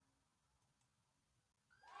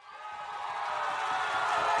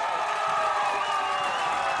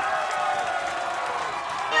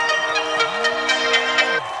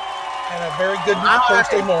very good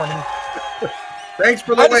Thursday morning. Thanks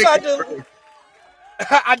for the wake.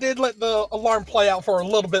 I did let the alarm play out for a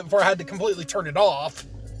little bit before I had to completely turn it off.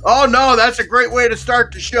 Oh, no, that's a great way to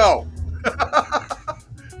start the show.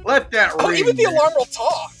 Let that ring. Even the alarm will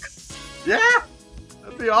talk. Yeah,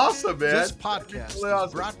 that'd be awesome, man. This podcast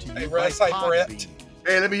is brought to you by Podbean.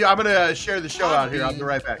 Hey, I'm going to share the show out here. I'll be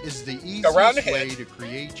right back. Is the easiest way to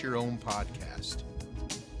create your own podcast.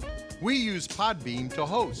 We use Podbean to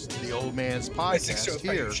host the Old Man's Podcast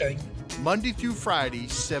here, Monday through Friday,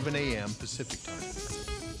 7 a.m. Pacific Time.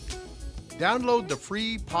 Download the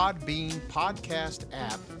free Podbean podcast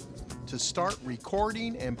app to start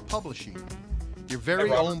recording and publishing your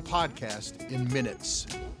very own podcast in minutes.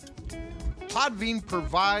 Podbean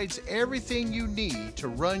provides everything you need to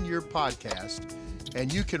run your podcast,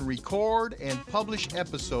 and you can record and publish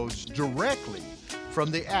episodes directly from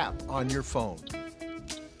the app on your phone.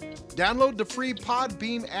 Download the free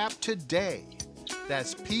Podbean app today.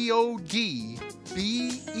 That's Podbean.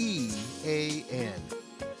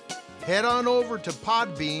 Head on over to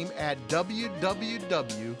Podbean at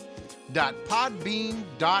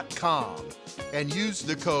www.podbean.com and use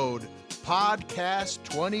the code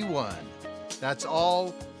podcast21. That's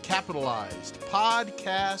all capitalized,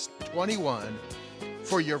 podcast21,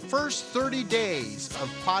 for your first 30 days of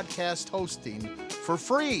podcast hosting for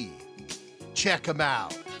free. Check them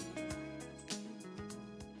out.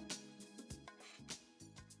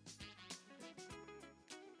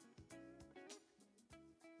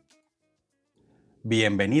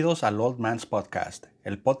 Bienvenidos al Old Man's Podcast,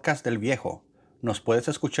 el podcast del viejo. Nos puedes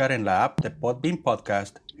escuchar en la app de Podbean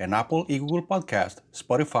Podcast, en Apple y Google Podcast,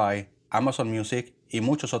 Spotify, Amazon Music y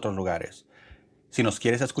muchos otros lugares. Si nos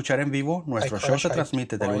quieres escuchar en vivo, nuestro show se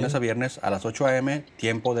transmite de lunes a viernes a las 8 a.m.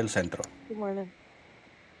 tiempo del centro. Good morning.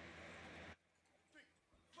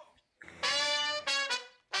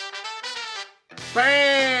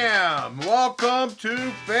 Bam! Welcome to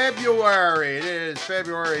February. It is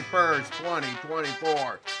February 1st,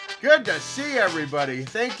 2024. Good to see everybody.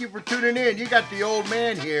 Thank you for tuning in. You got the Old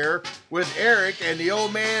Man here with Eric and the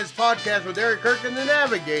Old Man's Podcast with Eric Kirk and the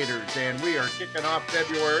Navigators. And we are kicking off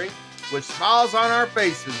February with smiles on our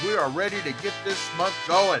faces. We are ready to get this month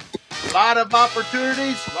going. A lot of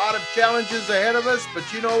opportunities, a lot of challenges ahead of us, but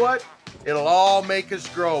you know what? It'll all make us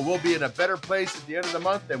grow. We'll be in a better place at the end of the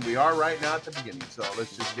month than we are right now at the beginning. So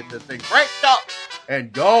let's just get this thing cranked up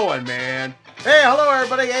and going, man. Hey, hello,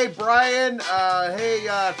 everybody. Hey, Brian. Hey,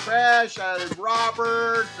 Crash.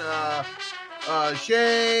 Robert.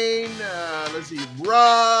 Shane. Let's see.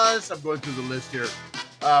 Russ. I'm going through the list here.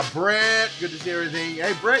 Brett. Good to see everything.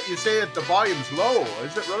 Hey, Brett, you say that the volume's low.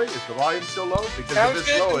 Is it really? Is the volume still low? Because if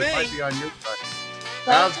it's low, it might be on your side.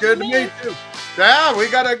 Sounds good to me, too. Yeah, we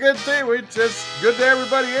got a good thing. We just good to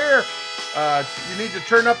everybody here. You need to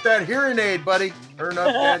turn up that hearing aid, buddy. Turn up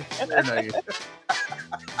that hearing aid.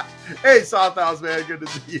 Hey, Southhouse, man. Good to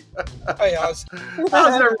see you. Hey, Oz.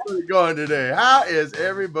 How's everybody going today? How is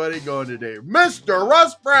everybody going today? Mr.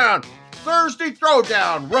 Russ Brown. Thursday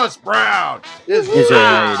Throwdown. Russ Brown is How you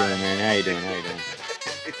doing, man? How you doing?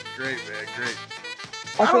 Great, man. Great.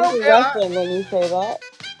 I think you're wrestling when you say that.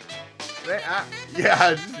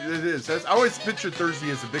 Yeah, it is. I always picture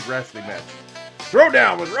Thursday as a big wrestling match.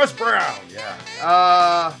 Throwdown with Russ Brown.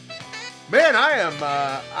 Yeah. Man, I'm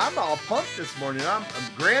all pumped this morning.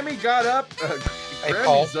 Grammy got up.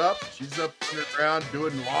 Grammy's up. She's up on the ground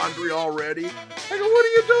doing laundry already. I go, what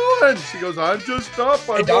are you doing? She goes, I'm just up.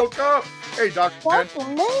 I woke up. Hey, Dr. Man.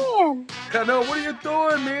 I know. What are you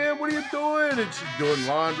doing, man? What are you doing? And she's doing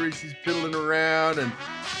laundry. She's piddling around, and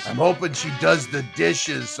I'm hoping she does the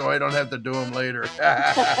dishes so I don't have to do them later.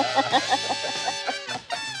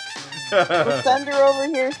 We'll send her over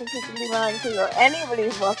here so she can do mine too, or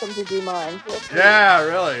anybody's welcome to do mine. Yeah,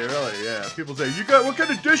 really, yeah. People say, what kind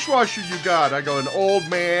of dishwasher you got? I go, an old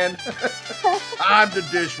man. I'm the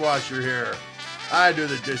dishwasher here. I do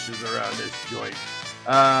the dishes around this joint.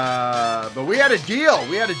 But we had a deal.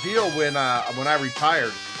 When I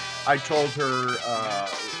retired. I told her,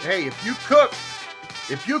 hey, if you cook,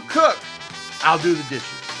 I'll do the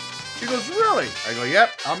dishes. She goes, really? I go,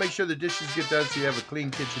 yep. I'll make sure the dishes get done so you have a clean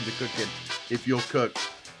kitchen to cook in if you'll cook.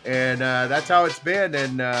 And that's how it's been.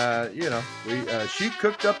 And, she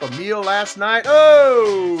cooked up a meal last night.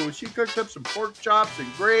 Oh, she cooked up some pork chops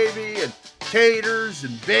and gravy and taters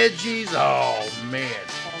and veggies. Oh, man.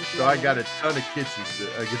 So I got a ton of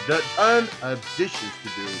dishes to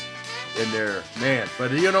do in there. Man, but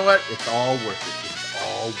you know what? It's all worth it. It's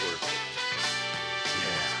all worth it.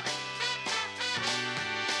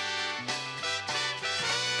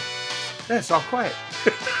 Yeah, it's all quiet.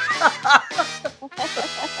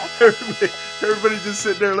 everybody just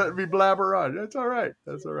sitting there letting me blabber on. That's all right.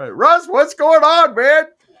 That's all right. Russ, what's going on, man?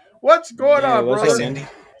 What's going on, what's brother? up, Andy?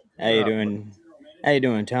 How you doing? How you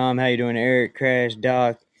doing, Tom? How you doing, Eric, Crash,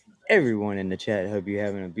 Doc? Everyone in the chat. Hope you're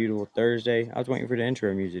having a beautiful Thursday. I was waiting for the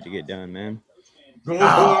intro music to get done, man.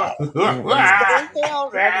 It's Thursday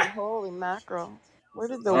already. Holy mackerel! Where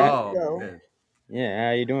did the week go? Man. Yeah,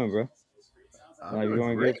 how you doing, bro? Life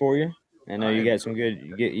going good for you? I know you got some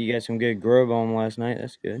good. You got some good grub on last night.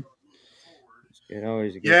 That's good. That's good.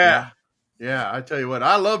 Always a good thing. Yeah. I tell you what,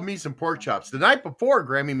 I love me some pork chops. The night before,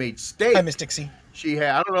 Grammy made steak. Hi, Miss Dixie. She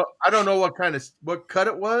had. I don't know what cut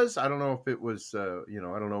it was. I don't know if it was. I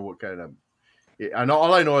don't know what kind of. I know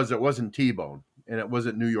all I know is it wasn't T-bone and it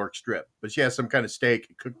wasn't New York strip, but she had some kind of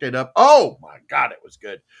steak. Cooked it up. Oh my God, it was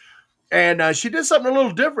good. And she did something a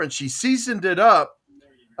little different. She seasoned it up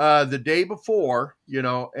the day before,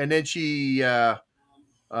 and then she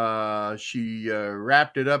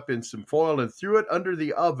wrapped it up in some foil and threw it under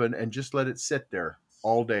the oven and just let it sit there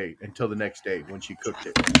all day until the next day when she cooked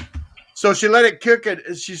it. So she let it cook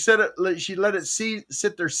it. She let it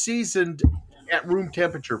sit there seasoned at room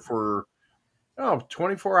temperature for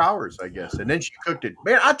 24 hours, I guess, and then she cooked it.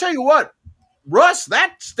 Man, I'll tell you what, Russ,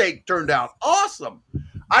 that steak turned out awesome.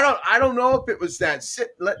 I don't know if it was that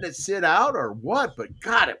letting it sit out or what, but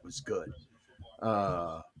God, it was good.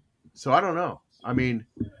 So I don't know. I mean,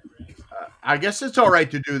 I guess it's all right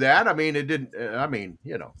to do that. I mean, it didn't. I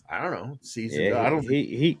don't know. Seasoned. Yeah, I don't.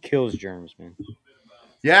 Heat kills germs, man.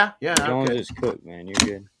 Yeah. As long as it's cooked, man, you're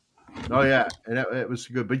good. Oh yeah, and it was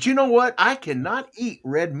good. But you know what? I cannot eat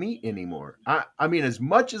red meat anymore. I mean, as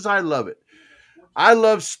much as I love it, I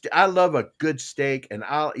love a good steak, and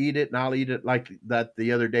I'll eat it, like that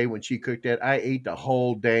the other day when she cooked it. I ate the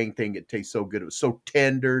whole dang thing. It tastes so good. It was so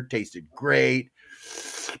tender, tasted great.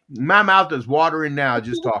 My mouth is watering now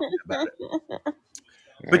just talking about it.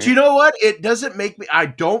 But you know what? It doesn't make me. I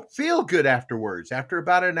don't feel good afterwards. After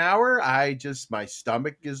about an hour, my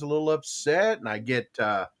stomach is a little upset, and I get,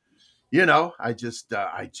 I just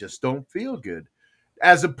don't feel good.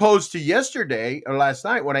 As opposed to yesterday or last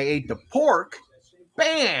night when I ate the pork.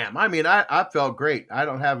 Bam! I mean, I felt great. I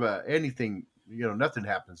don't have anything, nothing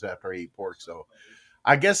happens after I eat pork. So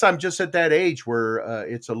I guess I'm just at that age where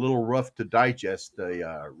it's a little rough to digest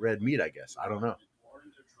the red meat, I guess. I don't know.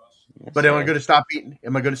 But am I going to stop eating?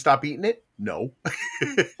 Am I going to stop eating it? No.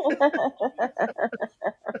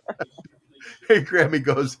 Hey, Grammy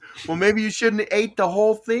goes, well, maybe you shouldn't have ate the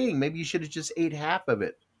whole thing. Maybe you should have just ate half of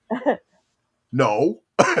it. No.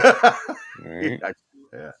 Right.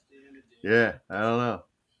 Yeah, I don't know.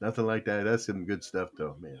 Nothing like that. That's some good stuff,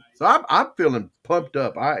 though, man. So I'm feeling pumped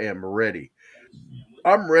up. I am ready.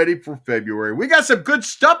 I'm ready for February. We got some good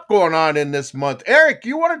stuff going on in this month. Eric,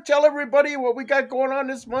 you want to tell everybody what we got going on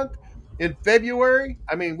this month in February?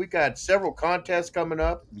 I mean, we got several contests coming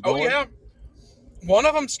up. Oh, yeah. One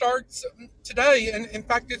of them starts today, and in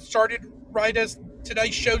fact, it started right as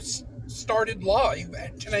today's show started live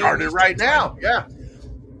at 10 a.m. Started right now, yeah.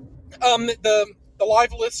 The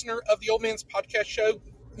live listener of the Old Man's Podcast Show,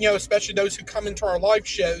 especially those who come into our live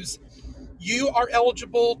shows, you are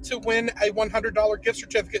eligible to win a $100 gift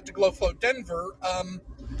certificate to Glow Float Denver.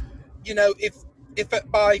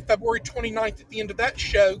 If by February 29th at the end of that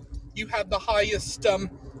show, you have the highest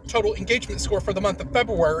total engagement score for the month of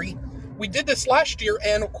February. We did this last year,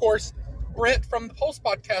 and of course, Brett from the Pulse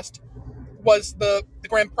Podcast was the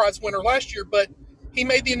grand prize winner last year, but he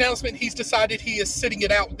made the announcement he's decided he is sitting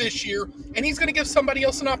it out this year, and he's going to give somebody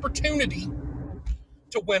else an opportunity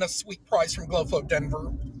to win a sweet prize from Glow Float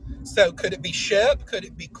Denver. So could it be Shep? Could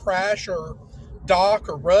it be Crash or Doc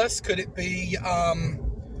or Russ? Could it be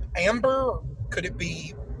Amber? Or could it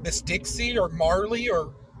be Miss Dixie or Marley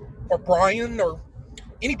or Brian or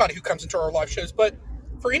anybody who comes into our live shows? But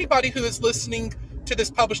for anybody who is listening to this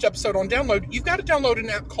published episode on download, you've got to download an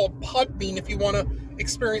app called Podbean if you want to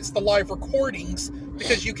experience the live recordings,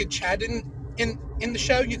 because you can chat in the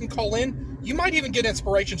show, you can call in, you might even get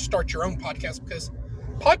inspiration to start your own podcast, because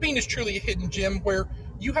Podbean is truly a hidden gem where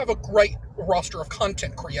you have a great roster of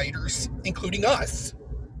content creators, including us.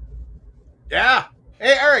 Yeah.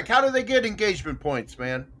 Hey, Eric, how do they get engagement points,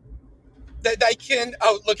 man? They can,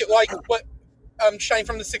 look at like what Shane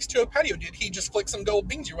from the 620 Patio did. He just flicked some gold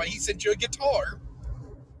beans your way. He sent you a guitar.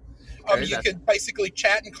 Okay, you could basically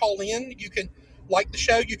chat and call in. You can like the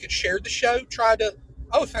show. You could share the show. Try to,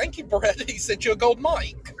 thank you, Brett. He sent you a gold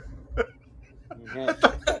mic.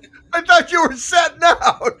 I thought you were setting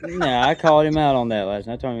out. No, I called him out on that last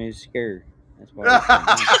night. I told him he was scared. That's why.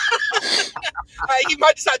 Hey, he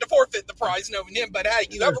might decide to forfeit the prize knowing him, but hey,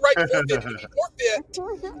 you have a right to forfeit. If you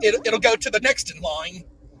forfeit, it'll go to the next in line.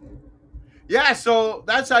 Yeah, so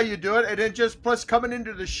that's how you do it, and then just plus coming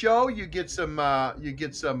into the show, you get some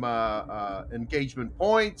engagement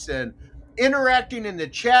points and interacting in the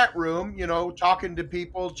chat room. You know, talking to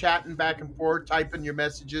people, chatting back and forth, typing your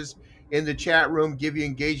messages in the chat room, give you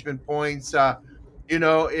engagement points. You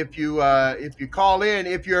know, if you call in,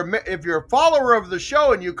 if you're a follower of the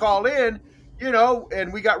show and you call in, you know,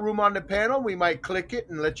 and we got room on the panel, we might click it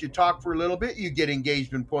and let you talk for a little bit. You get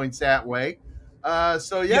engagement points that way.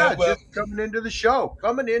 So yeah, well, just coming into the show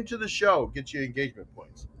gets you engagement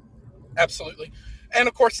points. Absolutely. And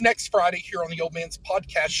of course, next Friday here on the Old Man's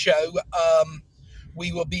Podcast Show,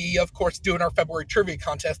 we will be, of course, doing our February trivia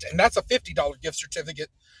contest, and that's a $50 gift certificate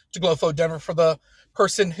to Glowflow Denver for the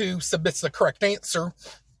person who submits the correct answer.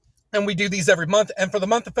 And we do these every month. And for the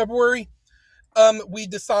month of February, we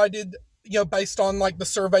decided, you know, based on like the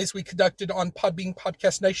surveys we conducted on Podbean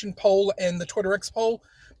Podcast Nation poll and the Twitter X poll,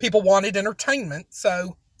 people wanted entertainment.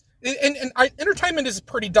 So, entertainment is a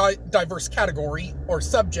pretty diverse category or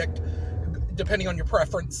subject, depending on your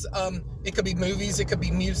preference. It could be movies, it could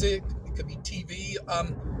be music, it could be TV,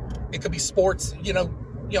 it could be sports. You know,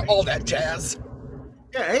 all that jazz.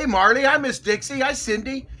 Yeah. Hey, Marley. Hi, Miss Dixie. Hi,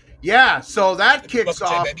 Cindy. Yeah. So that kicks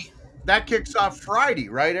off. Baby. That kicks off Friday,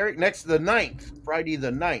 right, Eric? Next to the 9th. Friday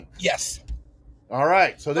the 9th. Yes. All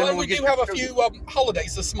right. So then we do have a few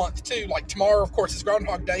holidays this month too. Like tomorrow, of course, is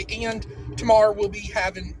Groundhog Day, and tomorrow we'll be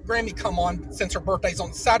having Grammy come on since her birthday's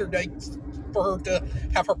on Saturday for her to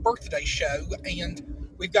have her birthday show. And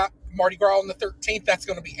we've got Mardi Gras on the 13th. That's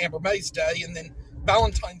going to be Amber May's Day, and then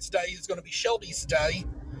Valentine's Day is going to be Shelby's Day,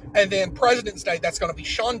 and then President's Day, that's going to be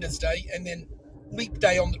Shonda's Day, and then Leap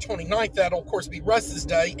Day on the 29th, that'll of course be Russ's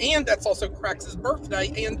Day, and that's also Crax's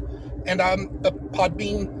birthday, and the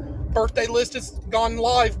Podbean birthday list has gone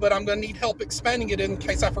live, but I'm going to need help expanding it in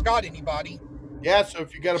case I forgot anybody. Yeah, so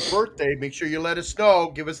if you got a birthday, make sure you let us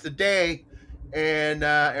know, give us the day, and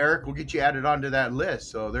Eric will get you added onto that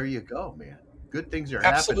list. So there you go, man. Good things are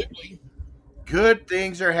happening. Absolutely. Good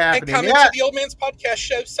things are happening. And come into the Old Man's Podcast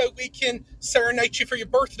Show so we can serenade you for your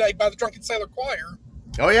birthday by the Drunken Sailor Choir.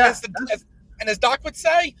 Oh yeah. And as Doc would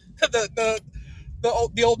say, the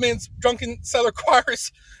Old Man's Drunken Sailor Choir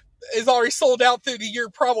is already sold out through the year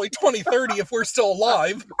probably 2030 if we're still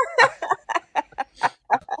alive.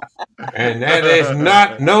 And that is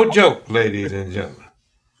no joke, ladies and gentlemen.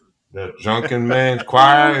 The Drunken Man's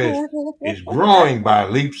Choir is growing by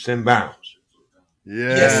leaps and bounds.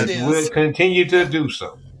 Yes, it is. We'll continue to do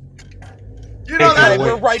so. You know,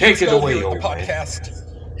 take it away, old podcast.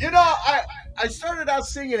 Man. You know, I started out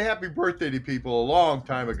singing happy birthday to people a long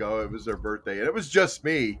time ago. It was their birthday, and it was just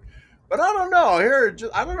me. But I don't know.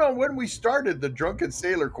 I don't know when we started the Drunken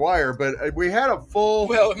Sailor Choir, but we had a full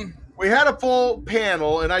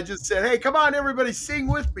panel, and I just said, "Hey, come on, everybody, sing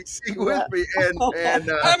with me,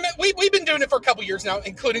 And we've been doing it for a couple years now,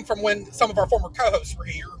 including from when some of our former co-hosts were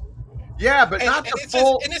here. Yeah, but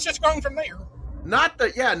it's just grown from there. Not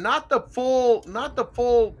the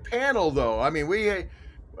full panel though. I mean,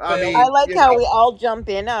 I like how we all jump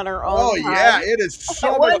in on our own. Oh time. Yeah, it is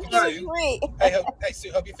so much fun. Hey,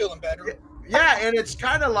 Sue, hope you're feeling better. Yeah, and it's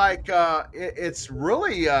kind of like it's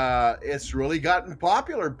really gotten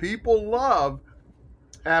popular. People love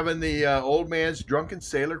having the Old Man's Drunken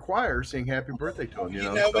Sailor Choir sing happy birthday to him. You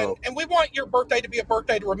know, so. and we want your birthday to be a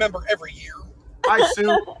birthday to remember every year. Hi,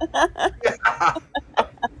 Sue. Yeah.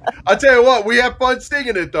 I'll tell you what, we have fun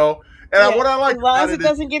singing it though. And what I like as long as it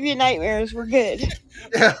doesn't give you nightmares, we're good.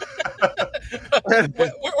 Yeah.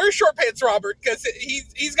 We're short pants Robert, because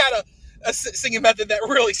he's got a singing method that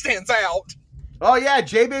really stands out. Oh yeah,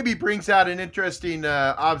 J Baby brings out an interesting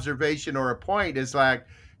observation or a point. Is like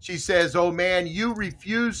she says, "Oh man, you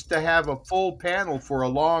refused to have a full panel for a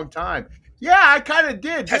long time." Yeah, I kind of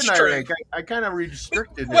did, That's didn't true. I, Rick? I kind of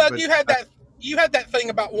restricted it. Well, but, you had that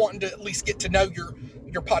thing about wanting to at least get to know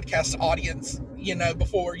your podcast audience, you know,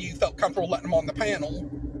 before you felt comfortable letting them on the panel.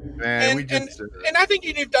 Man, and I think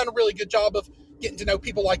you've done a really good job of getting to know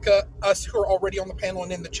people like us who are already on the panel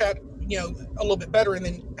and in the chat, you know, a little bit better. And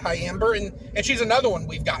then hi Amber, and she's another one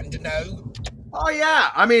we've gotten to know. Oh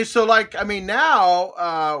yeah, I mean,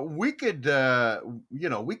 now we could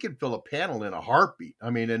fill a panel in a heartbeat.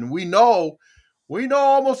 I mean, and we know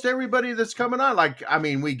almost everybody that's coming on. Like, I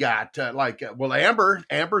mean, we got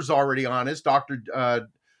Amber's already on us.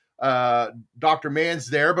 Dr. Mann's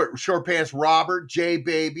there, but Short Pants Robert, J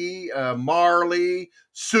Baby, Marley,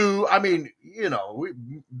 Sue. I mean, you know,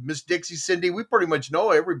 Miss Dixie, Cindy. We pretty much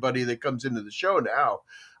know everybody that comes into the show now.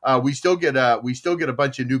 We still get a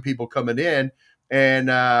bunch of new people coming in,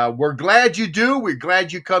 and we're glad you do. We're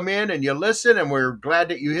glad you come in and you listen, and we're glad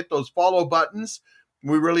that you hit those follow buttons.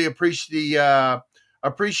 We really appreciate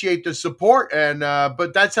appreciate the support. And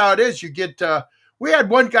but that's how it is. You get. We had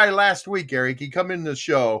one guy last week, Eric. He come in the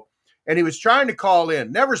show, and he was trying to call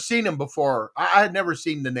in. Never seen him before. I had never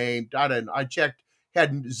seen the name. I checked.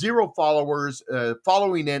 Had 0 followers.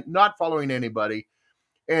 Not following anybody.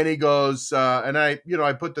 And he goes, and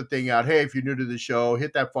I put the thing out. Hey, if you're new to the show,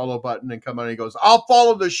 hit that follow button and come on. He goes, I'll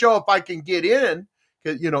follow the show if I can get in,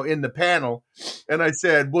 in the panel. And I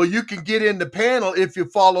said, well, you can get in the panel if you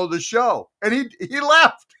follow the show. And he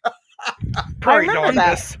left. I remember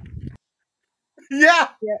that. Yeah,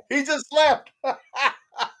 he just left.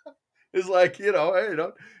 It's like, hey,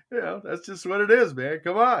 that's just what it is, man.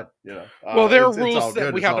 Come on. Well, there are rules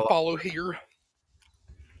that we have to follow here.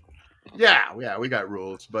 Yeah, we got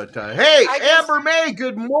rules. But hey, Amber May,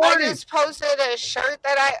 good morning. I just posted a shirt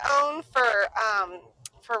that I own for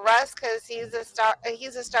Russ because he's a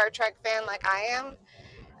Star Trek fan like I am,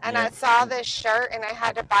 and I saw this shirt and I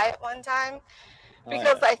had to buy it one time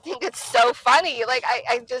because I think it's so funny. Like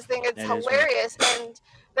I just think it's hilarious, and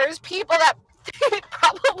there's people that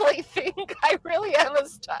probably think I really am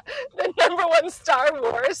the number 1 Star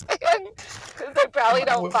Wars fan because they probably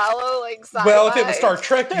don't follow like sci-fi. Well, if it was Star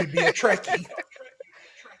Trek, you'd be a Trekkie.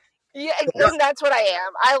 Yeah, and that's what I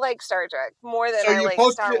am. I like Star Trek more than I like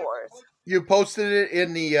Star Wars. You posted it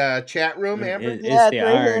in the chat room, Amber? It's the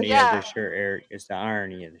irony of the shirt, Eric. It's the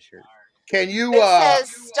irony of the shirt. Can you? It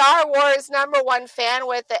says Star Wars #1 fan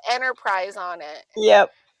with the Enterprise on it.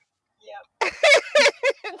 Yep.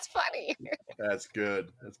 It's funny. That's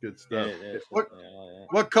good. That's good stuff.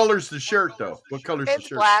 What color's the shirt, though? What color's the shirt? It's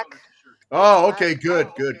black. Oh, okay, good.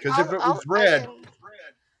 Because if it was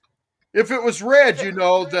red,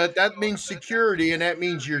 that means security, and that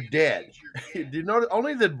means you're dead. Do you know?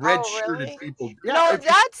 Only the red shirted people. Yeah, no,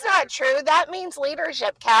 that's not true. That means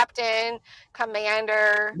leadership, captain,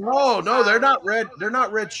 commander. No, they're not red. They're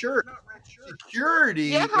not red shirt. Security.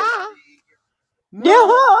 Yeah.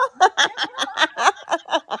 No,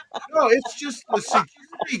 it's just the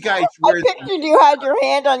security guys. I pictured you had your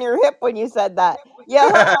hand on your hip when you said that.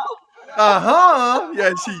 Yeah.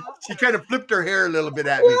 Yeah, she kind of flipped her hair a little bit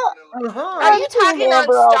at me. Are you talking on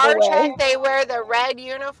Star Trek? They wear the red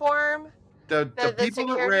uniform. The people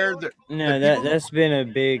that wear the that's been a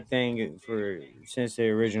big thing since the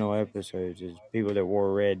original episodes. Is people that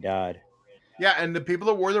wore red died. Yeah, and the people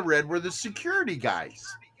that wore the red were the security guys.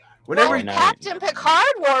 Captain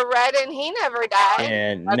Picard wore red and he never died.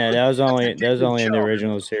 Yeah, no, that was only in the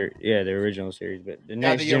original series. Yeah, the original series, but the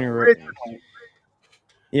next generation.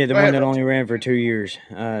 Yeah, the one that only ran for 2 years.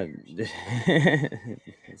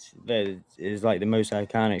 It's like the most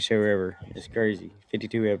iconic show ever. It's crazy.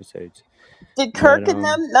 52 episodes. Did Kirk and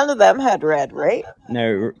them? None of them had red, right?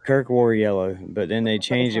 No, Kirk wore yellow, but then they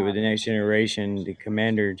changed it with the next generation. The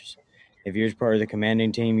commanders. If you're part of the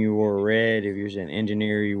commanding team, you wore red. If you're an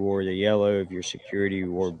engineer, you wore the yellow. If you're security,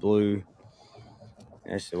 you wore blue.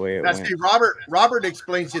 That's the way it went. See, Robert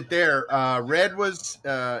explains it there. Red was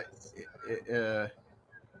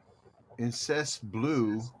incest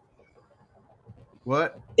blue.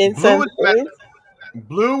 What? Incest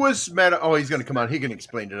blue was meta. Oh, he's going to come on. He can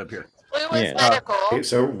explain it up here. Blue was medical. Okay,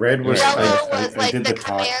 so red was. Yellow was like the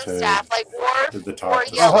command staff, like Worf wore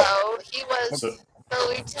yellow. He was the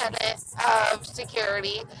lieutenant of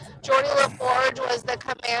security. Jordy LaForge was the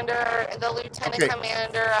commander, the lieutenant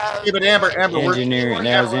commander of. Yeah, but Amber, engineering.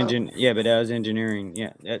 That was engineering.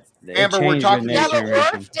 Yeah, Amber, we're talking. Yeah, but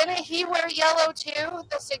Worf, didn't he wear yellow too?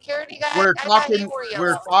 The security guy. We're talking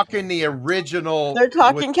the original. They're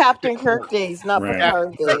talking Captain Kirk days, not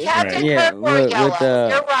Picard days. So Captain Kirk wore yellow.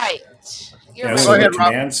 You're right. So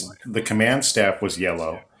the command staff was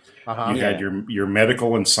yellow. You had your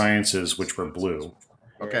medical and sciences, which were blue.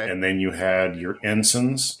 Okay. And then you had your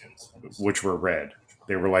ensigns, which were red.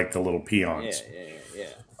 They were like the little peons. Yeah.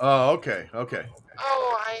 Oh, okay.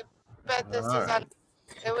 Oh, I bet this is on.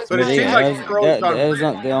 It was. But it seems like that was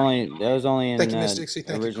only in the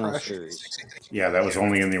original series. Yeah, that was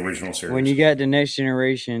only in the original series. When you got the next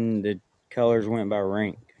generation, the colors went by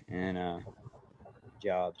rank and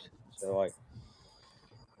jobs. So like.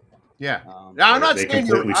 Yeah. Now, I'm not saying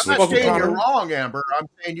you're wrong, Amber.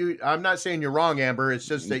 I'm not saying you're wrong, Amber. It's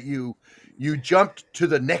just that you jumped to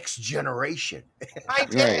the next generation. I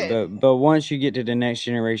did. Right, but once you get to the next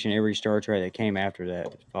generation, every Star Trek that came after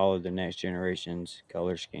that followed the next generation's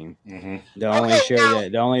color scheme. Mm-hmm. The only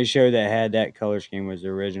show that had that color scheme was the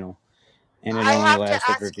original, and it only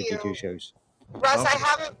lasted for 52 shows. Russ, I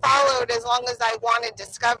haven't followed as long as I wanted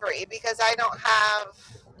Discovery because I don't have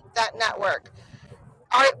that network.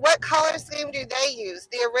 What color scheme do they use?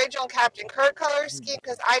 The original Captain Kirk color scheme?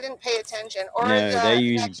 Because I didn't pay attention. Or no, they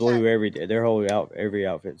use blue every day. Their whole every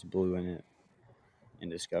outfit's blue in it.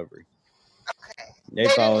 and Discovery. Okay. They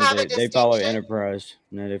follow Enterprise.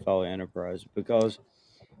 No, they follow Enterprise because,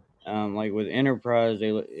 like with Enterprise,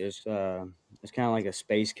 it's kind of like a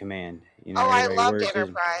space command. You know, I loved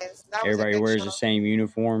Enterprise. Everybody wears the same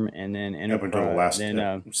uniform, and then Enterprise. Up until the last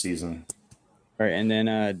season. Right, and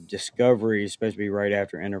then Discovery is supposed to be right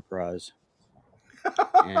after Enterprise.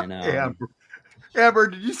 And Amber,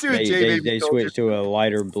 did you see what they switched to a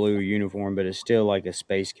lighter blue uniform, but it's still like a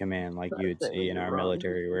space command, like you would see in our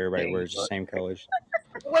military, where everybody wears the same colors.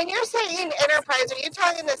 When you're saying Enterprise, are you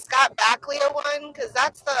talking the Scott Bakula one? Because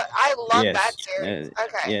I love that series.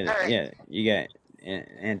 Okay, all right. Yeah. You got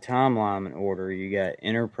in timeline order. You got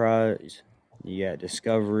Enterprise, you got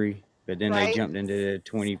Discovery, but then they jumped into the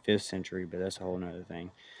 25th century. But that's a whole nother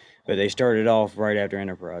thing. But they started off right after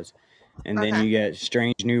Enterprise, and then you got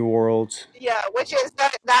Strange New Worlds. Yeah, which is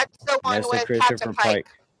that's the one with Captain Pike.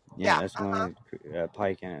 Yeah, that's the one with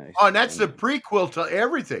Pike in it. Oh, and that's the prequel to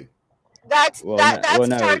everything. That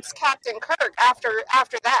starts Captain Kirk after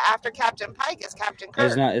Captain Pike is Captain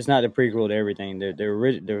Kirk. It's not the prequel to everything. The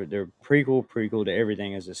prequel to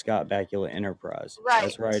everything is the Scott Bakula Enterprise.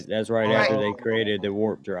 Right. That's right after they created the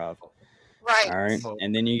warp drive. Right. All right.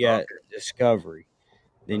 And then you got Discovery.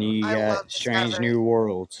 Then you got Strange New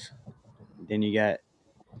Worlds. Then you got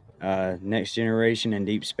Next Generation and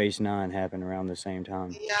Deep Space Nine happen around the same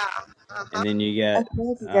time. Yeah. And then you got. I feel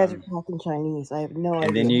like you guys are talking Chinese. I have no idea.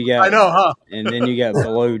 And then you got. I know, huh? And then you got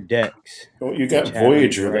Below Decks. Well, you got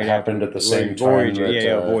Voyager that happened at the same time. Voyager,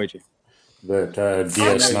 Voyager. That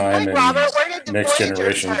DS9 and Robert, Next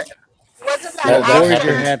Generation. Wasn't that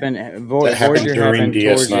Voyager happened? That happened during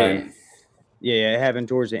DS9. It happened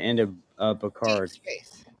towards the end of Picard.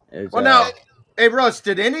 Well, now. Hey, Russ,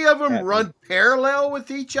 did any of them run parallel with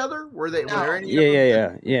each other? Were there any?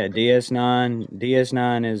 Yeah.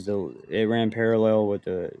 DS9 it ran parallel with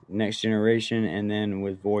the Next Generation and then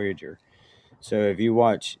with Voyager. So if you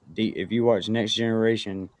watch Next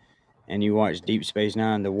Generation and you watch Deep Space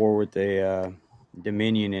Nine, the war with the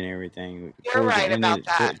Dominion and everything. You're right about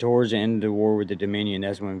that. Towards the end of the war with the Dominion,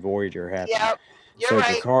 that's when Voyager happened. Yep, you're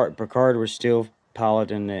right. Picard was still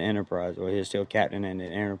piloting the Enterprise, or he was still captain in the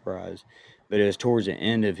Enterprise. But it was towards the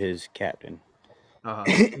end of his captain. Uh-huh.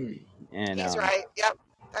 And he's right. Yep,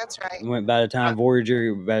 that's right. By the time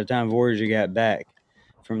Voyager got back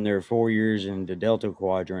from their 4 years in the Delta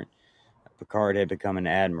Quadrant, Picard had become an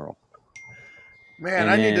admiral. Man,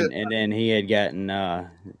 and then he had gotten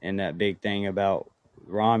in that big thing about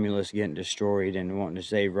Romulus getting destroyed and wanting to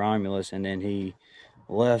save Romulus, and then he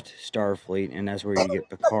left Starfleet, and that's where you get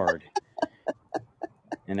Picard.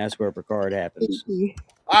 And that's where Picard happens. Wait,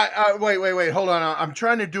 hold on. I'm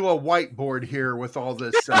trying to do a whiteboard here with all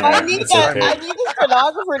this. I need the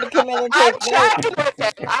stenographer to come in and take notes.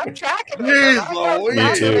 I'm tracking with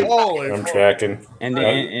Me too. I'm tracking. And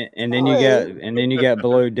then you got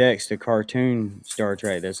Below Decks, the cartoon Star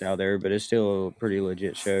Trek that's out there, but it's still a pretty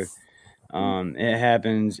legit show. It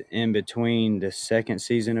happens in between the second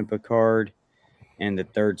season of Picard and the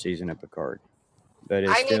third season of Picard. But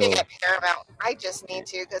it's I need to get Paramount. I just need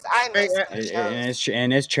to because I miss the show.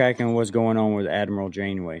 And it's tracking what's going on with Admiral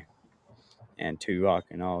Janeway and Tuvok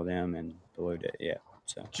and all of them and Below Deck. Yeah.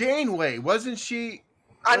 So Janeway, wasn't she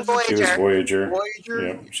on Voyager? She was Voyager.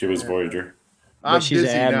 Yeah, she was Voyager. But she's an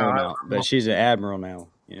admiral now. But she's an admiral now.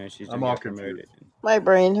 You know, I'm all promoted. My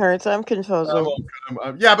brain hurts. I'm confused.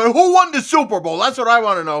 Yeah, but who won the Super Bowl? That's what I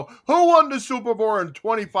want to know. Who won the Super Bowl in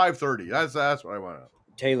 25-30? That's what I want to know.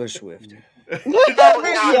 Taylor Swift.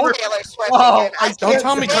 Taylor Swift. Don't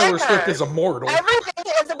tell me Taylor Swift is immortal. Everything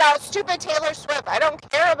is about stupid Taylor Swift. I don't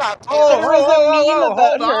care about Taylor.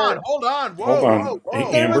 Hold on. Whoa.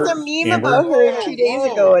 There was a meme about her 2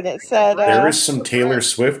 days ago, and it said... there is some Taylor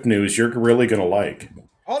Swift news you're really going to like.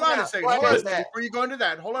 Hold on a second. Before you go into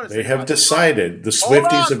that, hold on a second. They have decided. The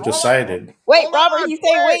Swifties have decided. Wait, Robert, you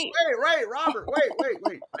say wait. Wait, Robert.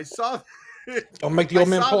 Wait. I saw... Don't make the old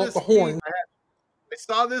man pull up the horn. I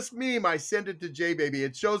saw this meme. I sent it to J Baby.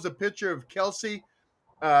 It shows a picture of Kelsey,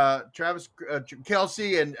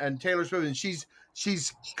 Kelsey and Taylor Swift, and she's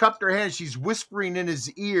cupped her hand. She's whispering in his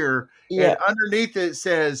ear, and underneath it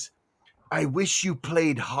says, "I wish you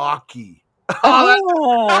played hockey."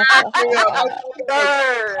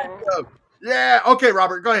 Yeah. Okay,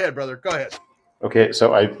 Robert. Go ahead, brother. Go ahead. Okay,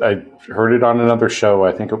 so I heard it on another show.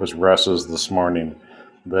 I think it was Russ's this morning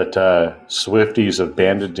that Swifties have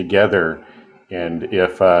banded together. And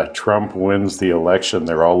if Trump wins the election,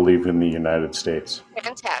 they're all leaving the United States.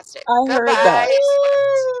 Fantastic. I heard that.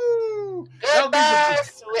 Goodbye,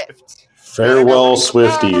 Swift. Farewell,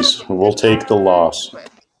 Swifties. We'll take the loss.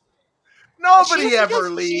 Nobody ever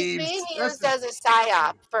leaves. She's being used as a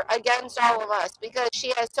psyop against all of us because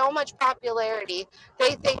she has so much popularity.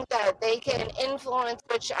 They think that they can influence,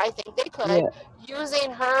 which I think they could, using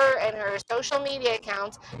her and her social media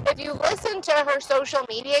accounts. If you listen to her social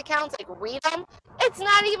media accounts, like read them, it's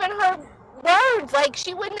not even her words. Like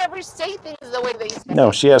she would never say things the way they say.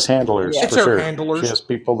 No, she has handlers It's for her sure. handlers. She has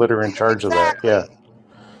people that are in charge of that. Yeah.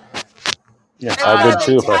 Yeah, And I would so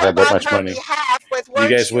too if I type had that on much her money. behalf with You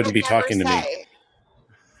words guys she wouldn't would be never talking to me. say.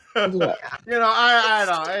 I don't know.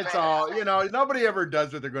 It's all, nobody ever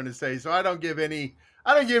does what they're going to say. So I don't give any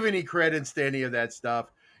credence to any of that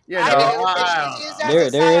stuff. I do, but she's used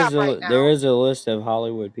as a psyop right now. There is a list of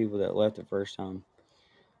Hollywood people that left the first time.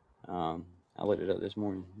 I looked it up this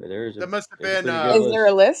morning, but there is. That must have been. Is there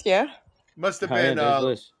a list? Yeah. Must have yeah, been there's a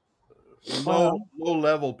list. low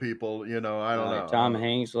level people. I don't know. Tom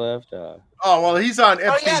Hanks left. Oh well, he's on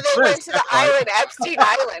Epstein's yeah, they went to the island, Epstein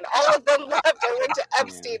Island. All of them left and went to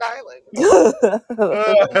Epstein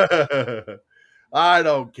Island. I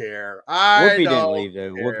don't care. Whoopi didn't leave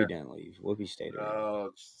though. Whoopi didn't leave. Whoopi stayed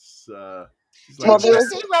around. Did you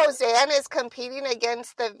see Roseanne is competing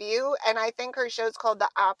against The View, and I think her show's called The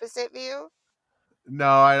Opposite View? No,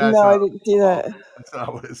 I didn't see that. That's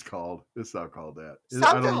not what it's called. It's not called that.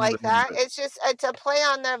 Something like that. It's a play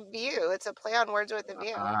on The View. It's a play on words with The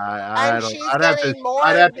View. And she's getting more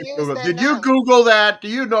views than Did you Google that? Do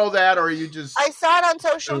you know that, or are you just? I saw it on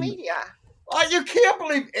social media. Oh, you can't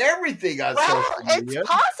believe everything on social media. It's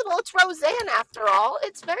possible. It's Roseanne, after all.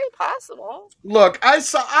 It's very possible. Look, I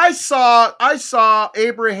saw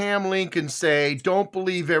Abraham Lincoln say, "Don't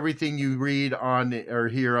believe everything you read on or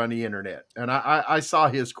hear on the internet," and I saw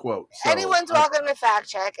his quote. So, anyone's welcome to fact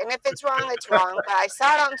check, and if it's wrong, it's wrong. But I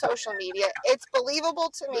saw it on social media. It's believable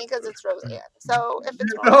to me because it's Roseanne. So if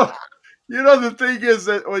it's wrong, the thing is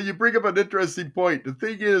that you bring up an interesting point. The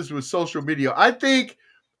thing is with social media, I think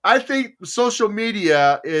social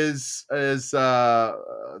media is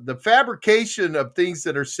the fabrication of things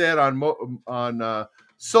that are said on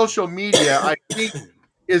social media. I think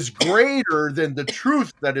is greater than the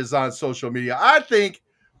truth that is on social media. I think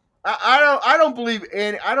I don't believe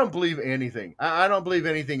anything. I don't believe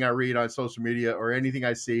anything I read on social media or anything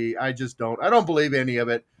I see. I just don't. I don't believe any of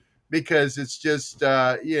it because it's just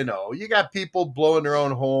you got people blowing their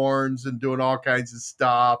own horns and doing all kinds of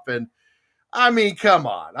stuff and. I mean, come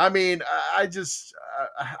on. I mean, I just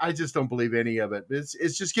don't believe any of it.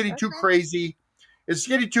 It's just getting too crazy. It's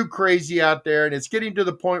getting too crazy out there, and it's getting to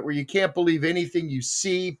the point where you can't believe anything you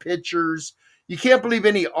see, pictures. You can't believe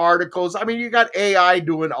any articles. I mean, you got AI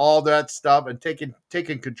doing all that stuff and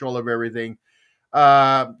taking control of everything.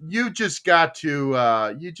 You just got to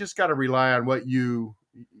rely on what your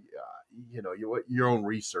own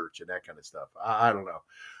research and that kind of stuff. I don't know.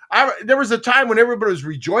 There was a time when everybody was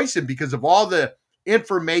rejoicing because of all the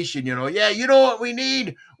information, you know what we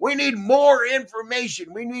need? We need more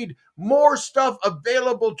information. We need more stuff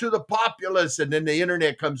available to the populace. And then the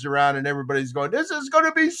internet comes around and everybody's going, this is going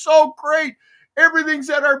to be so great. Everything's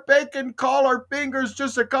at our beck and call, our fingers,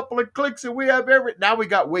 just a couple of clicks and we have now we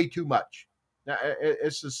got way too much.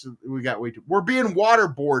 It's just, we're being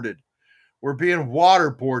waterboarded. We're being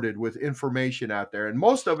waterboarded with information out there, and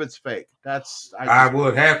most of it's fake. I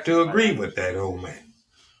would have to agree with that, old man.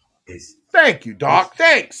 Thank you, Doc.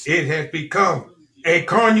 Thanks. It has become a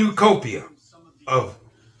cornucopia of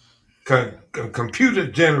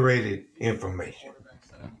computer-generated information.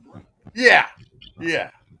 Yeah.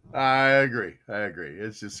 I agree.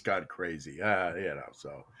 It's just gone crazy.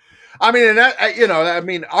 So. I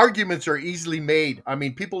mean, arguments are easily made. I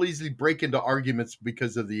mean, people easily break into arguments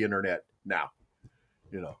because of the internet now.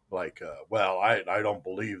 I don't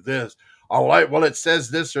believe this. Oh, well, it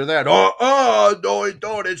says this or that. Oh, no, it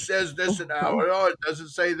don't. It says this and now. Oh, it doesn't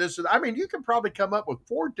say this. I mean, you can probably come up with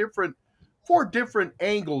four different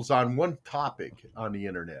angles on one topic on the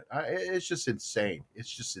internet. It's just insane.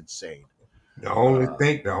 The only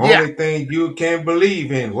thing you can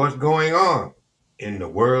believe in what's going on in the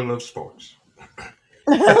world of sports.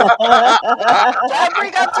 Don't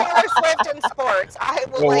bring up Taylor Swift and sports. I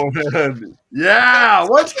will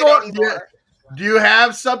what's going on? Do you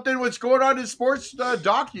have something what's going on in sports,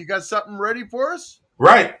 Doc? You got something ready for us?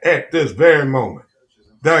 Right at this very moment,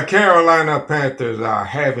 the Carolina Panthers are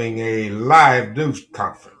having a live news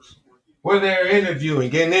conference where they're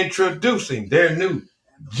interviewing and introducing their new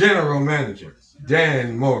general manager,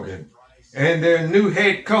 Dan Morgan, and their new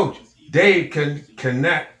head coach, Dave how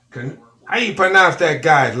do you pronounce that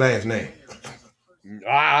guy's last name?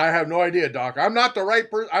 I have no idea, Doc. I'm not the right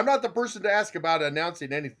person. I'm not the person to ask about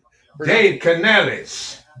announcing anything. Dave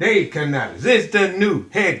Canales. This is the new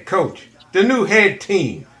head coach, the new head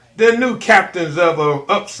team, the new captains of an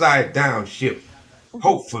upside down ship,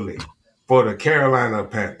 hopefully, for the Carolina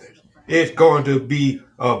Panthers. It's going to be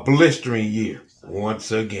a blistering year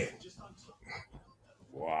once again.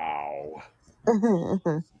 Wow.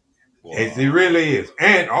 As it really is.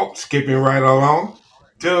 And skipping right along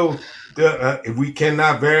to if we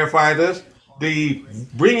cannot verify this, the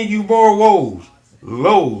bringing you more woes,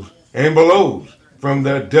 lows, and blows from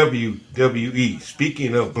the WWE.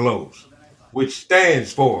 Speaking of blows, which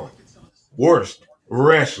stands for worst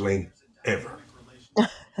wrestling ever.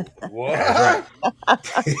 What?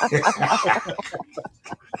 That's right.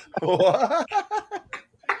 What?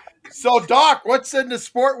 So, Doc, what's in the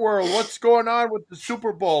sport world? What's going on with the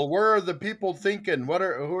Super Bowl? Where are the people thinking?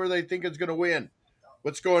 Who are they thinking is going to win?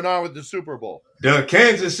 What's going on with the Super Bowl? The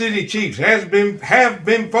Kansas City Chiefs have been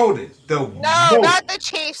voted not the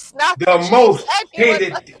Chiefs. Not the Chiefs. most Anyone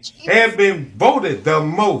hated but the Chiefs. have been voted the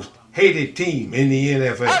most hated team in the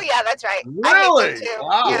NFL. Oh yeah, that's right. Really? I hate them too.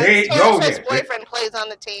 Wow. Yeah, Taylor Swift's boyfriend plays on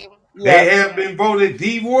the team. They have been voted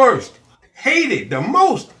the worst hated, the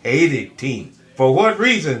most hated team. For what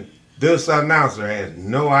reason? This announcer has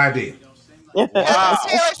no idea. Wow. It's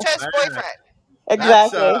Taylor Swift's boyfriend.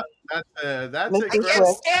 Exactly. That's Mr. I incredible. can't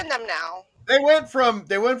stand them now. They went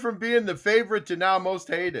from being the favorite to now most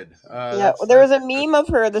hated. Yeah, there was a meme of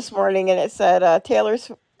her this morning, and it said Taylor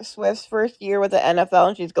Swift's first year with the NFL,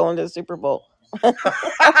 and she's going to the Super Bowl. That's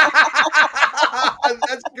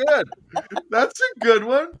good. That's a good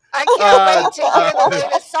one. I can't wait to hear the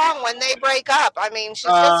latest song when they break up. I mean, she's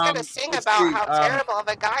just going to sing about how terrible of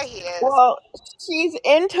a guy he is. Well, she's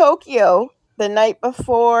in Tokyo the night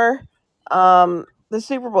before the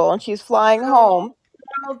Super Bowl, and she's flying home.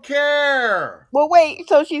 I don't care. Well, wait.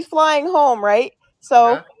 So she's flying home, right?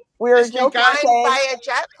 So we're joking saying by a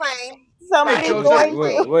jet plane. Somebody's going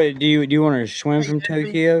to. What do you want her to swim from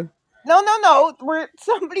Tokyo? No.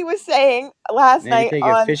 Somebody was saying last Maybe night take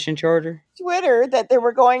on a fishing charter. Twitter that they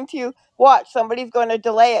were going to watch. Somebody's going to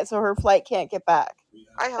delay it so her flight can't get back.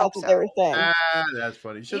 I hope That's what they were saying. That's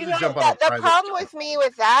funny. You know, the problem with me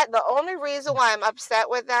with that, the only reason why I'm upset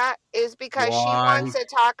with that is because she wants to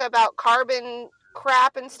talk about carbon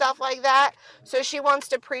crap and stuff like that. So she wants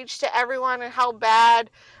to preach to everyone and how bad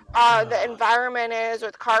the environment is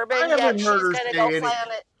with carbon. Yet she's going to go fly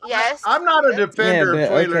on it. Yes. I'm not a defender of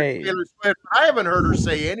Taylor Swift. I haven't heard her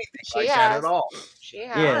say anything that at all. She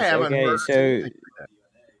has. Yes, okay, so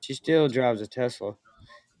she still drives a Tesla.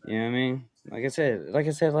 You know what I mean? Like I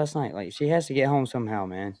said last night, like she has to get home somehow,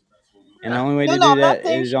 man. And the only way to do that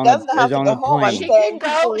is on a plane. She can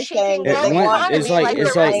go.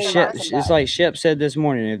 It's like Shep said this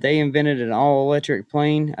morning. If they invented an all-electric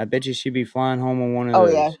plane, I bet you she'd be flying home on one of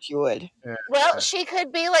those. Oh yeah, she would. Well, she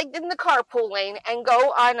could be like in the carpool lane and go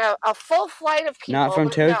on a full flight of people. Not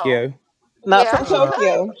from Tokyo. Not from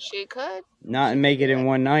Tokyo. She could. Not and make it in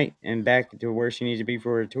one night and back to where she needs to be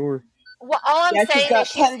for a tour. Well, all I'm saying is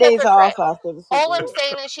she's 10 days off after the all I'm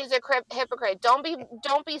saying is she's a hypocrite. Don't be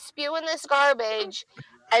spewing this garbage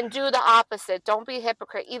and do the opposite. Don't be a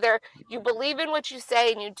hypocrite. Either you believe in what you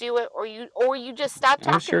say and you do it, or you just stop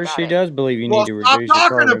talking. I'm sure about she it. does believe you need to reduce stop your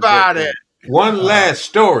talking carbon about footprint. it. One last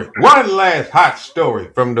story. One last hot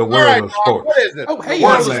story from the world of sports. What is it? Oh, hey,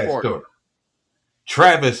 One last story.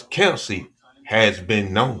 Travis Kelce has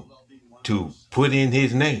been known to put in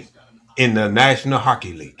his name in the National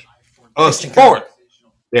Hockey League, a sport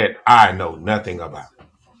that I know nothing about.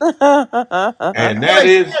 And that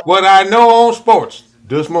is what I know on sports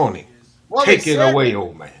this morning. Well, Take it away,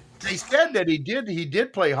 old man. They said that he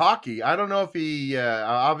did play hockey. I don't know if he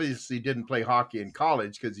obviously didn't play hockey in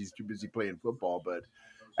college because he's too busy playing football. But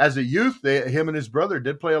as a youth, him and his brother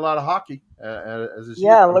did play a lot of hockey. As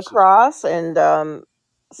a lacrosse and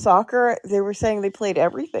soccer. They were saying they played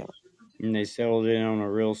everything. And they settled in on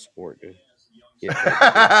a real sport.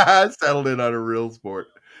 Settled in on a real sport.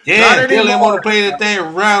 Yeah, until they want to play that thing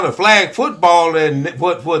around the flag football. And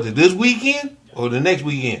what was it, this weekend or the next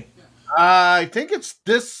weekend? I think it's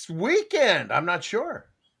this weekend. I'm not sure.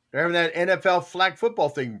 They're having that NFL flag football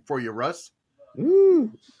thing for you, Russ.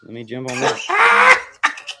 Ooh, let me jump on that.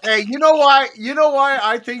 Hey, you know why? You know why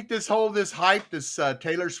I think this hype, this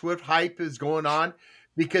Taylor Swift hype is going on?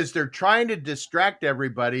 Because they're trying to distract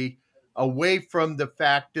everybody away from the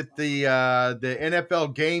fact that the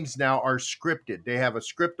NFL games now are scripted. They have a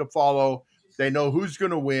script to follow. They know who's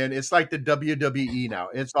going to win. It's like the WWE now.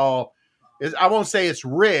 I won't say it's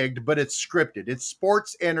rigged, but it's scripted. It's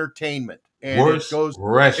sports entertainment, and Worst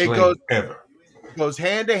wrestling ever. It goes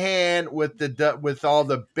hand to hand with all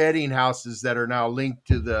the betting houses that are now linked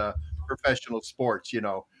to the professional sports. You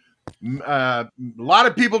know, a lot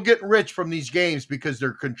of people getting rich from these games because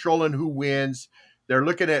they're controlling who wins. They're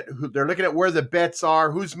looking at where the bets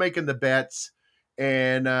are, who's making the bets,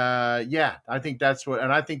 and I think that's what.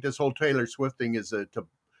 And I think this whole Taylor Swift thing is to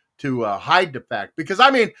hide the fact, because I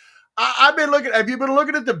mean, I've been looking. Have you been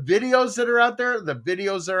looking at the videos that are out there? The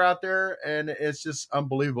videos are out there, and it's just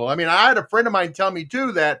unbelievable. I mean, I had a friend of mine tell me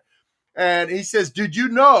too that, and he says, "Did you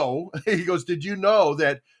know?" He goes, "Did you know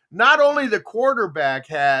that not only the quarterback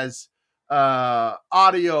has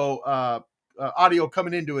audio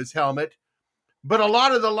coming into his helmet, but a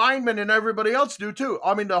lot of the linemen and everybody else do too.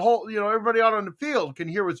 I mean, everybody out on the field can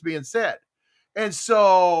hear what's being said." And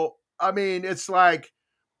so, I mean, it's like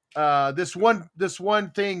this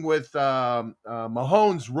one thing with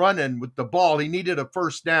Mahomes running with the ball. He needed a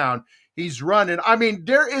first down. He's running. I mean,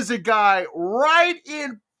 there is a guy right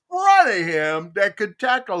in front of him that could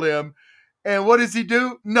tackle him. And what does he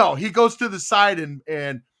do? No, he goes to the side and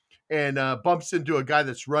bumps into a guy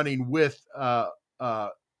that's running with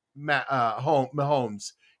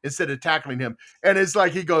Mahomes instead of tackling him. And it's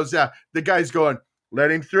like he goes, the guy's going,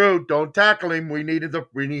 "Let him through. Don't tackle him. He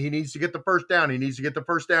needs to get the first down. He needs to get the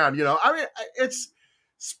first down." I mean, it's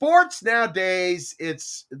sports nowadays.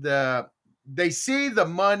 They see the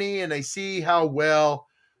money and they see how well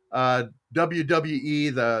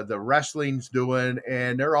WWE, the wrestling's doing,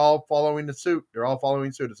 and they're all following the suit. They're all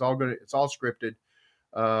following suit. It's all scripted.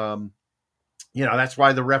 That's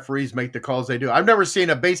why the referees make the calls they do. I've never seen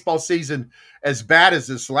a baseball season as bad as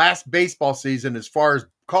this last baseball season as far as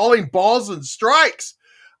calling balls and strikes.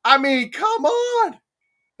 I mean, come on.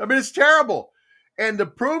 I mean, it's terrible. And the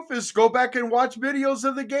proof is go back and watch videos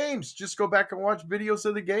of the games. Just go back and watch videos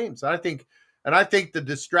of the games. I think the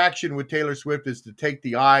distraction with Taylor Swift is to take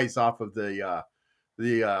the eyes off of the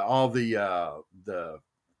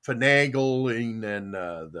finagling and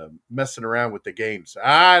the messing around with the games.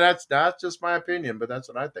 That's just my opinion, but that's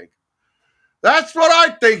what I think. That's what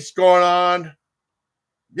I think's going on.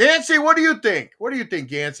 Yancey, what do you think? What do you think,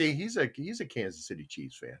 Yancey? He's a Kansas City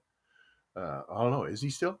Chiefs fan. I don't know. Is he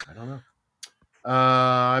still? I don't know.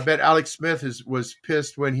 I bet Alex Smith was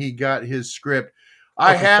pissed when he got his script.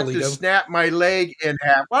 I have to snap my leg in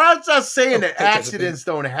half. Well, I'm not saying that accidents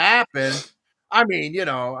don't happen. I mean,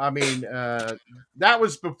 that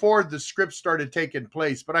was before the script started taking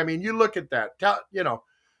place. But I mean, you look at that.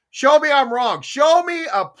 Show me I'm wrong. Show me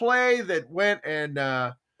a play that went and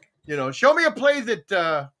show me a play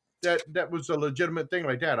that was a legitimate thing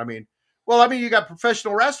like that. I mean, you got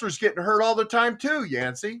professional wrestlers getting hurt all the time too,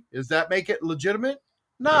 Yancey. Does that make it legitimate?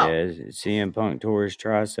 No. Yeah, CM Punk tore his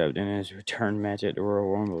tricep in his return match at the Royal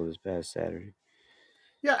Rumble this past Saturday.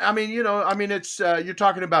 Yeah, I mean, it's you're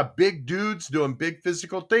talking about big dudes doing big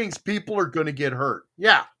physical things. People are going to get hurt.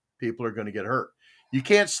 Yeah, people are going to get hurt. You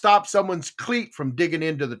can't stop someone's cleat from digging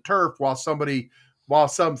into the turf while some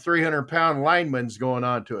 300-pound lineman's going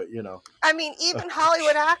on to it. I mean, even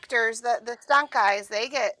Hollywood actors, the stunt guys, they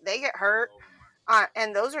get hurt,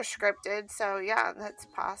 and those are scripted. So yeah, that's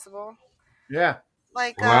possible. Yeah.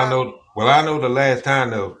 Like, I know the last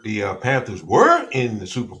time the Panthers were in the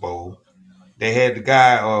Super Bowl, they had the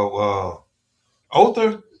guy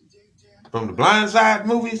Other from the Blind Side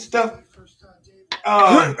movie stuff.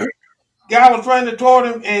 Guy was running toward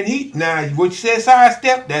him, and what you said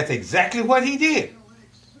sidestep, that's exactly what he did.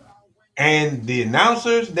 And the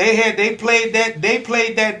announcers, they played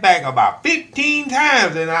that back about 15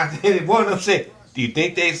 times, and one of them said, "Do you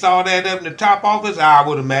think they saw that up in the top office?" I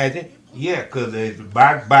would imagine. Yeah, because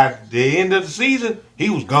by the end of the season, he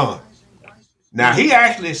was gone. Now, he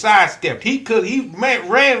actually sidestepped. He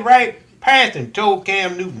ran right past him, told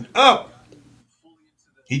Cam Newton up.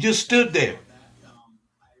 He just stood there.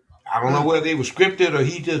 I don't know whether they were scripted or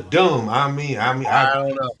he just dumb. I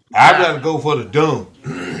don't know. I'd rather go for the dumb.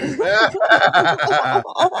 You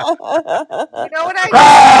know what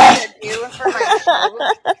I decided to do for my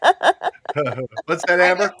show? What's that,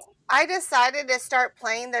 Amber? I decided to start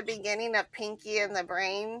playing the beginning of Pinky and the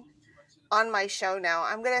Brain on my show now.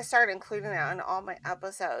 I'm going to start including that in all my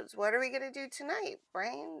episodes. What are we going to do tonight,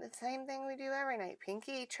 Brain? The same thing we do every night.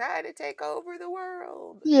 Pinky, try to take over the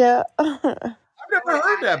world. Yeah. I've never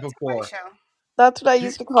heard that before. That's what I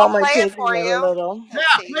used to call my kids for when they were little. Yeah,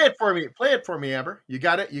 play it for me. Play it for me, Amber. You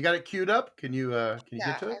got it? You got it queued up? Can you get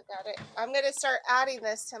to it? I got it. I'm going to start adding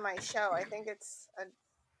this to my show. I think it's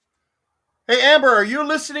Hey, Amber, are you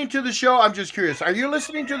listening to the show? I'm just curious. Are you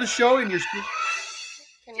listening to the show in your school?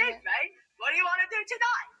 Jake, mate, what do you want to do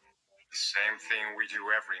tonight? The same thing we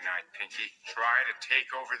do every night, Pinky. Try to take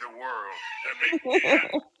over the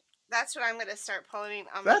world. That's what I'm going to start putting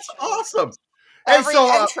on That's my show. Awesome. Every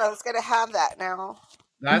intro is going to have that now.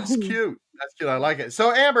 That's cute. That's cute. I like it.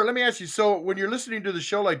 So, Amber, let me ask you. So, when you're listening to the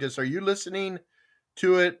show like this, are you listening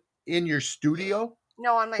to it in your studio?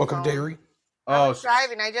 No, on my Welcome phone. Dairy. I was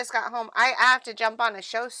driving. I just got home. I have to jump on a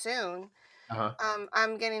show soon. Uh-huh.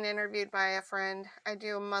 I'm getting interviewed by a friend. I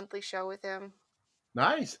do a monthly show with him.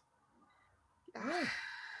 Nice.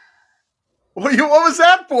 What was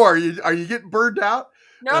that for? Are you getting burned out?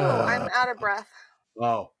 No, I'm out of breath.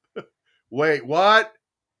 Oh. Wait, what?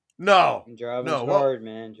 No. Driving's hard,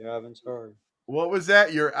 man. Driving's hard. What was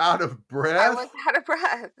that? You're out of breath? I was out of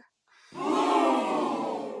breath.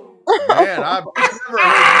 Man, I've never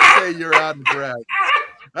heard you say you're out of breath.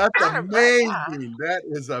 That's amazing. That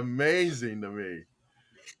is amazing to me.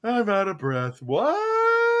 I'm out of breath.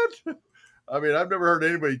 What? I mean, I've never heard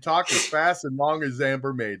anybody talk as fast and long as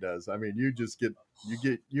Amber May does. I mean, you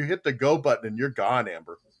hit the go button and you're gone,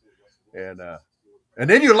 Amber. And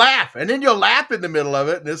then you laugh, and then you'll laugh in the middle of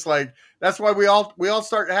it, and it's like that's why we all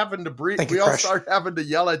start having to breathe. Start having to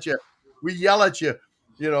yell at you. We yell at you,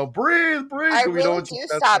 breathe. I really do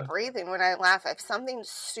stop breathing when I laugh. If something's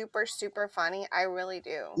super, super funny, I really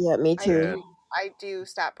do. Yeah, me too. I do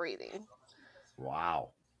stop breathing.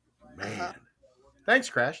 Wow, man. Thanks,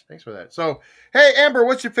 Crash. Thanks for that. So, hey, Amber,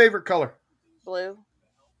 what's your favorite color? Blue.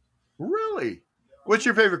 Really? What's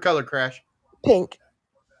your favorite color, Crash? Pink.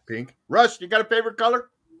 Pink. Russ, you got a favorite color?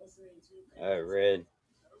 Red.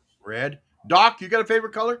 Red. Doc, you got a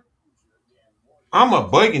favorite color? I'm a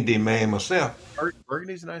burgundy man myself.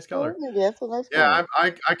 Burgundy's a nice color. That's a nice color. Yeah,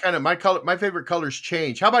 I kind of my favorite colors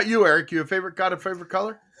change. How about you, Eric? You got a favorite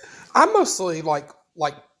color? I'm mostly like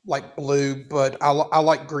blue, but I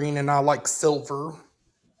like green and I like silver.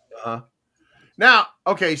 Now,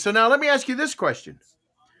 okay, so now let me ask you this question: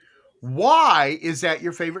 why is that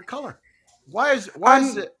your favorite color? Why is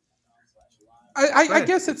it? I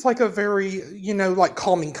guess it's like a very like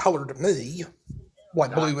calming color to me.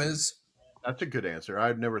 What blue is? That's a good answer.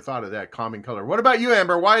 I've never thought of that calming color. What about you,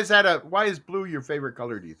 Amber? Why is blue your favorite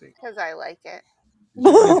color? Do you think? Because I like it.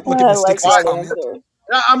 Look at Miss Dixie's comment.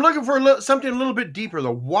 Now, I'm looking for something a little bit deeper,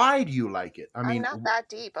 though. Why do you like it? I mean, I'm not that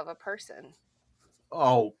deep of a person.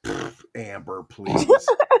 Oh, Amber, please.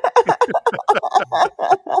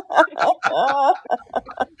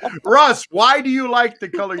 Russ, why do you like the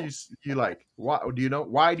color you like? Why do you know?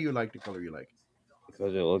 Why do you like the color you like?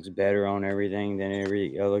 Because it looks better on everything than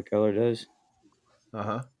every other color does.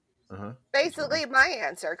 Basically, my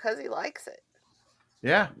answer, because he likes it.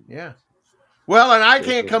 Yeah. Well, and I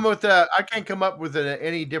can't come up with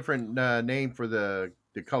any different name for the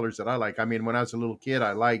colors that I like. I mean, when I was a little kid,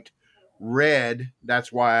 I liked red.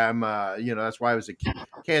 That's why I'm that's why I was a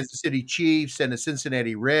Kansas City Chiefs and the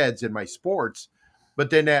Cincinnati Reds in my sports. But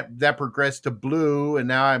then that progressed to blue, and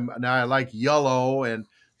now I like yellow, and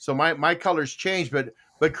so my colors change. But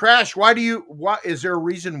Crash, why is there a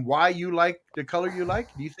reason why you like the color you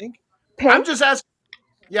like? Do you think? Pink? I'm just asking.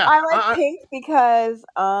 Yeah, I like pink because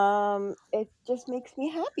it just makes me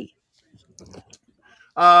happy.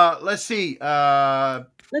 Let's see. That's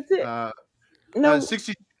it. No.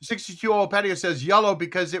 62-year-old Patio says yellow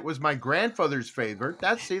because it was my grandfather's favorite.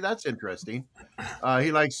 That's interesting.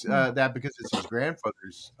 He likes that because it's his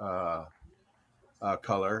grandfather's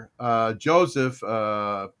color. Joseph,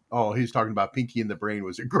 he's talking about Pinky and the Brain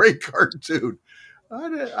was a great cartoon. I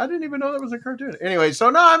didn't even know that was a cartoon. Anyway, so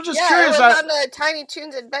no, I'm just curious. It was on the Tiny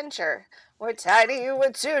Toons Adventure. We're tiny,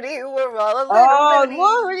 we're tooty, we're all a little bitty.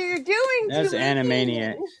 What are you doing? That's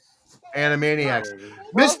Animaniacs. Animaniacs.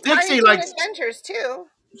 Miss Dixie likes Adventures too.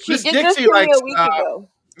 Miss Dixie likes a week ago.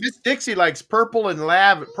 Miss Dixie likes purple and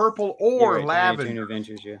purple or lavender. Tiny Toon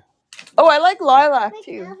Adventures, yeah. Oh, I like lilac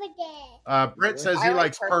too. Brent says he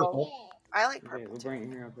likes purple. I like purple. We'll bring it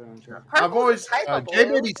here. I'll put it on track. I've always J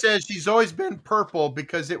Baby says she's always been purple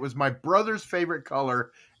because it was my brother's favorite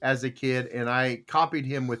color as a kid, and I copied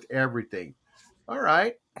him with everything. All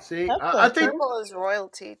right, see, I think purple is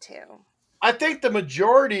royalty too. I think the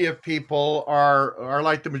majority of people are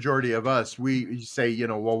like the majority of us. We say,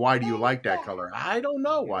 well, why do you like that color? I don't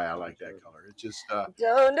know why I like that color. It's just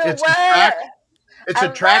don't know it's why. It's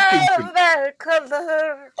attracting to me. That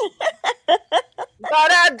color.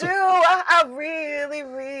 But I do. I really,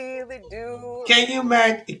 really do. Can you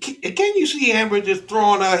imagine? Can you see Amber just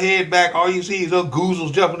throwing her head back? All you see is her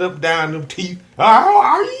goozles jumping up and down them teeth.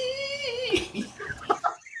 I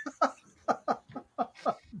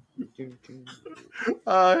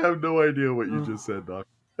have no idea what you just said, Doc.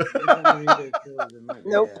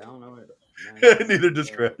 Nope. Neither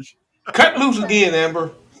does Crash. Cut loose again,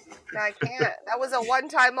 Amber. I can't. That was a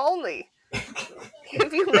one-time only.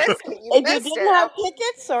 If you missed it, you missed it. If you didn't have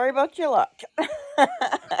tickets, sorry about your luck.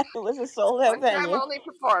 It was a sold out One-time venue. only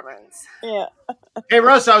performance. Yeah. Hey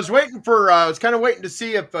Russ, I was waiting for. I was kind of waiting to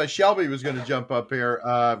see if Shelby was going to jump up here,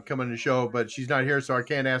 come on the show, but she's not here, so I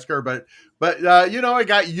can't ask her. But I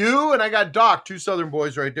got you and I got Doc, two Southern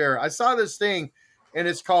boys right there. I saw this thing, and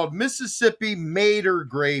it's called Mississippi Mater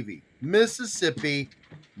Gravy. Mississippi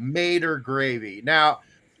Mater Gravy. Now,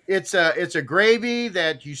 it's a gravy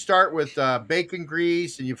that you start with bacon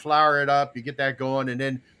grease and you flour it up. You get that going, and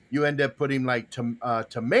then you end up putting like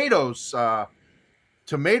tomatoes.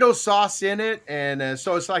 Tomato sauce in it, and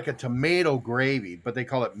so it's like a tomato gravy, but they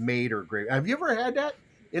call it Mater gravy. Have you ever had that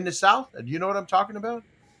in the South? Do you know what I'm talking about?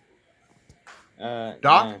 Doc?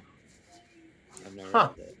 No. I've never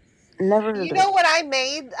had that. Never. You know what I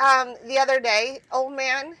made the other day, old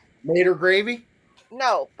man? Mater gravy?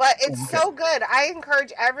 No, but it's Okay. so good. I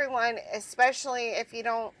encourage everyone, especially if you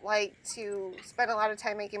don't like to spend a lot of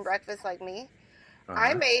time making breakfast like me.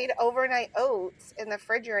 I made overnight oats in the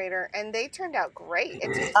refrigerator, and they turned out great.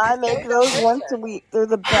 I make those once a week. They're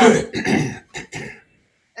the best.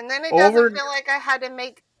 And then it doesn't feel like I had to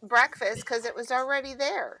make breakfast because it was already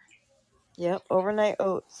there. Yep, overnight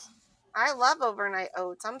oats. I love overnight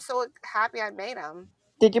oats. I'm so happy I made them.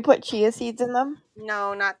 Did you put chia seeds in them?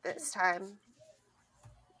 No, not this time.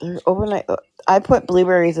 Overnight. I put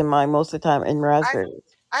blueberries in mine most of the time, and raspberries.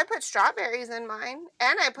 I put strawberries in mine,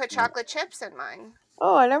 and I put chocolate chips in mine.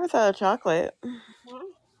 Oh, I never thought of chocolate.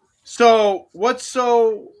 So what's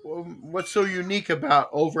so unique about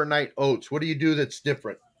overnight oats? What do you do that's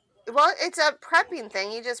different? Well, it's a prepping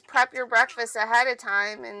thing. You just prep your breakfast ahead of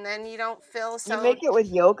time, and then you don't feel so. You make it with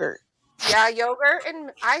yogurt. Yeah, yogurt,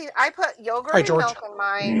 and I put yogurt and milk in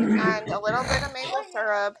mine, and a little bit of maple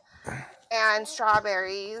syrup, and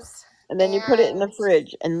strawberries. And then you put it in the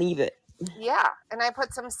fridge and leave it. Yeah, and I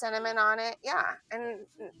put some cinnamon on it. Yeah, and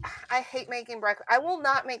I hate making breakfast. I will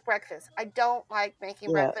not make breakfast. I don't like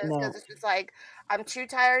making breakfast because it's just like I'm too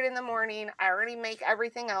tired in the morning. I already make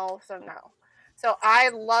everything else, so no. So I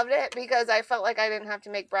loved it because I felt like I didn't have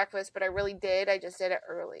to make breakfast, but I really did. I just did it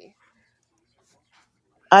early.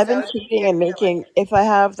 I've been cheating and making. If I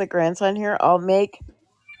have the grandson here, I'll make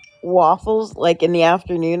waffles like in the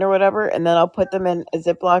afternoon or whatever, and then I'll put them in a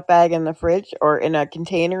Ziploc bag in the fridge or in a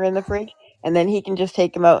container in the fridge, and then he can just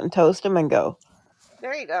take them out and toast them and go.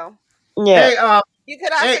 There you go. Yeah. Hey, you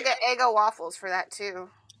could also get Eggo waffles for that too.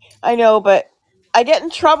 I know, but I get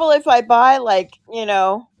in trouble if I buy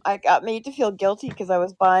I got made to feel guilty because I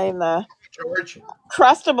was buying the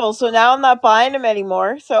Crustables, so now I'm not buying them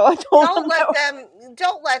anymore. So I don't let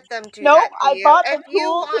them do that. No, I bought the if you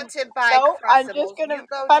want to buy no, I'm Crustables, just gonna you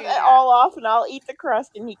go cut do it that. all off, and I'll eat the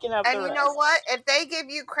crust, and he can have the rest. And you know what? If they give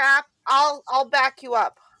you crap, I'll back you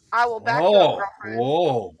up. I will back you up, girlfriend.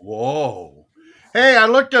 Whoa! Hey, I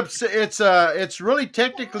looked up. It's really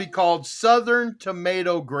technically called Southern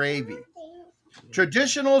tomato gravy.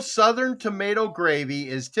 Traditional Southern tomato gravy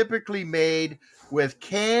is typically made with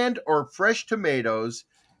canned or fresh tomatoes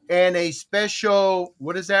and a special,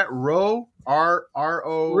 what is that? Roux?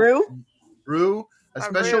 R-O? Roux? A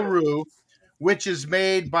special roux, which is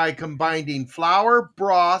made by combining flour,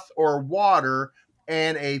 broth, or water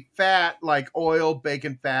and a fat like oil,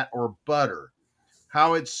 bacon fat, or butter.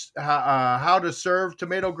 How to serve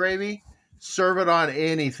tomato gravy? Serve it on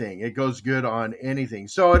anything. It goes good on anything.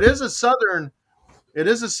 So it is a Southern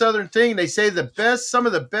thing. They say some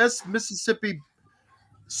of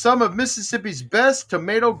Mississippi's best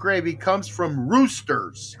tomato gravy comes from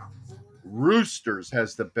Roosters. Roosters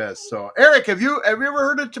has the best. So, Eric, have you ever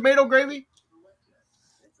heard of tomato gravy?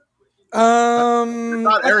 I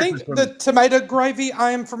think the tomato gravy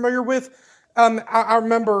I am familiar with. I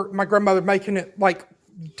remember my grandmother making it like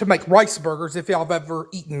to make rice burgers. If y'all have ever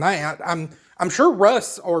eaten that, I'm sure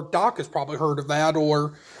Russ or Doc has probably heard of that,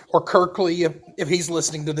 or Kirkley if he's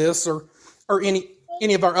listening to this, or any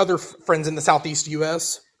of our other friends in the Southeast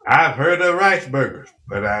U.S. I've heard of rice burgers,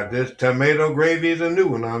 but this tomato gravy is a new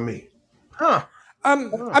one on me. Huh.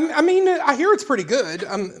 I mean, I hear it's pretty good.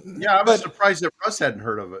 Yeah, I was surprised that Russ hadn't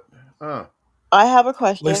heard of it. I have a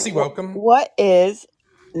question. Lucy, welcome. What is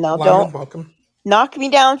now? Lyman, welcome. Knock me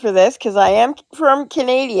down for this because I am from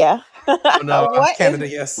Canada. What Canada,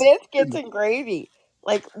 is yes. biscuits and gravy?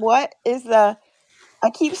 Like, what is the? I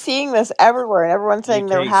keep seeing this everywhere, and everyone's saying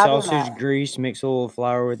they're having sausage grease, mix a little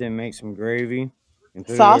flour with it, make some gravy. And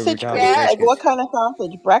put sausage it over grease. top Like, what kind of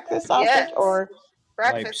sausage? Breakfast sausage or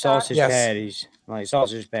like sausage patties? Like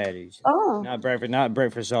sausage patties. Oh, not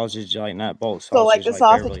breakfast sausage. Like not bulk sausage. So like the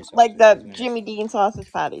sausage, like the Jimmy Dean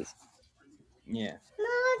sausage patties. Yeah.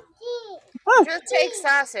 Just take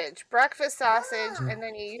sausage, breakfast sausage, and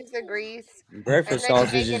then you use the grease. Breakfast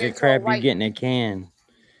sausage is the crap you get in a can.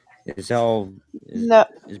 It's all No,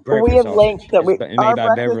 it's we breakfast have sausage. links that It's we our made by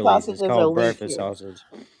breakfast Beverly's. sausage It's is called elite breakfast here. sausage.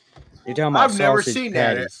 You're talking about I've never sausage seen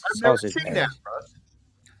patties. that. I've never Sausage seen that, patties. Russ.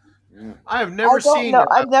 Yeah. I have I never don't seen know.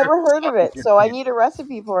 I've never breakfast heard of it, sausage. so I need a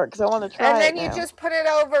recipe for it because I want to And try it then you now. just put it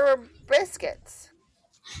over biscuits.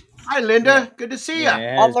 Hi, Linda. Yeah. Good to see Yeah, you. it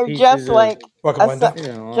And has they're pieces just of like Welcome, Linda.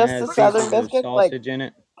 it just has the southern pieces of biscuits, like sausage in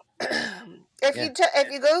it. If Yeah.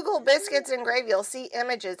 if you Google biscuits and gravy, you'll see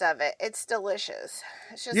images of it. It's delicious.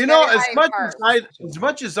 It's just You know, very high in carbs. as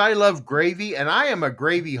much as I love gravy, and I am a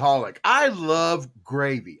gravy holic. I love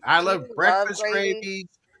gravy. I Do love you love breakfast gravy? gravy,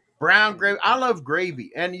 brown gravy. I love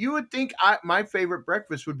gravy, and you would think my favorite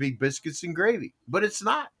breakfast would be biscuits and gravy, but it's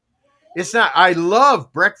not. It's not. I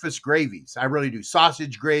love breakfast gravies. I really do.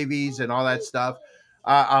 Sausage gravies and all that stuff.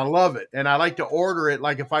 I love it, and I like to order it.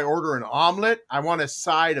 Like if I order an omelet, I want a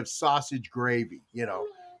side of sausage gravy.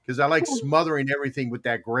 Because I like smothering everything with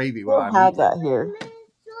that gravy we while don't I'm have eating it. that here.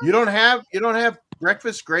 You don't have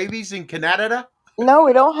breakfast gravies in Canada? No,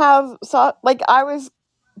 we don't have like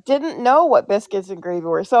didn't know what biscuits and gravy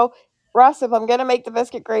were. So, Russ, if I'm gonna make the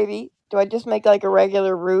biscuit gravy, do I just make like a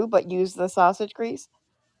regular roux but use the sausage grease?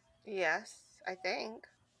 Yes, I think.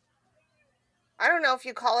 I don't know if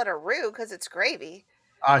you call it a roux because it's gravy.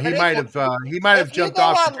 He But might have. He might have if you jumped go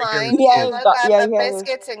off to take care of his online Yeah, and kids. he's look got. up Yeah, a he has.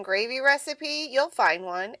 biscuits and gravy recipe, you'll find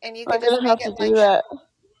one, and you I'm could just gonna make have it to like do that.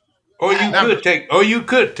 Or you Now,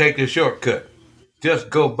 could take the shortcut.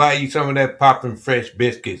 Just go buy you some of that poppin' fresh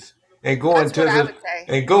biscuits and that's what I would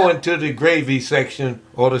say. go into the gravy section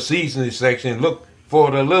or the seasoning section. Look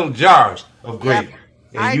for the little jars of Yep, gravy,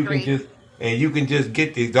 I and agree. you can just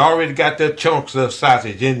get these. They already got the chunks of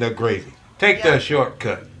sausage in the gravy. Take Yep. the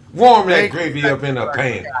shortcut. Warm that thank you. gravy up in a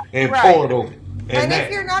pan and Right. pour it over. And And if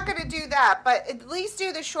that you're not going to do that, but at least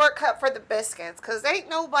do the shortcut for the biscuits, because ain't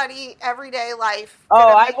nobody everyday life Oh,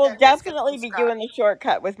 gonna I make will their biscuits definitely from be doing scratch. the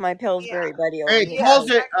shortcut with my Yeah. Pillsbury buddy over Hey, here.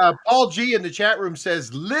 Yeah. Paul G in the chat room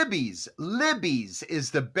says Libby's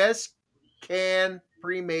is the best canned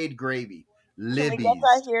pre-made gravy. Can we get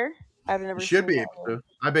that Libby's. here? I've You never should seen be that able here. to.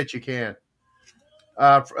 I bet you can.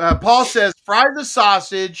 Paul says fry the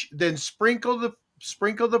sausage, then sprinkle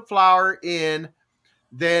the flour in,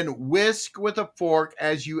 then whisk with a fork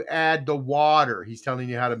as you add the water. He's telling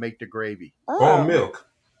you how to make the gravy. or Oh, milk.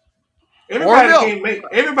 Or milk.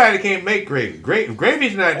 Everybody can't make gravy.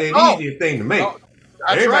 Gravy's not that Oh, easy thing to make. oh,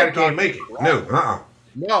 that's Everybody right, can't Doc. make it. Right. No.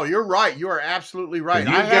 No, you're right. You are absolutely right.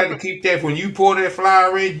 Because you got to keep that when you pour that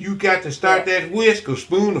flour in. You got to start that whisk or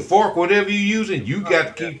spoon or fork, whatever you're using. You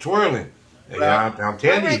got to keep twirling. Yeah, I'm All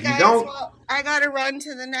telling you, right, if you guys. don't, Well, I gotta run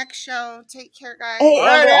to the next show. Take care, guys. hey All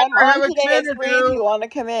right, Amber, I'm Amber, on have a today good at 3 if interview. you want to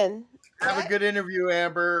come in. Have a What? good interview,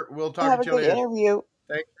 Amber. We'll talk Have a to you good later. interview.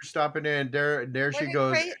 Thanks for stopping in. There What she did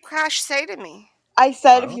goes. Crash say to me? I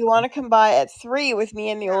said I if don't you want to come by at 3 with me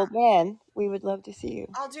and the Yeah. old man, we would love to see you.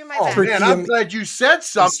 I'll do my Oh best. 3 man, I'm p.m. glad you said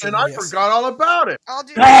something. Eastern, I yes. forgot all about it. I'll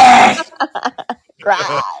do my best.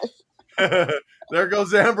 Crash. There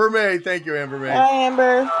goes Amber May. Thank you, Amber May. Hi,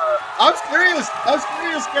 Amber. I'm serious,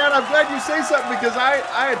 man. I'm glad you say something because I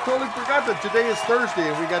had totally forgot that today is Thursday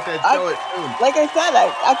and we got that show at noon. Like I said,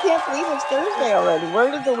 I can't believe it's Thursday already.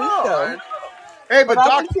 Where did the week go? Hey, but I've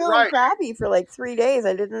Doc, been you're feeling right. crappy for like 3 days.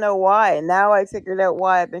 I didn't know why, and now I figured out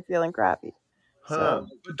why I've been feeling crappy. So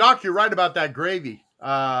But Doc, you're right about that gravy.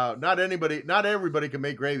 Not everybody can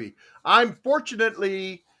make gravy. I'm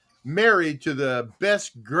fortunately married to the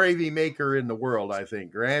best gravy maker in the world. I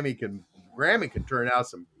think Grammy can turn out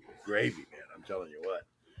some gravy, man. I'm telling you what.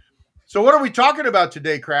 So, what are we talking about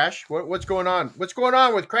today, Crash? What's going on? What's going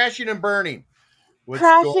on with crashing and burning?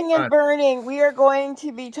 crashing and burning. We are going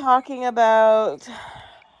to be talking about.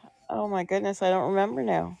 Oh my goodness, I don't remember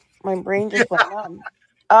now. My brain just went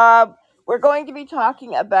numb. We're going to be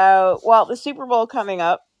talking about the Super Bowl coming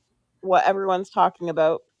up. What everyone's talking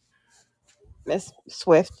about, Miss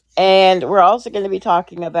Swift, and we're also going to be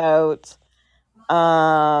talking about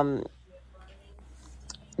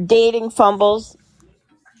dating fumbles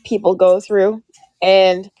people go through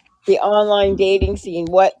and the online dating scene,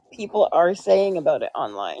 what people are saying about it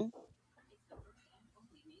online.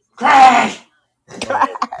 crash.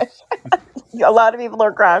 A lot of people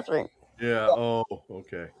are crashing. Yeah. Oh,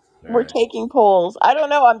 okay. We're taking polls. I don't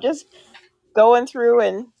know. I'm just going through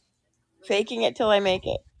and faking it till I make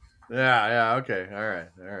it. Yeah. Okay. All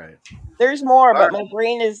right. There's more, All but right. my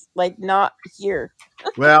brain is like not here.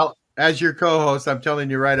 Well, as your co-host, I'm telling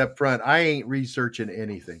you right up front, I ain't researching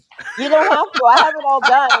anything. You don't have to. I have it all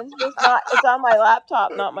done. It's just not. It's on my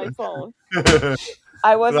laptop, not my phone.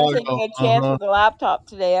 I wasn't taking a chance with the laptop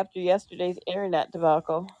today after yesterday's internet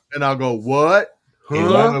debacle. And I'll go, what? In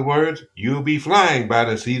Huh? other words, you'll be flying by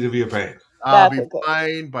the seat of your pants. I'll be okay.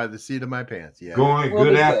 flying by the seat of my pants. Yeah. Going. We'll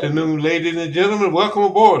Good be good. afternoon, ladies and gentlemen. Welcome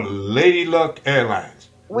aboard Lady Luck Airlines.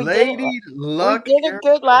 We did Lady we Luck. did it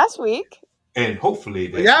good last week. And hopefully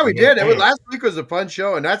that Yeah, we did. It was enhanced. last week was a fun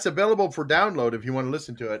show, and that's available for download if you want to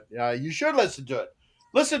listen to it. You should listen to it.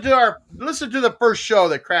 Listen to the first show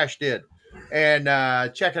that Crash did, and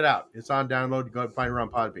check it out. It's on download. You go and find it on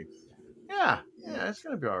Podbean. Yeah, it's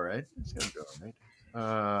gonna be all right. It's gonna be all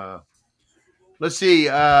right. Let's see.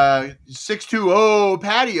 620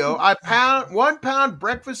 patio. 1 pound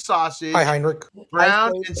breakfast sausage. Hi, Heinrich.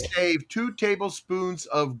 Brown and save 2 tablespoons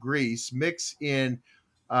of grease. Mix in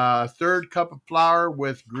a third cup of flour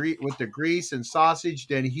with the grease and sausage.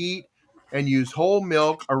 Then heat and use whole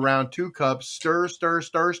milk around 2 cups. Stir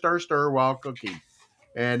while cooking.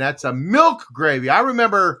 And that's a milk gravy. I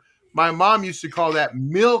remember my mom used to call that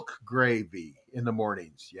milk gravy in the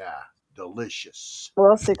mornings. Yeah, delicious.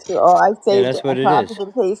 Well, 60. Oh, I saved that's it. what I it copied is.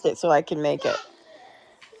 and pasted it so I can make it.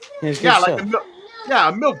 Yeah, like a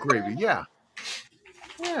milk gravy. Yeah.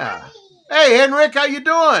 Yeah. Hey, Henrik, how you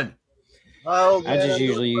doing? I just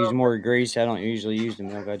usually use more grease. I don't usually use the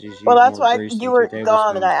milk. I just use Well, that's more why grease you than were 2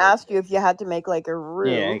 gone, and I tablespoons. asked you if you had to make like a roux.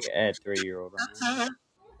 Yeah, I add 3-year-old on.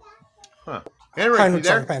 Huh. Henrik, you Heinrich's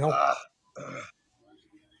on there? the panel.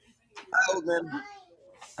 Oh, man.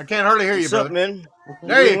 I can't hardly hear you, What's brother. up, man?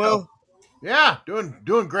 There you well? go. Yeah,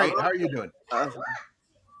 doing great. How are you doing? There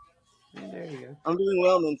you go. I'm doing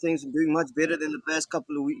well, man. Things are doing much better than the past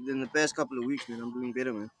couple of weeks. Man, I'm doing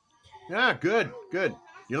better, man. Yeah, good.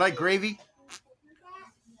 You like gravy?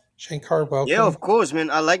 Shane Carr, welcome. Yeah, of course, man.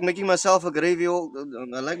 I like making myself a gravy. I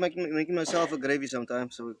like making myself a gravy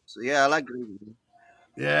sometimes. So yeah, I like gravy. Man.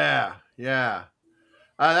 Yeah.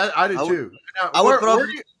 I do too. I would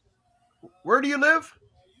probably where do you live?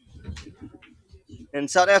 in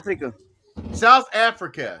South Africa. South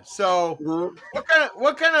Africa. So, Mhm.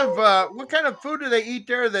 what kind of food do they eat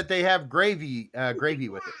there that they have gravy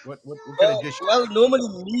with it? What kind of dish? Well, normally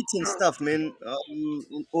meat and stuff, man.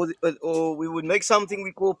 Or we would make something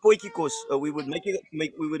we call potjiekos. We would make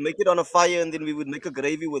it on a fire, and then we would make a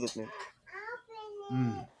gravy with it, man.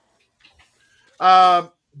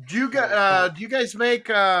 Do you guys make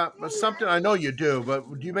something? I know you do,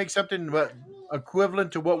 but do you make something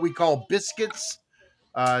equivalent to what we call biscuits?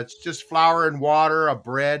 It's just flour and water, a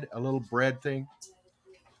little bread thing.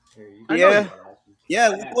 Yeah.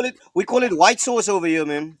 We call it white sauce over here,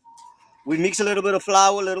 man. We mix a little bit of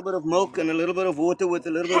flour, a little bit of milk, and a little bit of water with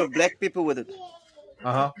a little bit of black pepper with it.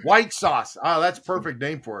 White sauce. Oh, that's a perfect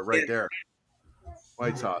name for it right there.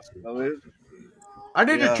 White sauce. I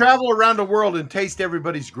need to travel around the world and taste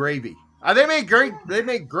everybody's gravy. They make great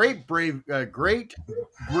gravy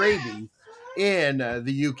in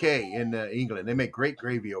the UK, in England. They make great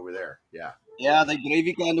gravy over there. Yeah. Yeah, they're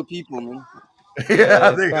gravy kind of people, man.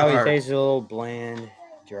 Yeah, they probably are. tastes a little bland,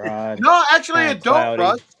 dry. No, actually, it don't,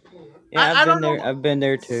 Russ. Yeah, I've been there. I've been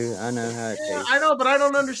there too. I know how it tastes. I know, but I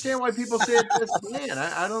don't understand why people say it tastes bland.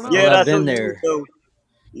 I don't know. Yeah, well, I've been there.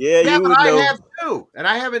 Yeah, you but would I know. have too, and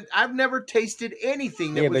I've never tasted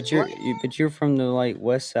anything that was. But you're from the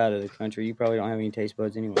west side of the country. You probably don't have any taste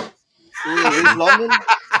buds anyway. Is London?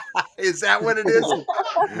 Is that what it is?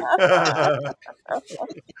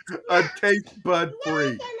 A taste bud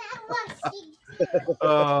free.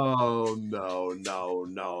 Oh no,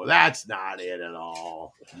 that's not it at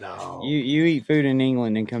all. No. You eat food in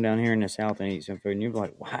England and come down here in the South and eat some food, and you're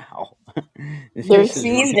like, wow. They're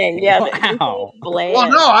seasoning, yeah. Wow. Well,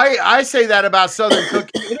 no, I say that about Southern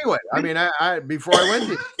cooking anyway. I mean, I before I went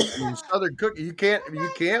to Southern cooking, you can't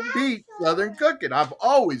beat Southern cooking. I've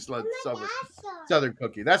always loved Southern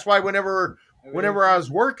cooking. That's why whenever I was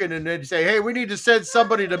working and they'd say, "Hey, we need to send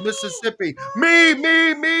somebody to Mississippi,"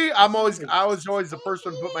 me, I was always the first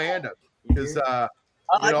one to put my hand up because I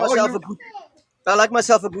like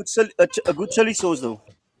myself a good chili sauce though.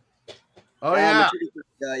 Oh yeah,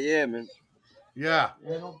 yeah, man. Yeah.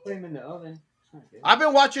 Don't put them in the oven. I've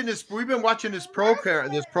been watching this. We've been watching this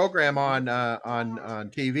program on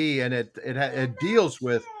TV, and it deals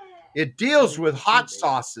with hot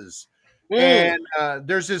sauces. And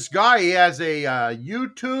there's this guy. He has a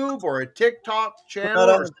YouTube or a TikTok channel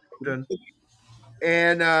or something,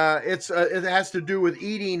 and it has to do with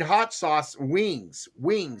eating hot sauce wings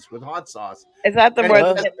with hot sauce. Is that the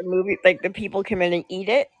one that the movie, like the people come in and eat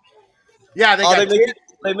it? Yeah, they make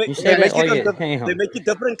it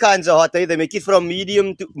different kinds of hot. They make it from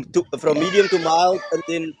medium to mild, and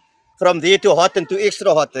then from there to hot and to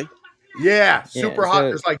extra hot. Yeah, super hot.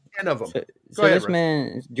 There's like 10 of them. So this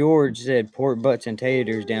man George said pork butts and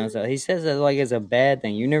taters down south. He says that like it's a bad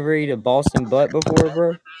thing. You never eat a Boston butt before,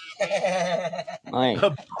 bro? Like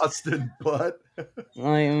a Boston butt. I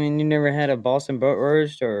mean, you never had a Boston butt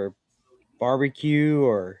roast or barbecue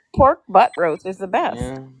or pork butt roast is the best.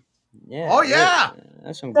 Yeah. Yeah. Oh yeah.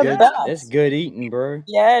 That's some The good. best. That's good eating, bro.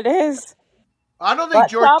 Yeah, it is. I don't think Butt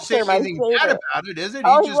George is chops are saying my anything bad favorite. about it, is it?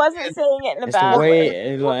 Oh, He he just wasn't saying it in a It's the bad way.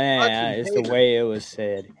 way. It's the way it was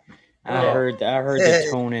said. I heard the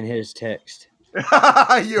tone in his text. You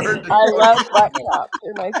heard the I love butt chops.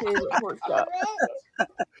 They're my favorite pork chops.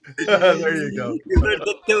 There you go. You heard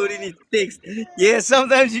the tone in his text. Yeah,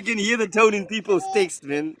 sometimes you can hear the tone in people's text,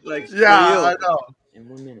 man. Like, for Yeah, real. I know. In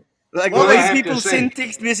 1 minute. Like Well, the I way have people to say- send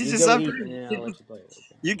text messages, sometimes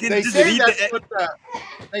you can They just say read that's the.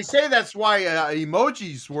 what they say that's why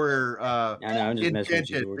emojis were I know, I'm just messing with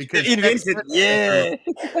you, invented George. because Invented, text yeah.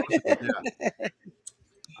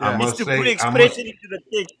 I It's must to say, put expression into the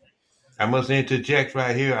text. I must interject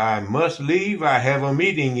right here. I must leave. I have a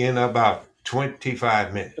meeting in about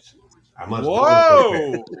 25 minutes. I must go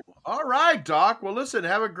and prepare. Whoa! All right, Doc. Well, listen.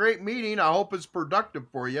 Have a great meeting. I hope it's productive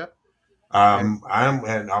for you. I'm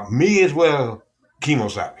and me as well,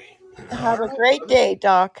 Kimosabi. Have a great day,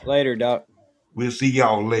 Doc. Later, Doc. We'll see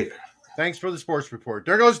y'all later. Thanks for the sports report.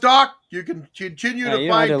 There goes Doc. You can continue Hey, to you don't have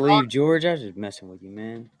find to Doc. leave, George. I was just messing with you,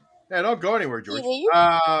 man. Yeah, don't go anywhere, George.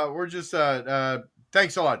 We're just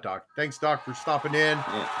thanks a lot, Doc. Thanks, Doc, for stopping in.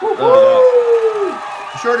 Yeah.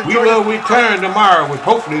 Sure to We join will us- return tomorrow with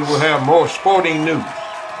hopefully we'll have more sporting news.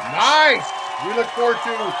 Nice. We look forward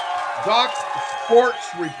to Doc's sports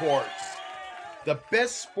reports. The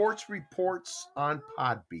best sports reports on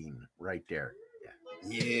Podbean, right there.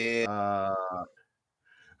 Yeah.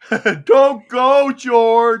 Don't go,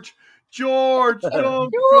 George. George,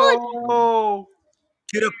 don't go.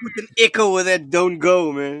 Should have put an echo with that "Don't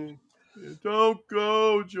go," man. Don't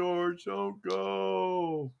go, George. Don't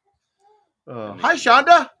go. Hi,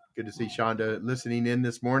 Shonda. Good to see Shonda listening in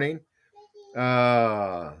this morning.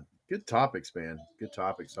 Good topics, man. Good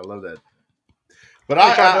topics. I love that. But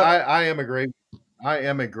I am a gravy. I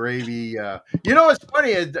am a gravy. You know, it's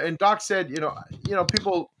funny. And Doc said, you know,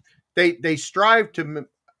 people they strive to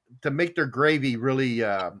make their gravy really,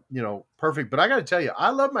 perfect. But I got to tell you, I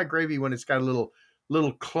love my gravy when it's got little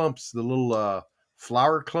clumps, the little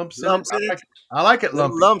flour clumps Lumps in in it. it. I like it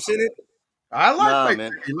Little lumpy. lumps in it. I like Nah, my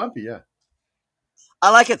man. gravy lumpy. Yeah.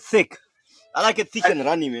 I like it thick. I like it thick and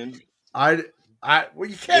runny, man. Well,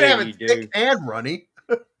 you can't have it thick and runny.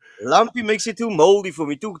 Lumpy makes it too moldy for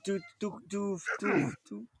me. Too.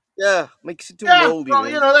 Yeah, makes it too moldy, well,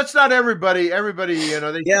 man. you know, that's not everybody. Everybody, you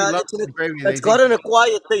know, they see lumpy gravy. It's got an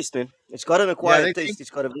acquired taste, man. It's got an acquired taste.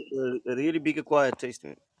 It's got a really big acquired taste,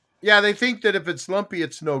 man. Yeah, they think that if it's lumpy,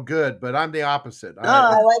 it's no good. But I'm the opposite.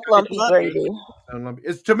 I like lumpy gravy.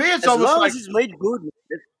 It's to me, it's as almost long like as it's made good.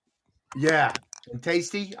 Yeah, and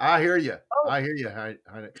tasty. I hear you. I hear you. As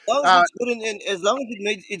long as it's good and as long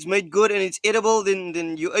as it's made good and it's edible,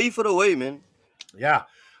 then you aim for the way, man. Yeah,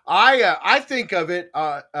 I think of it.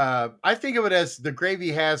 I think of it as the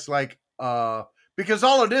gravy has like because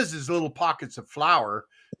all it is little pockets of flour.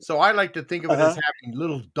 So I like to think of it as having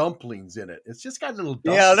little dumplings in it. It's just got little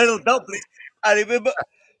dumplings. Yeah, little dumplings. I remember.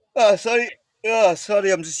 Sorry,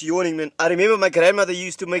 I'm just yawning, man. I remember my grandmother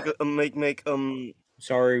used to make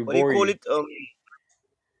Sorry, what do you bore call you. it?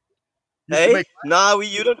 Hey, nah,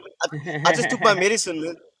 you don't. I just took my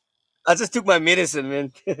medicine,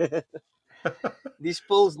 man. These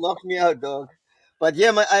pills knocked me out, dog. But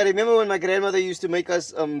yeah, I remember when my grandmother used to make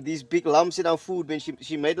us these big lumps in our food. When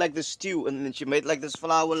she made like the stew, and then she made like this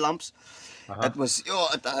flour lumps. It was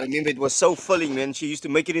I remember it was so filling, man. She used to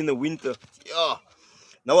make it in the winter.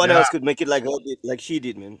 No one else could make it like she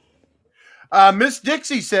did, man. Miss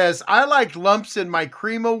Dixie says, I like lumps in my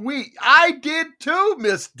cream of wheat. I did too,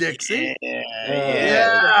 Miss Dixie.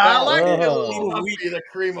 I like it a little lumpy in the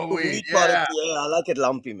cream of wheat. Yeah, I like it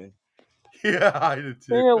lumpy, man. Yeah, I do too.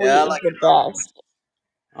 Cream of wheat is the best.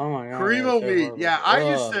 Oh my god. Cream of wheat. Yeah, I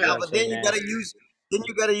used to. Yeah, but then you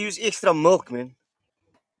gotta use extra milk, man.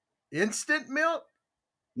 Instant milk?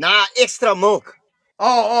 Nah, extra milk.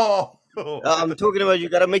 Oh. I'm talking about you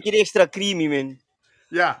gotta make it extra creamy, man.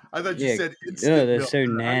 Yeah, I thought you said instant milk. That's so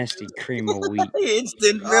nasty, cream of wheat.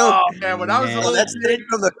 Instant milk. Oh man, when I was a little that's straight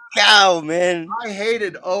from the cow, man. I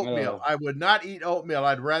hated oatmeal. I would not eat oatmeal.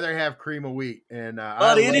 I'd rather have cream of wheat. And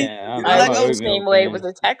I like the same way. It was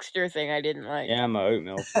a texture thing I didn't like. Yeah, I'm an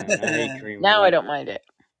oatmeal fan. I hate cream of Now wheat. I don't mind it.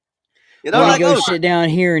 You know, go sit down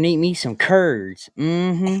here and eat me some curds.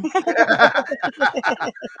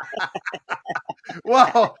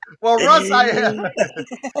 Well, Russ,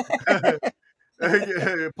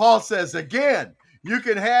 Paul says again, you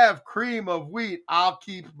can have cream of wheat. I'll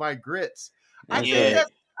keep my grits. That's Yeah. right.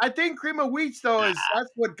 I think cream of wheat though that's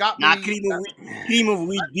what got Nah, me. cream of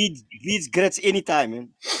wheat beats grits anytime, man.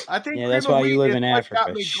 I think Yeah, cream that's of why you wheat live is in what got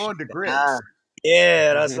Africa. me going to Ah, grits.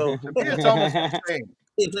 yeah, that's all. To me, it's almost the same.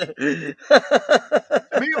 To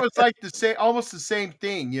me, it was like almost the same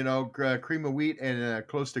thing. Cream of wheat and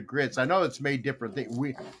close to grits. I know it's made different things.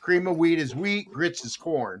 Cream of wheat is wheat, grits is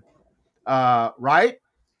corn. Right?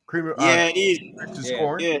 Yeah, it is. Grits is Yeah.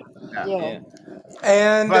 corn. Yeah. Yeah. Yeah.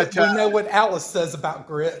 And But we know what Alice says about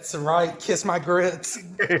grits, right? Kiss my grits.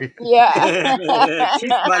 Yeah.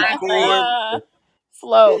 Kiss my corn.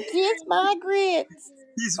 Slow. Kiss my grits.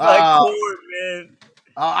 Kiss my uh, corn, man.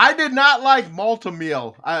 I did not like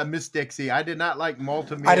Malta-Meal, Miss Dixie. I did not like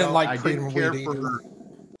Malta-Meal. I didn't like I cream didn't of care wheat for. either.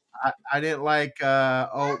 I didn't like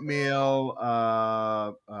oatmeal,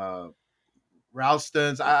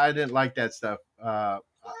 Ralston's. I didn't like that stuff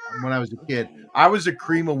when I was a kid. I was a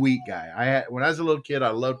cream of wheat guy. When I was a little kid, I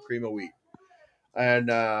loved cream of wheat,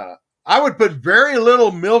 and I would put very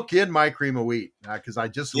little milk in my cream of wheat because I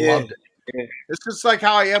just Yeah. loved it. It's just like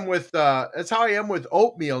how I am with that's how I am with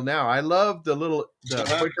oatmeal now. I love the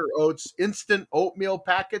Quaker Oats instant oatmeal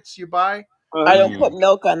packets you buy. I don't put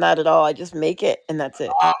milk on that at all. I just make it and that's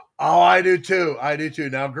it. I do too. I do too.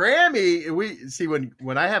 Now, Grammy, we see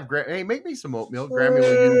when I have hey, make me some oatmeal.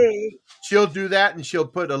 Grammy she'll do that and she'll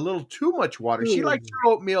put a little too much water. She likes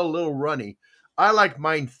her oatmeal a little runny. I like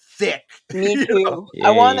mine thick. Me too. Yeah,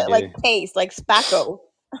 I want you it like do. paste, like spackle.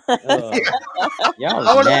 Y'all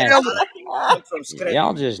I want to be nasty. able to, From scratch.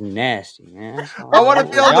 Y'all just nasty, man. That's all. I want to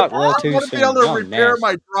be able to, Y'all a little I too want to be soon. able to Y'all repair nasty.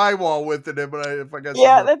 my drywall with it if I got some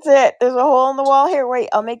Yeah, more. that's it. There's a hole in the wall here. Wait,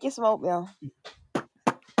 I'll make you some oatmeal.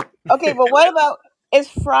 Okay, but what about, is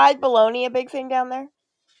fried bologna a big thing down there?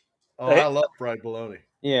 Oh, I love fried bologna.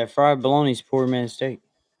 Yeah, fried bologna's poor man's steak.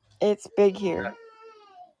 It's big here.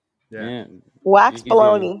 Yeah. Wax You could do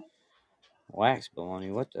bologna. wax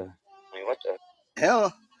bologna. What the?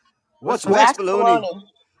 Hell, what's that? wax bologna?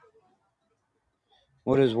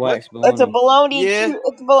 What is What? wax bologna? It's a bologna. Yeah.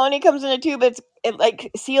 It's bologna comes in a tube. It's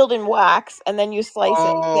like sealed in wax, and then you slice it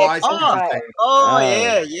Oh, thick I see and what fry you're it. saying. Oh,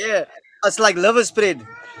 yeah. It's like liver spread.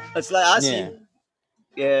 It's like I see. Yeah.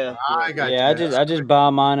 Yeah. I got Yeah, you. I just buy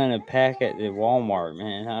mine in a packet at Walmart,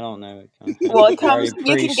 man. I don't know. Well, it It's already comes.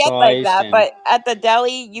 You can get like pre-sliced that, and but at the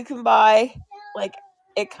deli you can buy like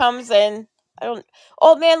it comes in. I don't.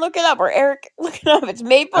 Oh man, look it up, or Eric, look it up. It's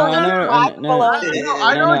maple oh, I leaf know, wax bologna.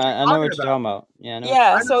 I know what you're I know what talking you're talking about. Yeah, I know.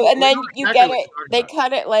 Yeah. I So know, and then we know you exactly get what it. you're They talking about.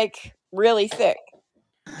 cut it like really thick.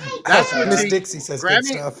 That's what Miss see, Dixie says good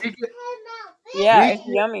Grammy. stuff. Yeah, it's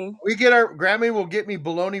yummy. We get our Grammy will get me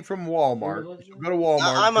bologna from Walmart. She'll go to Walmart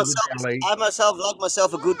I to the deli. myself like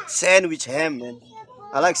myself a good sandwich ham, man.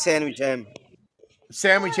 I like sandwich ham.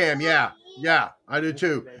 Sandwich ham, yeah, I do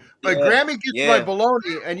too. But Yeah. Grammy gets my Yeah.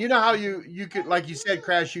 bologna, and you know how you could, like you said,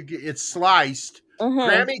 Crash, it's sliced.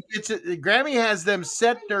 Mm-hmm. Grammy has them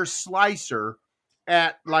set their slicer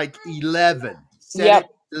at like 11. Set Yep. it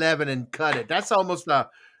 11 and cut it. That's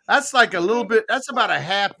that's like a little bit. That's about a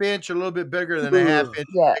half inch, a little bit bigger than a half inch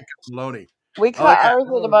Yeah. thick of bologna. We Oh cut yeah. ours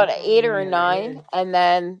at about an 8 or a 9, and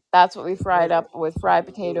then that's what we fried up with fried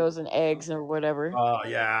potatoes and eggs or whatever. Oh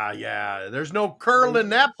yeah. There's no curl in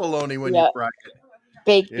that bologna when you Yep. fry it.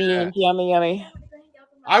 Baked Yeah. beans, yummy, yummy.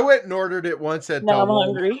 I went and ordered it once at Now I'm Walmart.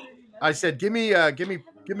 hungry. I said, give me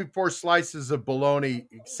 4 slices of bologna.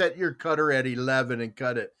 Set your cutter at 11 and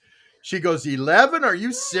cut it. She goes, 11? Are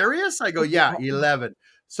you serious? I go, yeah, 11.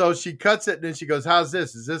 So she cuts it and then she goes, how's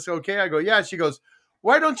this? Is this okay? I go, yeah. She goes,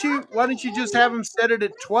 why don't you just have them set it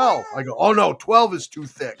at 12? I go, oh no, 12 is too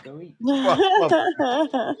thick. 12.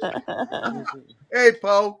 Hey,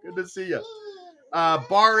 Poe, good to see you.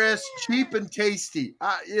 Bar S, cheap and tasty.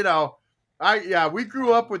 We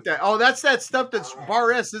grew up with that. Oh, that's that stuff that's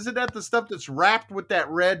Bar S. Isn't that the stuff that's wrapped with that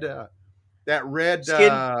red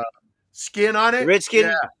Skin. skin on it? Red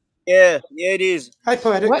skin. Yeah, it is. Hi,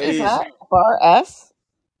 Poetic. What It is is. that? Bar S?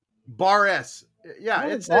 Bar S. Yeah,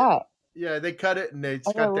 What is it's that? yeah, they cut it and it's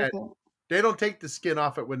I gotta got that. look They don't take the skin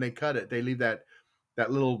off it when they cut it. They leave that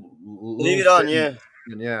little Leave it on, thin-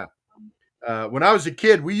 yeah. Yeah. When I was a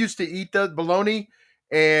kid, we used to eat the bologna,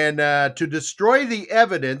 and to destroy the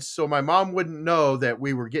evidence, so my mom wouldn't know that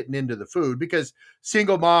we were getting into the food, because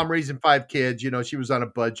single mom raising 5 kids, she was on a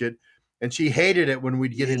budget, and she hated it when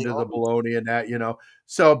we'd get into the bologna and that,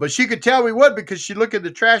 So, but she could tell we would, because she'd look at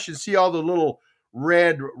the trash and see all the little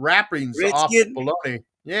red wrappings Red off skin. the bologna.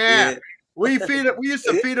 Yeah. We used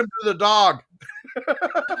to feed them to the dog.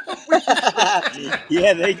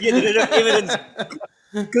 Yeah, they get rid of evidence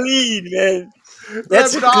clean, man.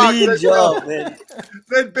 That's Them a dogs, clean job, man.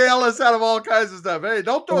 they'd bail us out of all kinds of stuff. Hey,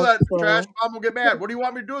 don't throw that in the trash. So, Mom will get mad. What do you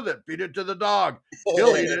want me to do with it? Feed it to the dog.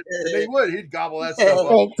 He'll eat it. And he would. He'd gobble that stuff up.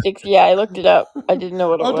 thanks, Dixie. Yeah, I looked it up. I didn't know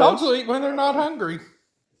what it Oh, was. dogs will eat when they're not hungry.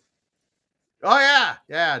 Oh yeah,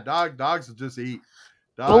 yeah. Dogs will just eat.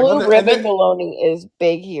 Blue and ribbon then bologna is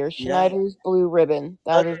big here. Yeah. Schneider's blue ribbon.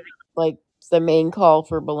 That is like the main call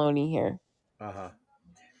for bologna here. Uh-huh.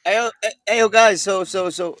 Hey, guys. So,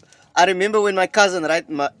 I remember when my cousin, right?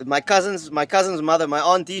 My cousin's mother, my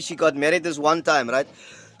auntie, she got married this one time, right?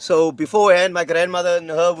 So beforehand, my grandmother and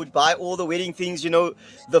her would buy all the wedding things,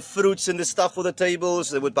 the fruits and the stuff for the tables.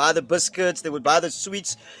 They would buy the biscuits. They would buy the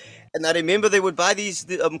sweets. And I remember they would buy these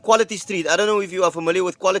Quality Street. I don't know if you are familiar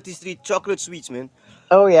with Quality Street chocolate sweets, man.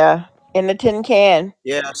 Oh yeah, in the tin can.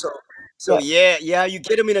 Yeah. So Yep. yeah, you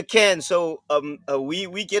get them in a can. So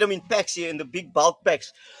we get them in packs here in the big bulk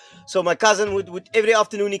packs. So my cousin would every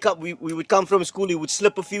afternoon we would come from school. He would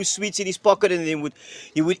slip a few sweets in his pocket and then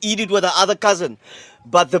he would eat it with the other cousin.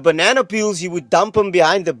 But the banana peels he would dump them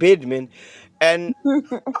behind the bed, man. And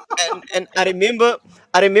and I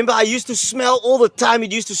remember I used to smell all the time.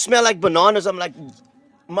 It used to smell like bananas. I'm like,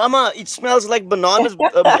 Mama, it smells like bananas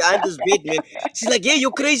behind this bed, man. She's like, yeah,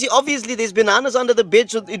 you're crazy. Obviously, there's bananas under the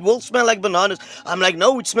bed, so it will smell like bananas. I'm like,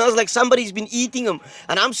 no, it smells like somebody's been eating them.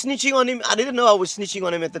 And I'm snitching on him. I didn't know I was snitching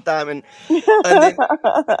on him at the time. And then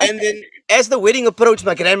and then as the wedding approached,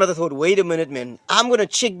 my grandmother thought, wait a minute, man. I'm going to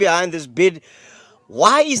check behind this bed.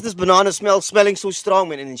 Why is this banana smelling so strong,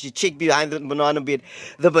 man? And then she checked behind the banana bed.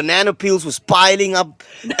 The banana peels was piling up.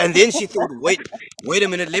 And then she thought, wait a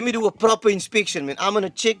minute, let me do a proper inspection, man. I'm gonna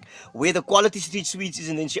check where the Quality Street sweets is.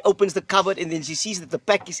 And then she opens the cupboard and then she sees that the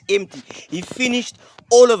pack is empty. He finished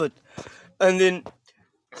all of it. And then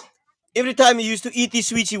every time he used to eat these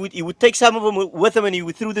sweets, he would take some of them with him and he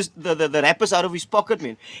would throw the wrappers out of his pocket,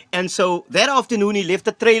 man. And so that afternoon, he left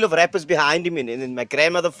a trail of wrappers behind him, man. And then my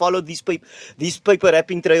grandmother followed these paper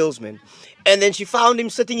wrapping trails, man. And then she found him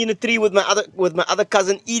sitting in a tree with my other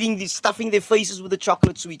cousin, stuffing their faces with the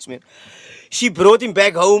chocolate sweets, man. She brought him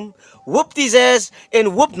back home, whooped his ass,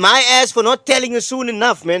 and whooped my ass for not telling her soon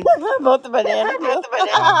enough, man. About the banana peel.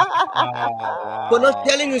 For not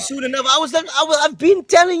telling her soon enough. I've been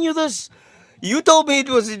telling you this. You told me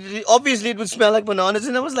obviously it would smell like bananas,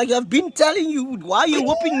 and I was like, I've been telling you. Why are you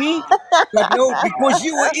whooping me? Like, no, because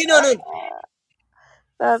you were in on it.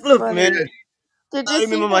 That's Look, funny. man. Did I you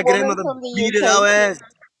see remember the my woman grandmother from the beating UK? our ass.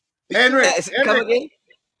 Come Henrik, again?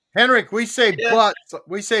 Henrik, we say Yeah. butt.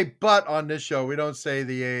 We say butt on this show. We don't say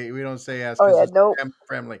we don't say ass Oh because yeah, it's nope.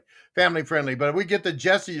 family friendly. But we get the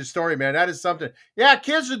gist of your story, man. That is something. Yeah,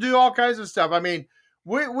 kids will do all kinds of stuff. I mean,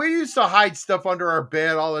 we used to hide stuff under our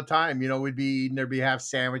bed all the time. You know, we'd be eating, there'd be half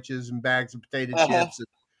sandwiches and bags of potato chips. And,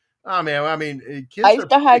 oh man, I mean, kids I used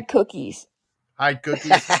to hide cookies. hide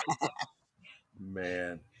cookies.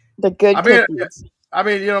 Man, The good I mean, cookies.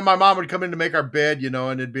 you know, my mom would come in to make our bed, you know,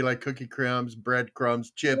 and it'd be like cookie crumbs, bread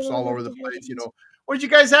crumbs, chips all over the place, you know. What did you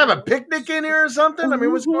guys have? A picnic in here or something? I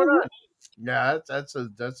mean, what's going on? Yeah, that's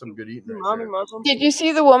some good eating right there. Did you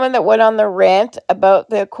see the woman that went on the rant about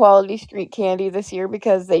the Quality Street candy this year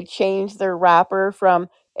because they changed their wrapper from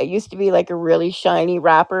it used to be like a really shiny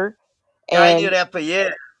wrapper Shiny and wrapper,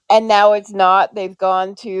 yeah. and now it's not. They've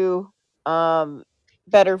gone to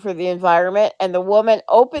better for the environment. And the woman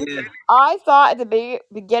opened. Yeah. I thought at the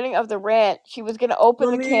beginning of the rant she was going to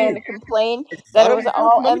open the can and complain that it was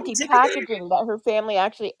all empty packaging. That her family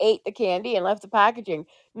actually ate the candy and left the packaging.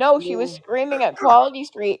 No, she was screaming at Quality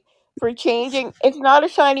Street for changing. It's not a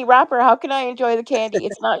shiny wrapper. How can I enjoy the candy?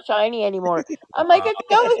 It's not shiny anymore. I'm like, it's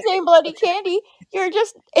still the same bloody candy.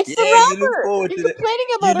 It's the Yeah, you look wrapper. forward You're to that. complaining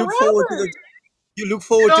You about a look forward to wrapper. You look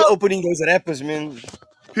forward You know, to opening those wrappers, man.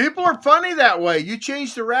 people are funny that way. You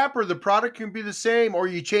change the wrapper, the product can be the same, or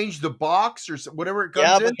you change the box or whatever it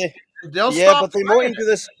Yeah, comes but in. They'll stop. they're more into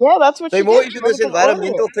this. Yeah, that's what They're she more did. into She went this up and ordered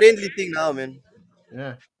environmental it. friendly thing now, man.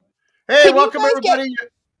 Yeah. Hey, Can you welcome guys get? everybody.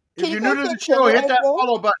 If Can you you're new guys to the get show, Kinder hit eggs that there?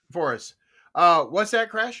 follow button for us. What's that,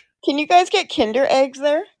 Crash? Can you guys get Kinder eggs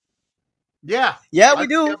there? Yeah. Yeah, we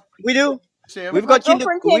do. We do. See 'em. We've My got Kinder.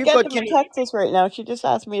 girlfriend can't We've get got them in Kinder. Texas right now. She just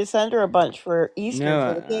asked me to send her a bunch for Easter No,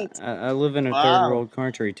 for the cakes. I live in a third Wow. world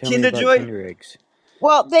country. Tell me Kinder about Joy. Kinder eggs.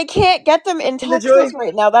 Well, they can't get them in Kinder Texas Joy.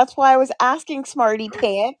 right now. That's why I was asking Smarty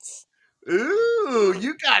Pants. Ooh,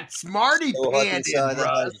 you got smarty So hot panted, inside the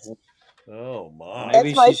house. Russ. Oh my.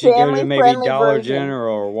 Maybe It's my she should go to maybe family-friendly Dollar version.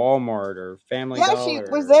 General or Walmart or Family Yeah, Dollar she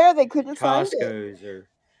was or there. They couldn't find it. Costco's or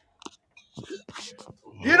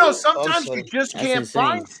You know, sometimes you just That's can't insane.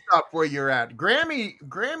 find stuff where you're at.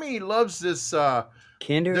 Grammy loves this.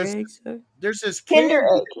 Kinder eggs, though? There's this Kinder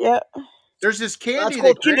candy. egg, yeah. There's this candy That's that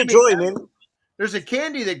called Kinder Joy, man. There's a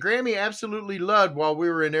candy that Grammy absolutely loved while we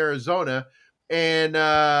were in Arizona, and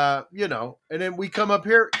you know, and then we come up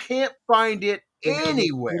here, can't find it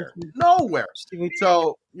anywhere, nowhere.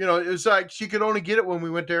 So you know, it was like she could only get it when we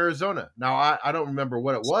went to Arizona. Now I don't remember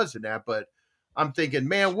what it was in that, but I'm thinking,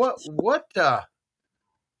 man, what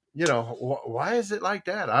you know, why is it like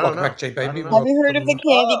that? I don't know. Back, Jay, baby. Have you heard of the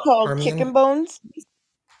candy called chicken bones?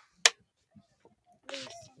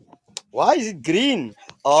 Why is it green?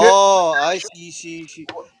 Oh, I see.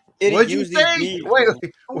 What'd you say? Wait.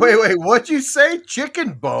 What'd you say?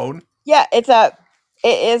 Chicken bone? Yeah, it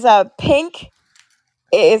is a pink.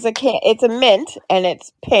 It's a mint and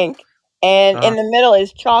it's pink, and in the middle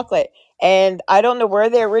is chocolate. And I don't know where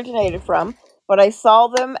they originated from, but I saw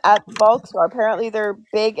them at the bulk store. Apparently, they're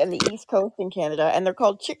big in the East Coast in Canada, and they're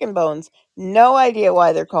called chicken bones. No idea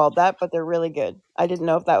why they're called that, but they're really good. I didn't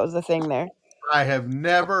know if that was a thing there. I have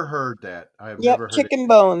never heard that. Yep, chicken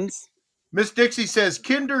bones. Miss Dixie says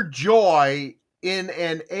Kinder Joy in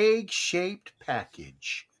an egg-shaped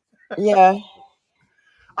package. Yeah.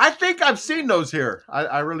 I think I've seen those here.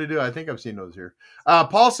 I really do. I think I've seen those here.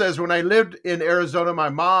 Paul says when I lived in Arizona, my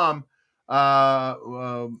mom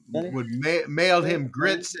would mail him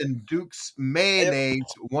grits and Duke's mayonnaise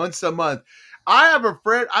once a month. I have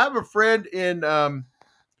a friend in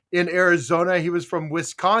Arizona. He was from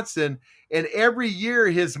Wisconsin, and every year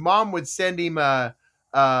his mom would send him a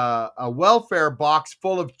welfare box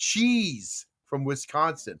full of cheese from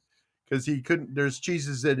Wisconsin because he couldn't. There's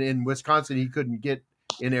cheeses in Wisconsin he couldn't get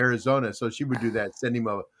in Arizona, so she would do that. Send him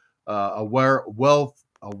a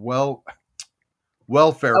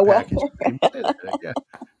welfare package. Yeah,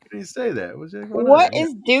 can you say that? What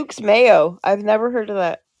is Duke's mayo? I've never heard of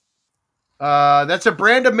that. That's a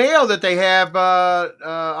brand of mayo that they have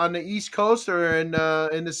on the East Coast or in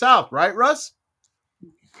the South, right, Russ?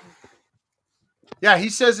 Yeah, he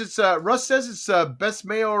says it's Russ says it's best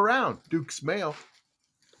mayo around, Duke's mayo.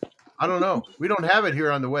 I don't know. We don't have it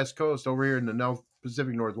here on the West Coast, over here in the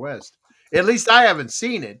Pacific Northwest. At least I haven't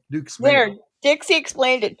seen it. Duke's mayo. Dixie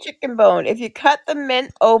explained it. Chicken bone. If you cut the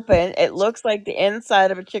mint open, it looks like the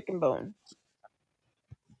inside of a chicken bone.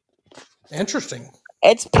 Interesting.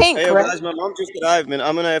 It's pink, hey, right? guys, my mom just arrived, man.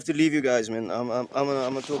 I'm gonna have to leave you guys, man. I'm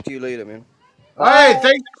gonna talk to you later, man. Hey,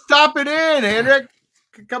 thanks for stopping in, Hendrik.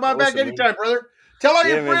 Come on back anytime, man. brother. Tell all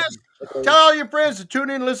your man. friends. Tell all your friends to tune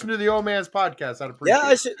in and listen to the Old Man's Podcast. I'd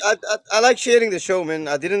appreciate it. I like sharing the show, man.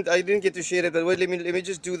 I didn't get to share it, but wait, let me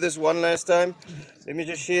just do this one last time. Let me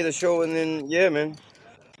just share the show, and then yeah, man.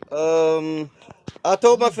 I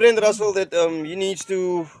told my friend Russell that he needs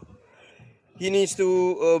to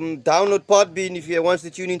download Podbean if he wants to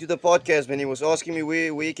tune into the podcast, man. He was asking me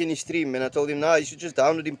where can he stream, man. I told him, nah, you should just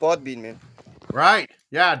download him Podbean, man. Right.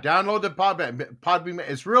 Yeah, download the Podbean.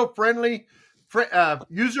 It's real friendly,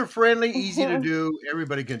 user friendly, easy to do.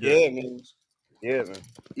 Everybody can do it. Man. Yeah, man.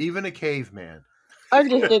 Even a caveman. I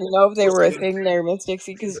just didn't know if they were a thing there, Miss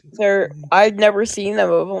Dixie, because I'd never seen them.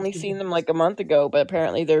 I've only seen them like a month ago, but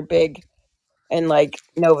apparently they're big in like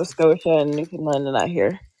Nova Scotia and Newfoundland and out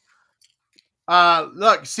here.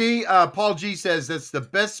 Look, see, Paul G says that's the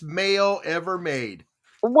best mayo ever made.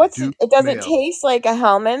 Does it taste like a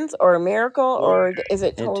Hellman's or a Miracle, or is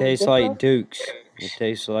it totally It tastes different? like Duke's. It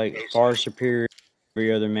tastes like far superior to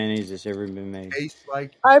every other mayonnaise that's ever been made. Tastes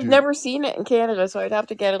like I've never seen it in Canada, so I'd have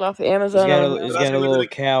to get it off of Amazon. It's got a little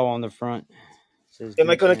cow on the front. Am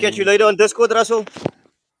I gonna catch you later on Discord, Russell?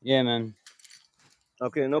 Yeah, man.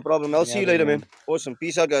 Okay, no problem. I'll see you later, man. Awesome.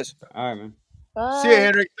 Peace out, guys. All right, man. Bye. See you,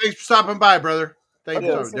 Hendrik. Thanks for stopping by, brother. Thank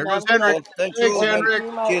you. So There now goes Hendrik. Thanks, Hendrik.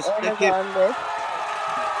 Cheers. Thank you.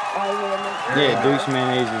 Yeah, Duke's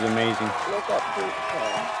mayonnaise is amazing. Look up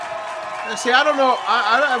Duke's. See, I don't know.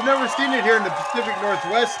 I've never seen it here in the Pacific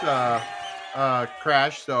Northwest,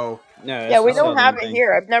 Crash. So no, yeah, we don't have it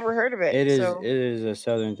here. I've never heard of it. It is a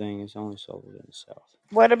southern thing. It's only sold in the South.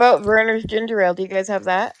 What about Werner's ginger ale? Do you guys have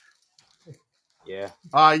that? Yeah.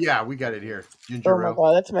 Yeah, we got it here. Ginger ale. Oh my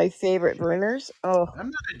god, that's my favorite Werner's. Oh, I'm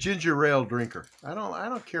not a ginger ale drinker. I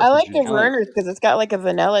don't care. I like the Werner's because it's got like a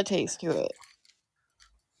vanilla taste to it.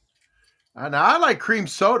 Now I like cream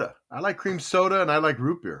soda. I like cream soda and I like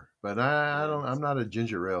root beer, but I'm not a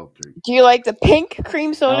ginger ale drinker. Do you like the pink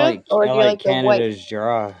cream soda, or do you like Canada's the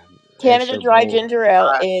white? Dry? Canada Dry ginger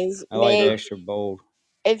ale is I like extra bold.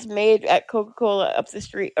 It's made at Coca-Cola up the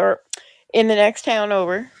street or in the next town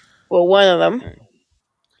over. Well, one of them.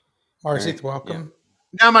 Marcy, welcome.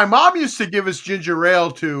 Yeah. Now, my mom used to give us ginger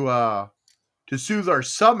ale to to soothe our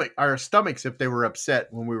stomachs if they were upset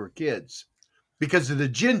when we were kids because of the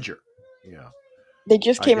ginger. Yeah. They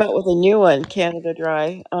just came out with a new one, Canada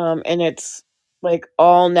Dry, and it's like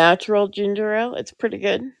all natural ginger ale. It's pretty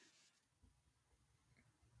good.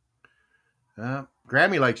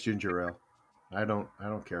 Grammy likes ginger ale. I don't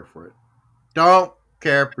care for it. Don't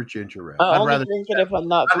care for ginger ale. I'll only drink it if I'm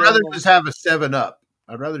not. I'd rather just have a 7-Up.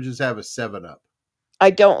 I'd rather just have a 7-Up. I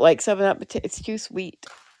don't like 7-Up. It's too sweet.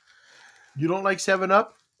 You don't like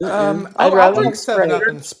 7-Up? I'll drink 7-Up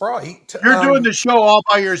and Sprite. You're doing the show all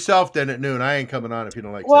by yourself then at noon. I ain't coming on if you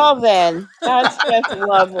don't like 7-Up. Well then, that's just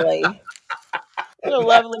lovely. What a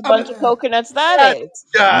lovely bunch of coconuts that is.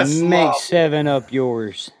 Just Make 7-Up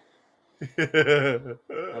yours. I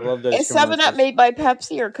love those. Is 7-Up made by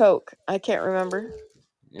Pepsi or Coke? I can't remember.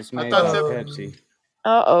 It's made by Pepsi.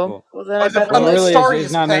 Well then I better. Really,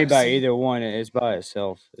 it's not made by either one. It's by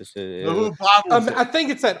itself. I think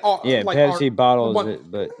it's at Pepsi bottles it,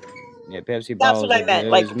 but Pepsi bottles. What I meant. It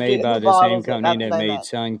was made by the same company that made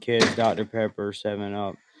Sun Kids, Dr. Pepper,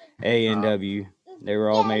 7-Up, A&W. They were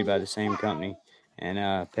all made by the same company, and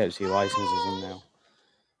Pepsi licenses them now.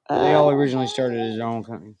 They all originally started as their own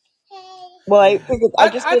company. Well, I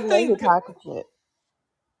just didn't know who packaged it.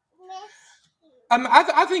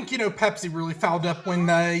 I think Pepsi really fouled up when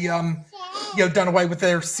they done away with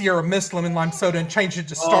their Sierra Mist lemon lime soda and changed it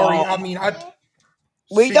to Starry.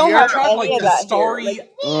 We don't have any of that Starry. Here.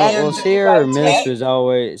 Well, Sierra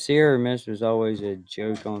Mist was always a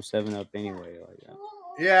joke on 7-Up anyway, like that.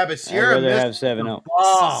 Yeah, but Sierra I'd rather Mist have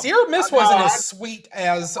 7-Up. Sierra Mist wasn't as sweet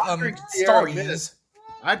as Starry is.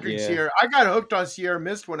 I drink Sierra. I got hooked on Sierra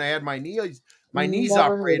Mist when I had my knees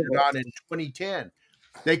operated on in 2010.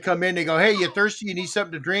 They come in, they go, "Hey, you thirsty? You need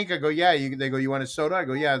something to drink?" I go, "Yeah." They go, "You want a soda?" I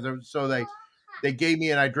go, "Yeah." So they gave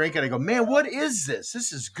me and I drank it. I go, "Man, what is this?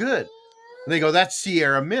 This is good." And they go, "That's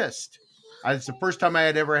Sierra Mist." It's the first time I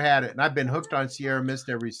had ever had it, and I've been hooked on Sierra Mist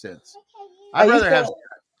ever since. I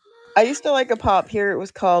used to like a pop here. It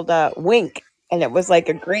was called Wink, and it was like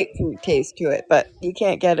a grapefruit taste to it, but you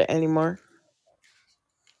can't get it anymore.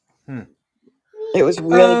 It was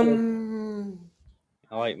really good.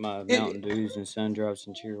 I like my Mountain Dews and Sun Drops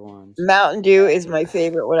and Cheer Ones. Mountain Dew is my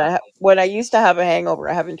favorite. When I used to have a hangover,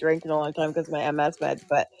 I haven't drank in a long time because of my MS meds.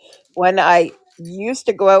 But when I used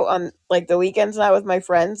to go out on like the weekends now with my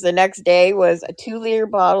friends, the next day was a 2-liter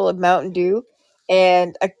bottle of Mountain Dew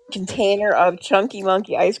and a container of Chunky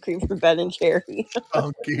Monkey ice cream from Ben and Jerry.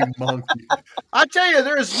 Chunky Monkey. I tell you,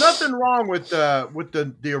 there is nothing wrong with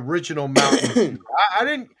the original Mountain Dew.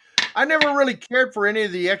 I never really cared for any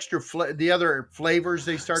of the the other flavors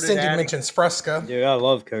they started Cindy adding. mentions Fresca. Dude, I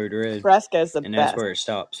love Code Red. Fresca is the and best. That's where it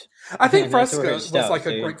stops. I think Fresca was like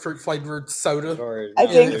a grapefruit flavored soda. I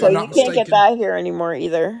think so. You can't get that here anymore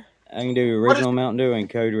either. I can do original Mountain Dew and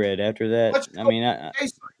Code Red. After that,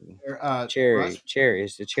 cherry.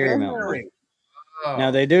 It's the cherry Mountain Dew.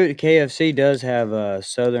 Now they do. KFC does have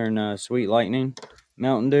Southern Sweet Lightning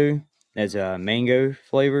Mountain Dew. That's mango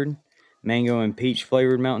flavored, mango and peach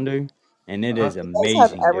flavored Mountain Dew. And it is amazing,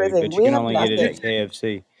 dude, but you can only get it at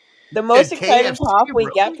KFC. The most exciting pop we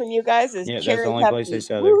get from you guys is that's cherry the only Pepsi. place they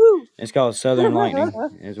sell it. It's called Southern Lightning,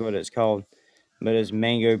 is what it's called. But it's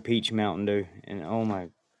mango peach Mountain Dew, and oh my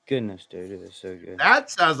goodness, dude, it is so good. That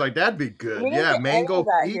sounds like that'd be good. Yeah, mango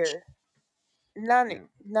peach. Here.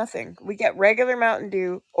 Nothing. We get regular Mountain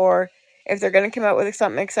Dew, or if they're going to come out with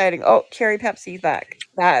something exciting, cherry Pepsi's back.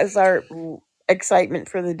 That is our excitement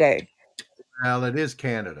for the day. Well, it is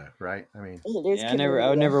Canada, right? I mean,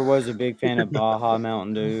 I never was a big fan of Baja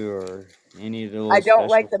Mountain Dew or any of the little I don't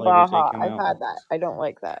like the Baja. I've had that. I don't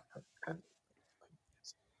like that.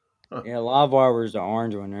 Yeah, Livewire was the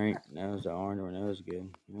orange one, right? That was the orange one. That was good.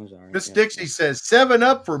 That was all right. Miss Dixie says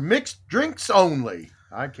 7-Up for mixed drinks only.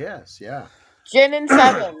 I guess, yeah. Gin and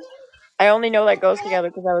 7. I only know that goes together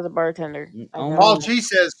because I was a bartender. Paul G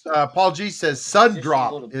says Sun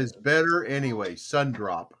Drop is better anyway. Sun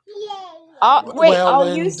Drop.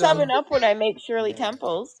 I'll use 7-Up when I make Shirley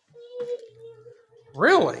Temples.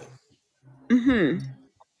 Really? Mm-hmm.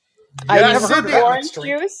 I never heard of orange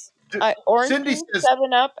juice. Orange juice,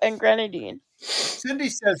 7-Up, and grenadine. Cindy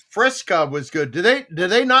says Fresca was good. Do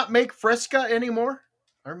they not make Fresca anymore?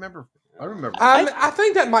 I remember. I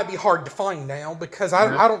think that might be hard to find now because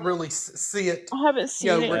I don't really see it. I haven't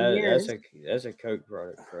seen it in years. That's a Coke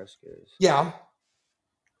product, Fresca. Yeah.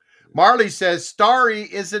 Marley says Starry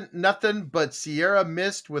isn't nothing but Sierra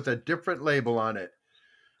Mist with a different label on it.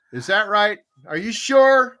 Is that right? Are you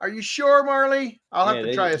sure? Marley? I'll have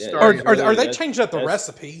to try a Starry. Are they changing up the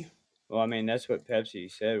recipe? Well, I mean, that's what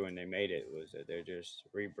Pepsi said when they made it, was that they're just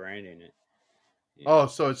rebranding it. Oh,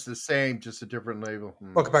 so it's the same, just a different label.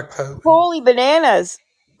 Welcome back, Poe. Holy bananas!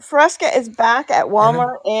 Fresca is back at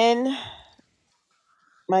Walmart in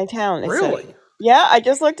my town. Really? Yeah, I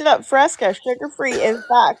just looked it up. Fresca sugar free is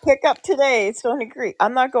back. Pick up today, Stony Creek.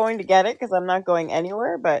 I'm not going to get it because I'm not going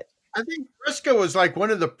anywhere. But I think Fresca was like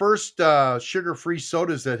one of the first sugar-free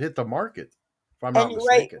sodas that hit the market, if I'm not you're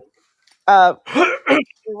right. mistaken.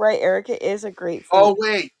 You're right, Erica. It is a great food. Oh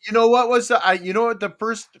wait, you know what was you know what the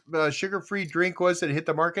first sugar-free drink was that hit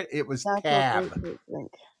the market? It was Tab.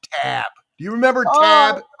 Drink. Tab. Do you remember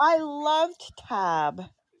Tab? Oh, I loved Tab.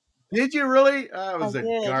 Did you really? It was I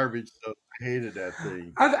did. garbage soda. I hated that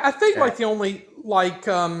thing. I think like the only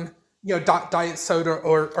diet soda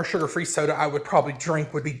or sugar free soda I would probably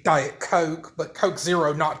drink would be Diet Coke, but Coke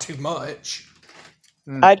Zero not too much.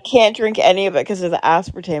 I can't drink any of it because of the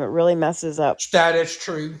aspartame. It really messes up. That is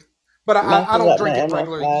true, but I don't drink it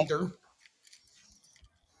regularly either.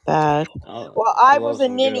 Bad. Well, I was a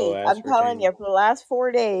ninny. I'm telling you, for the last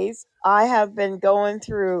 4 days, I have been going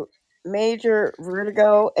through major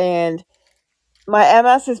vertigo, and my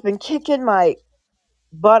MS has been kicking my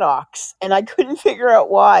buttocks, and I couldn't figure out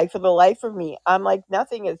why for the life of me. I'm like,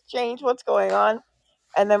 nothing has changed. What's going on?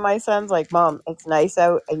 And then my son's like, Mom, it's nice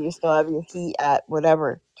out, and you still have your heat at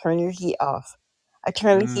whatever. Turn your heat off. I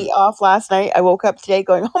turned the heat off last night. I woke up today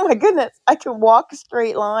going, oh my goodness, I can walk a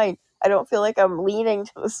straight line. I don't feel like I'm leaning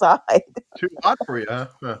to the side. Too hot for you, huh?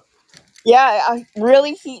 Yeah, I'm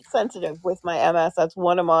really heat sensitive with my MS. That's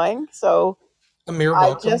one of mine. So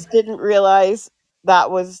I just didn't realize I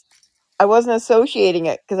wasn't associating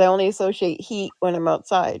it because I only associate heat when I'm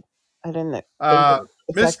outside. I didn't think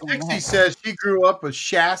Miss Dixie says she grew up with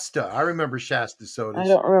Shasta. I remember Shasta sodas. I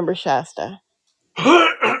don't remember Shasta.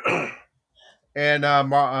 And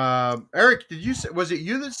Eric, was it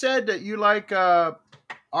you that said that you like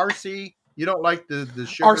RC? You don't like the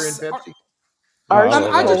sugar in Pepsi?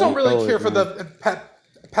 I just don't really care for the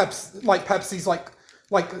Pepsi's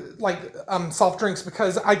soft drinks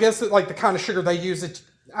because I guess that like the kind of sugar they use,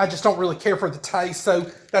 I just don't really care for the taste. So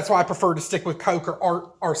that's why I prefer to stick with Coke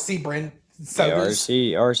or RC brand sodas.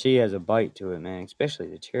 Yeah, RC has a bite to it, man. Especially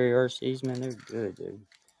the cherry RCs, man. They're good, dude.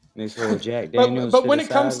 Mix a little Jack Daniels. But when it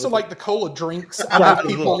comes to like the cola drinks, I know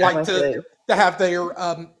people like to have their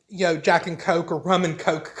Jack and Coke or rum and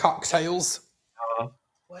Coke cocktails.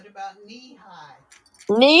 What about knee high?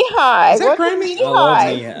 Knee high. Is that grape knee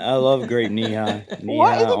high? I love grape knee high.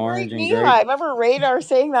 What is a grape knee high? I remember Radar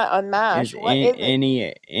saying that on MASH. What is it?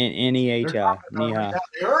 NEHI. Knee high.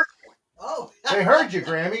 They heard you,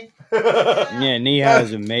 Grammy. Yeah, knee high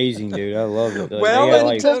is amazing, dude. I love it. Well, they got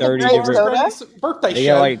like 30 different birthday they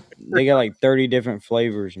show. They got like 30 different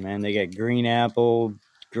flavors, man. They got green apple,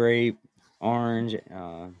 grape, orange.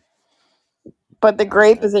 But the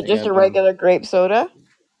grape, is it just a regular grape soda?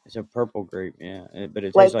 It's a purple grape, yeah. But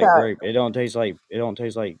it tastes like grape. It don't taste like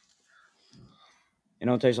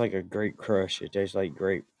a grape crush. It tastes like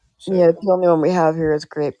grape. So yeah, the only one we have here is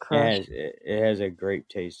grape crush. It has a grape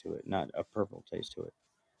taste to it, not a purple taste to it.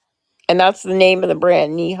 And that's the name of the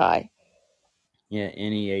brand, Knee High. Yeah,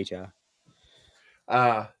 NEHI.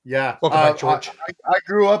 Yeah. Welcome back, George. I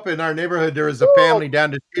grew up in our neighborhood. There was a family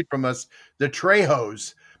down the street from us, the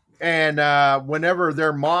Trejos. And whenever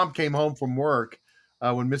their mom came home from work,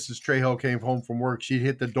 when Mrs. Trejo came home from work, she'd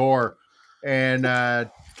hit the door and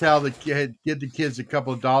give the kids a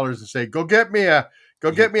couple of dollars and say, go get me an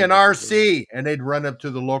RC. And they'd run up to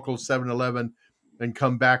the local 7-Eleven and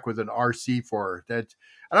come back with an RC for her. And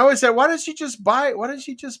I always said, why don't she just buy a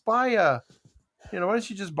 6-pack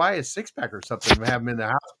or something and have them in the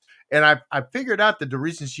house? And I figured out that the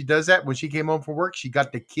reason she does that, when she came home from work, she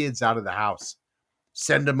got the kids out of the house.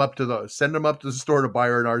 Send them up to the store to buy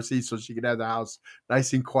her an RC so she could have the house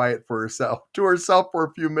nice and quiet to herself for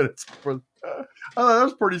a few minutes. That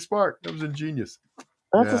was pretty smart. That was ingenious.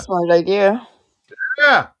 That's a smart idea.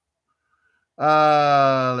 Yeah.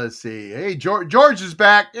 Let's see. Hey, George is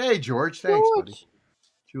back. Hey, George. Thanks, buddy.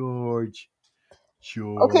 George.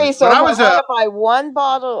 Okay, so I want to buy one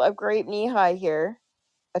bottle of grape knee high here,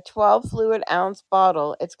 a 12 fluid ounce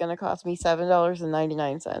bottle. It's going to cost me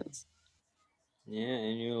 $7.99. Yeah,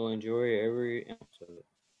 and you'll enjoy every ounce of it.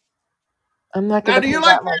 I'm not going to pay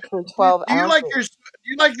that much for 12 ounces. Do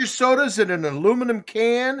you like your sodas in an aluminum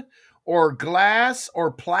can or glass or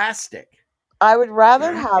plastic? I would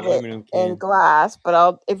rather have it in glass,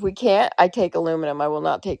 but if we can't, I take aluminum. I will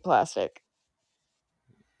not take plastic.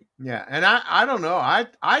 Yeah, and I don't know. I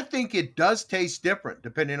think it does taste different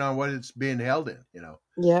depending on what it's being held in,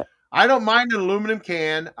 Yeah. I don't mind an aluminum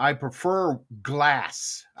can. I prefer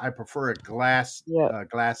glass. I prefer a glass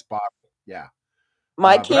bottle. Yeah.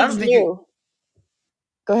 My kids do.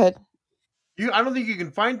 Go ahead. I don't think you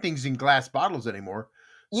can find things in glass bottles anymore.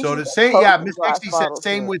 You So can to get say, Coke yeah, in Miss glass Dixie said bottles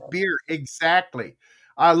same here. with beer. Exactly.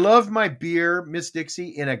 I love my beer, Miss Dixie,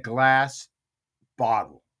 in a glass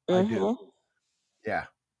bottle. I do. Yeah.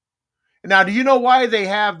 Now, do you know why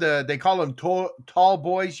they call them tall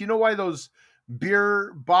boys? You know why those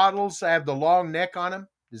beer bottles have the long neck on them?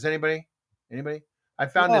 Does anybody? I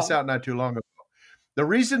found this No. out not too long ago. The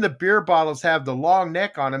reason the beer bottles have the long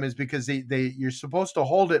neck on them is because you're supposed to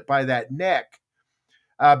hold it by that neck.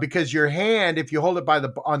 Because your hand, if you hold it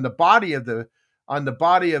on the body of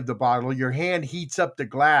the bottle, your hand heats up the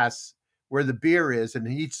glass where the beer is and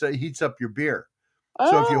heats up your beer.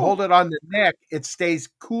 So if you Oh, hold it on the neck, it stays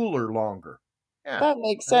cooler longer. Yeah, that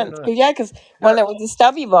makes I didn't sense. know that. Because when it was a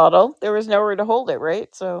stubby bottle, there was nowhere to hold it, right?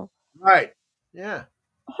 So, Right. Yeah.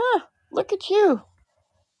 look at you.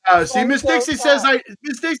 See, Miss Friendsville Dixie says cat.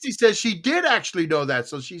 Miss Dixie says she did actually know that,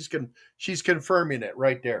 so she's confirming it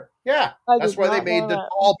right there. Yeah, I that's did why they not made know the that.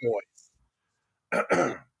 tall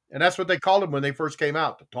boys, and that's what they called them when they first came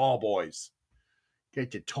out, the tall boys.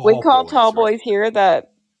 Get your We tall call tall boys, right? boys here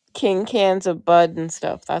that king cans of Bud and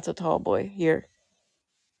stuff. That's a tall boy here.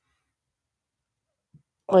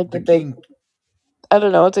 Like the The big, king, I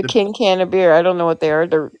don't know. It's a the king can of beer. I don't know what they are.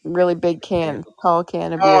 They're really big cans, tall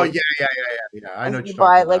can of oh beer. yeah. I know what You you're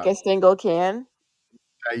buy talking like about. a single can.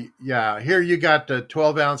 Yeah, here you got the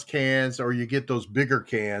 12-ounce cans, or you get those bigger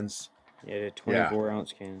cans. Yeah, the Yeah,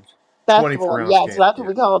 24-ounce cans. That's the 24 one. ounce Yeah, so cans. that's what Yeah.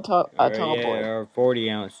 we call a Or tall boy. or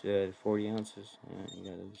 40-ounce, 40 ounces. You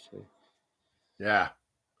got those two. Yeah.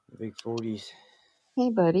 Big 40s. Hey,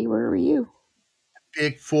 buddy, where were you?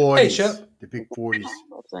 Big Hey, 40s. Shep. The big 40s.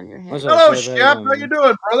 What's on your head? What's up, Hello, Shep? How you Shep. doing, How you man?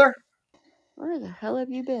 doing, brother? Where the hell have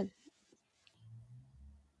you been?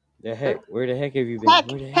 The heck? Where the heck have you been? Heck,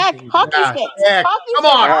 Where the heck heck, have you been? hockey Yeah, sticks, heck. hockey Come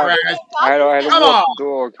sticks, on, I had, hockey Crash. sticks, I had, hockey I had to Come sticks, walk on. the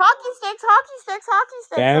dog. hockey sticks, hockey sticks, hockey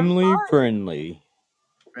sticks. I'm Family sorry. friendly.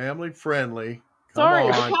 Family friendly. Come Sorry,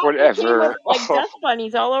 the on. captain came with Whatever. like dust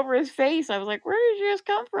bunnies all over his face. I was like, "Where did you just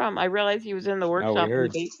come from?" I realized he was in the Oh, we workshop in the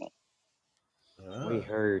heard. basement. We Ah,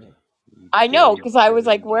 heard. You I know, dirty, because I was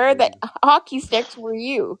like, dirty, "Where the dirty. hockey sticks were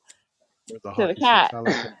you?" where's the To the hockey sticks? cat. I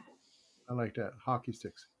like that. I like that. Hockey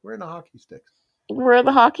sticks. Where are the hockey sticks? Where are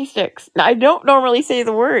the hockey sticks? Now, I don't normally say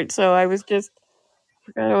the word, so I was just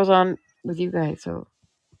forgot I was on with you guys. So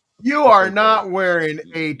You That's are okay. not wearing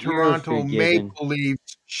a You're Toronto forgiven. Maple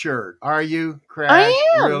Leafs shirt, are you, Crash?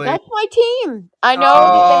 I am. Really? That's my team. I know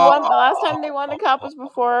that they Oh, won the last time they won the cup was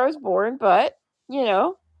before I was born, but you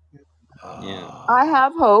know, Yeah. I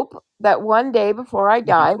have hope that one day before I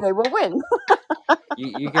die they will win.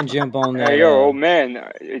 You can jump on Hey, that. yo, old man.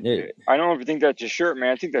 There- I don't even think that's a shirt, man.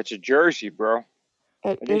 I think that's a jersey, bro.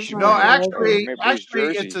 It I think is she my no, wearing jersey. Maple Leafs actually,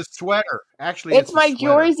 it's jersey. a sweater. Actually, It's it's a my sweater.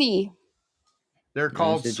 jersey. They're no,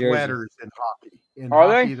 called it's a jersey. sweaters in hockey. In Are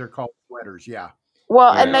hockey, they? they're called sweaters. Yeah. Well,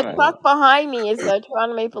 I didn't and Right. the know that. truck behind me is the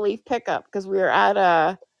Toronto Maple Leaf pickup because we were at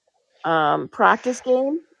a practice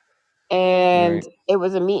game and Right. it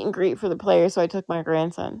was a meet and greet for the players, so I took my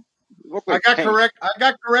grandson. Look I like got Tank. correct. I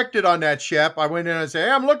got corrected on that, Shep. I went in and said,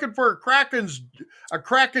 "Hey, I'm looking for a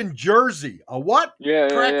Kraken jersey." A what? Yeah.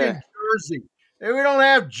 Kraken jersey. Hey, we don't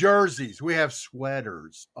have jerseys. We have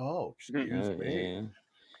sweaters. Oh, excuse Oh, me. yeah.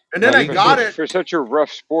 And then Well, I you For could got such get it. for such a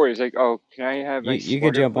rough sport, it's like, oh, can I have a you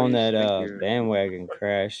could sweater, jump on please? that Thank you. bandwagon,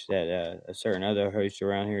 Crash, that a certain other host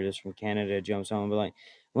around here that's from Canada jumps on, but like,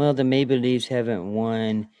 well, the Maple Leafs haven't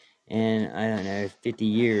won in, I don't know, 50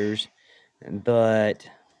 years, but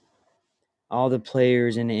all the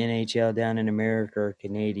players in the NHL down in America are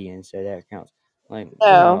Canadian, so that counts. Like,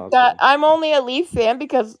 No, well, that okay. I'm only a Leaf fan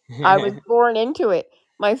because I was born into it.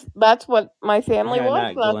 That's what my family was.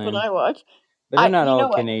 Not That's what Glenn. I watched. But they're not You all know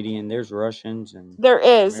what? Canadian. There's Russians and There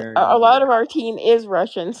is a Americans. lot of our team is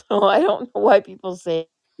Russian, so I don't know why people say.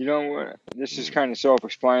 You know what? This is kind of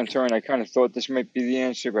self-explanatory, and I kind of thought this might be the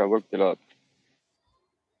answer, but I looked it up.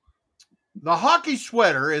 The hockey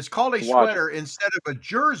sweater is called a Watch it. sweater instead of a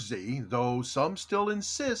jersey, though some still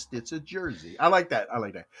insist it's a jersey. I like that.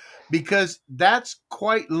 Because that's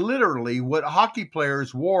quite literally what hockey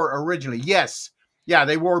players wore originally. Yes. Yeah,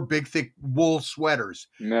 they wore big, thick wool sweaters.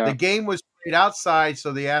 Yeah. The game was played outside,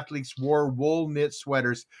 so the athletes wore wool knit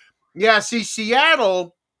sweaters. Yeah, see,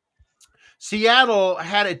 Seattle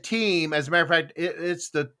had a team. As a matter of fact,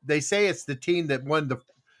 they say it's the team that won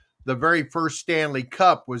the very first Stanley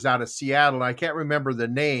Cup was out of Seattle. I can't remember the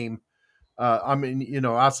name.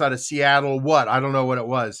 Outside of Seattle, I don't know what it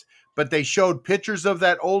was, but they showed pictures of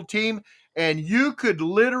that old team, and you could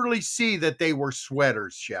literally see that they were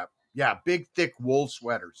sweaters, Shep. Yeah, big, thick wool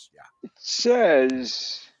sweaters. Yeah. It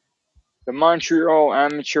says the Montreal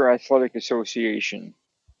Amateur Athletic Association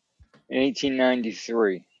in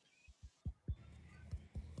 1893.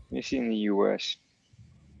 Let me see in the U.S.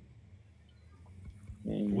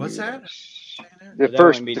 What's that? The But that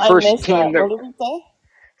first, wouldn't be the I first missed team that. that What did you say?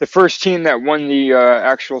 the first team that won the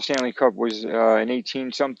actual Stanley Cup was in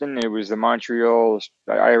 18 something. It was the Montreal.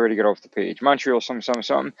 I already got off the page. Montreal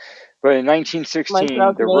something. But in Montreal 1916, the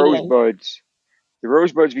Canadiens.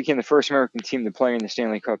 Rosebuds became the first American team to play in the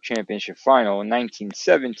Stanley Cup championship final. In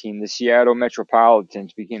 1917, the Seattle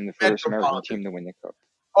Metropolitans became the first American team to win the cup.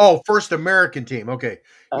 Oh, first American team. Okay.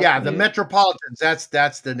 Yeah, the Yeah. Metropolitans.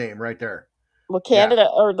 That's the name right there. Well, Canada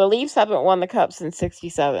or the Leafs haven't won the cup since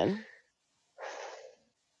 '67.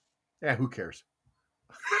 Yeah, who cares?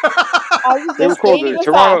 I was They were just called stating the a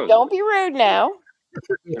fact. Toronto. Don't be rude now.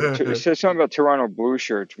 It says something about Toronto Blue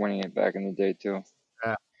Shirts winning it back in the day too.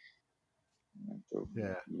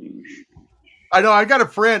 Yeah. I know. I got a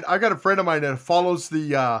friend of mine that follows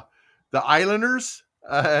the Islanders,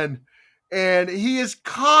 and he is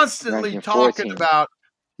constantly talking 1914. about.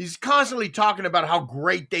 He's constantly talking about how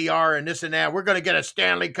great they are and this and that. We're going to get a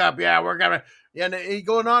Stanley Cup. Yeah, we're going to. And he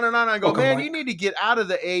going on and on. I go, Welcome, man, Mike. you need to get out of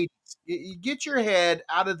the 80s. You get your head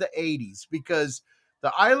out of the 80s because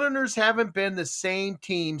the Islanders haven't been the same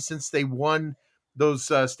team since they won those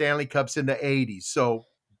Stanley Cups in the 80s. So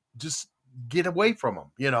just get away from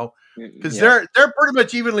them, because Yeah. they're pretty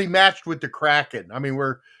much evenly matched with the Kraken. I mean,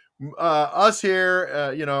 we're us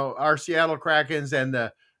here, our Seattle Krakens and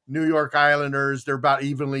the New York Islanders, they're about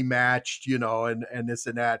evenly matched, and this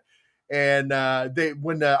and that. And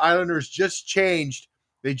when the Islanders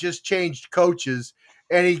they just changed coaches.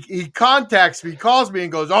 And he contacts me, calls me,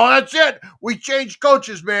 and goes, "Oh, that's it. We changed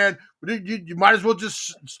coaches, man. You might as well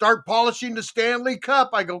just start polishing the Stanley Cup."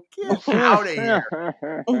 I go, "Get out of here."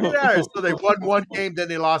 Yeah, so they won one game, then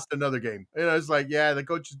they lost another game. It's like, yeah, the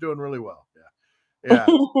coach is doing really well. Yeah.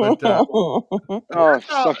 But Oh,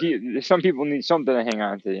 some people need something to hang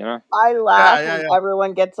on to, I laugh when yeah.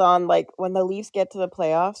 everyone gets on, like when the Leafs get to the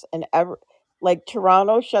playoffs and like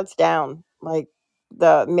Toronto shuts down, like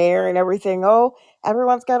the mayor and everything. Oh,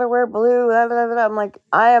 everyone's got to wear blue. Blah, blah, blah. I'm like,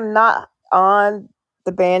 I am not on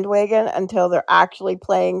the bandwagon until they're actually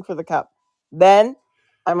playing for the cup. Then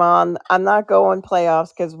I'm on. I'm not going playoffs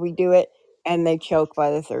because we do it and they choke by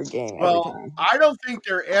the third game every Well, time. I don't think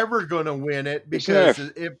they're ever going to win it Isn't that because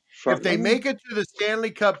a if front they runner? make it to the Stanley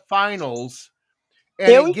Cup Finals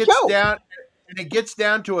They and always choke. it gets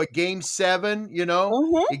down to a game 7,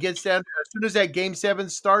 it gets down as soon as that game 7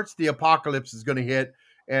 starts, the apocalypse is going to hit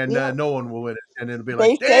and Yeah. no one will win it, and it'll be They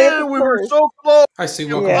like, say it's a damn, we were curse. so close. I see.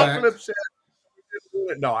 The Welcome back. apocalypse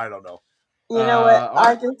hit. No, I don't know. You know what? All I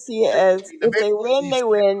right. can see it as The if they win, they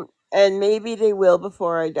win, and maybe they will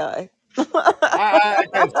before I die. I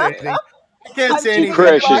can't say anything. I can't I'm say keeping anything. it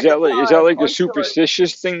Crash, is black that and like a or short.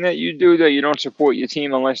 superstitious thing that you do that you don't support your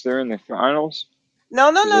team unless they're in the finals? No.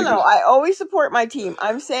 Is it just I always support my team.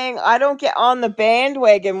 I'm saying I don't get on the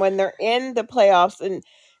bandwagon when they're in the playoffs and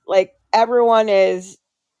like everyone is.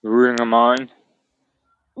 rooting them on?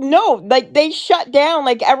 No, like they shut down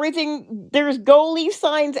like everything. There's Go Leaf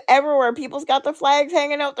signs everywhere. People's got the flags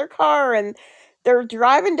hanging out their car, and they're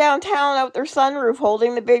driving downtown out their sunroof,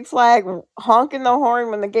 holding the big flag, honking the horn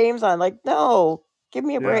when the game's on. Like, no, give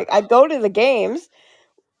me a break. I go to the games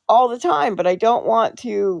all the time, but I don't want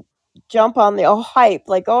to jump on the hype.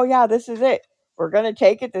 Like, oh yeah, this is it. We're gonna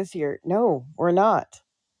take it this year. No, we're not.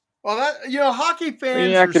 Well, hockey Well,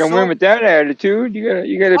 you're fans not are gonna win so with that attitude. You gotta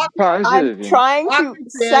be I'm positive. trying to hockey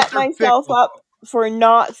fans set are myself fickle. up for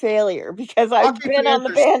not failure because I've Hockey been fans on the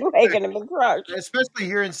are so bandwagon and fickle, been crushed. especially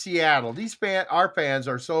here in Seattle. Our fans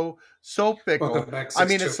are so fickle. Welcome back. I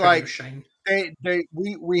mean, it's like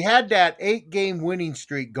we had that 8-game winning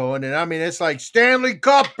streak going, and I mean, it's like Stanley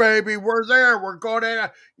Cup, baby. We're there. We're going in.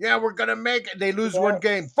 Yeah, we're gonna make it. They lose one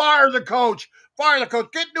game. Fire the coach. Fire the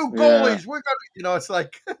coach. Get new Yeah, goalies. We're gonna. It's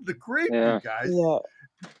like the grief, you yeah. guys.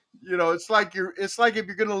 Yeah. It's like if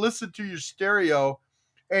you're gonna listen to your stereo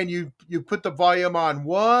and you put the volume on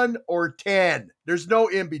 1 or 10. There's no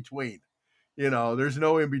in between. There's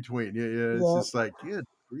no in between. Yeah, it's Yep. just like, good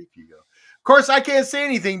grief, you go. Of course, I can't say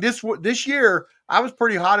anything. This year, I was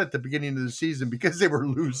pretty hot at the beginning of the season because they were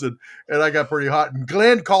losing, and I got pretty hot. And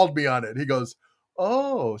Glenn called me on it. He goes,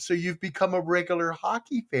 "Oh, so you've become a regular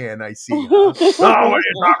hockey fan? I see, huh?" Oh, what are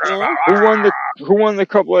you talking about? Who won the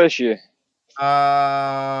cup last year?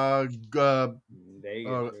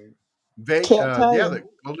 Vegas, right? Can't tell Yeah, you. the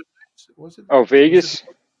Golden Knights. Was it? Oh, Vegas.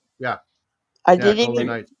 Yeah, I yeah, didn't Golden even.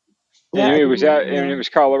 Knights. Yeah, And I it didn't was out. even And it know. was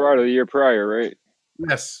Colorado the year prior, right?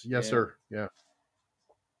 Yes, Yeah. sir. Yeah,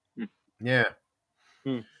 Hmm. yeah,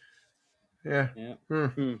 Hmm. yeah. Yeah. Hmm.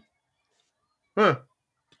 Hmm. Huh.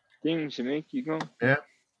 Things to make you go. Yeah.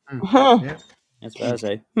 Hmm. Huh. Yeah. That's what I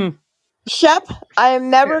say. Hmm. Shep, I am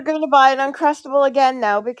never going to buy an Uncrustable again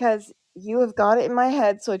now because you have got it in my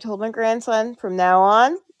head. So I told my grandson from now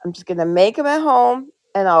on, I'm just going to make them at home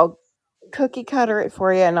and I'll cookie cutter it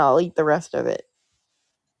for you and I'll eat the rest of it.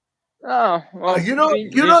 Oh, well, you know,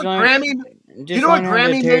 Grammy. Just learn how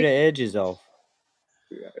to tear the edges off.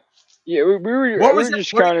 Yeah, we were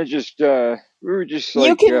just kind of just we were just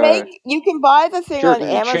like you can buy the thing on jerking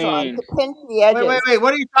the Amazon chain. to pinch the edges. Wait.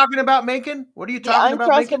 What are you talking about making? What are you talking about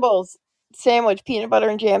making? Uncrustables sandwich, peanut butter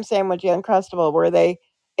and jam sandwich, Uncrustable, where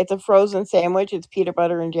it's a frozen sandwich. It's peanut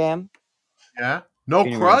butter and jam. Yeah. No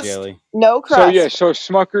Peanut crust? jelly. No crust. So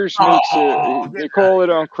Smuckers makes it. They call it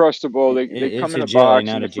Uncrustable. They come in a jelly,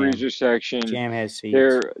 box in the freezer section. Jam has seeds.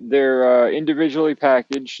 They're individually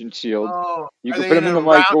packaged and sealed. Oh, You can put them in the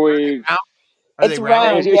microwave. It's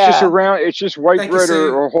round. It's just a round. It's just white bread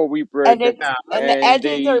or whole wheat bread. And the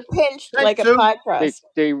edges are pinched like a pie crust.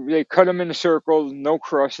 They cut them in a circle, no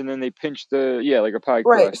crust, and then they pinch like a pie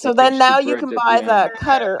right. crust. So then now you can buy the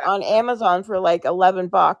cutter on Amazon for like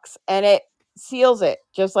 $11, and it seals it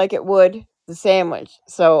just like it would the sandwich.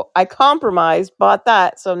 So I compromised, bought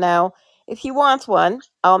that. So now if he wants one,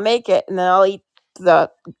 I'll make it, and then I'll eat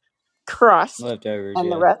the crust leftovers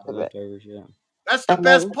and the rest of it. Yeah. That's the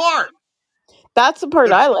best part. That's the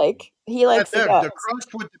part I like. He likes the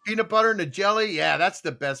crust with the peanut butter and the jelly. Yeah, that's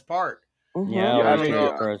the best part. Mm-hmm.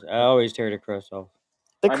 Yeah, I always tear the crust off.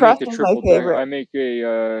 The crust is my favorite. I make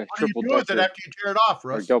a triple decker. What do you do with it after you tear it off,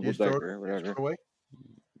 Russ? Or double decker, whatever.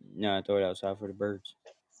 No, I throw it outside for the birds.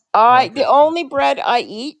 The only bread I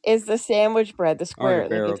eat is the sandwich bread, the square.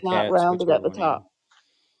 It's not rounded at the top.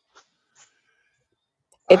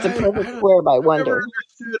 It's a perfect square by Wonder.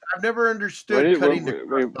 I've never understood cutting the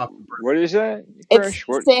crust off the bread. What is that? It's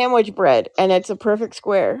sandwich bread, and it's a perfect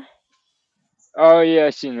square. Oh yeah,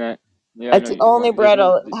 I've seen that. Yeah, it's the only bread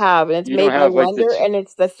I'll have, and it's made by Wonder, and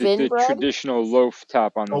it's the thin the bread. traditional loaf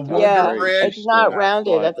top on the top. Yeah, it's not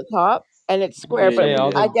rounded at the top, and it's square. But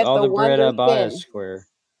I get all the bread I buy thin. is square.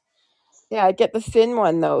 Yeah, I get the thin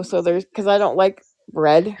one though. So because I don't like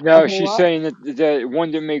bread. No, she's saying that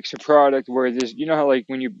Wonder makes a product where there's, you know how like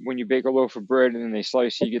when you bake a loaf of bread and then they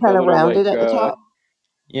slice, you get that little rounded at the top.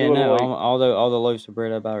 Yeah, no, all the loaves of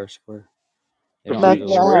bread I buy are square. They don't have the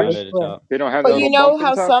little round at the top. They don't have. But you know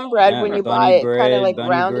how some bread, when you buy it, kind of like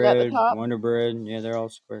rounded at the top. Wonder bread, yeah, they're all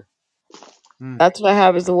square. That's what I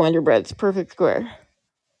have is the Wonder bread. It's perfect square.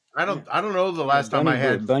 I don't know the last time I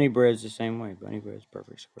had Bunny bread's the same way. Bunny bread's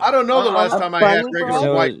perfect square. I don't know the last time I had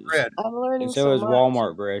regular white bread. I'm learning and so is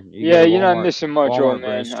Walmart bread. You're not missing much, old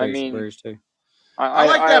man. I mean, I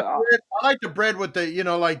like that bread. I like the bread with the,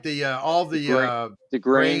 like the all the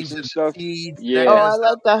grains and stuff. Seeds, I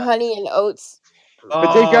like the honey and oats.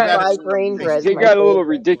 But they got grain bread. They got a little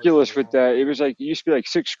ridiculous with that. It was like it used to be like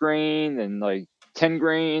 6 grain and like 10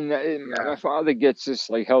 grain. My father gets this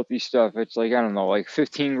like healthy stuff. It's like, I don't know, like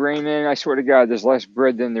 15 grain, man. I swear to God, there's less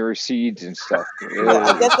bread than there are seeds and stuff.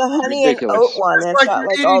 I get the honey and oat one. It's got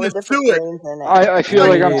like all the different grains in it. I feel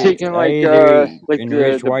like I'm taking like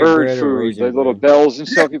the bird food, the little bells and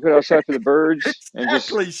stuff you put outside for the birds.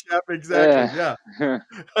 Exactly, Chef. Exactly. Yeah.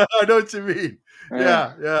 I know what you mean.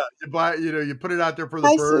 Yeah. You buy, you put it out there for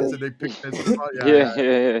the birds, and they pick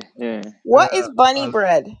it. Yeah. What is bunny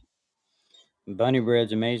bread? Bunny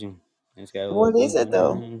bread's amazing. It's got what is it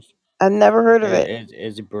though? I've never heard of it.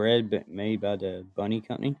 It's bread made by the bunny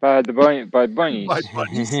company. By bunnies. By bunnies.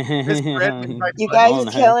 You guys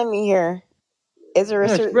are killing me here. Is there a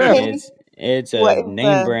certain? It's a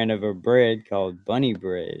name brand of a bread called bunny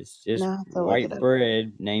bread. It's just white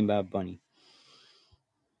bread named by bunny.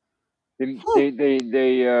 When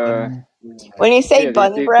you say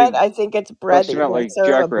bunny bread, I think it's bread that you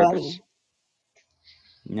serve a bunny.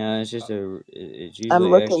 No, it's just it's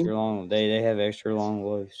usually extra long. They have extra long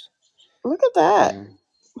loaves. Look at that.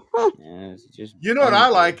 Yeah, it's just. You know what I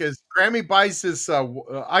like is Grammy buys this.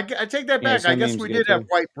 I take that back. I guess we did have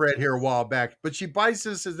white bread here a while back, but she buys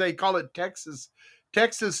this, as they call it, Texas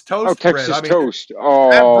toast bread. Texas toast.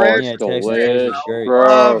 Oh, bread, delicious, bro.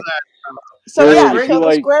 Love that. So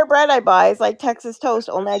the square bread I buy is like Texas toast.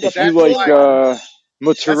 Only I get if you like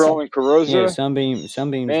mozzarella and carosa. Yeah, sunbeams.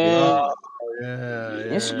 Man.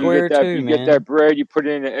 It's square you get that bread, you put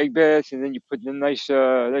it in an egg bath, and then you put a nice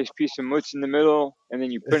piece of mutz in the middle, and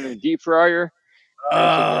then you put it in a deep fryer.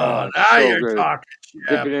 Now you're talking.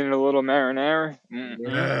 Dip it in a little marinara. You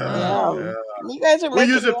guys are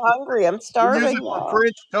making me hungry. I'm starving. We use it for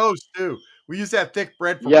French toast too. We use that thick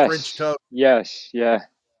bread for French toast. Yes, yeah,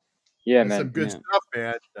 man. Some good stuff,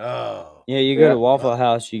 man. Yeah, you go to Waffle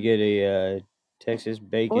House, you get Texas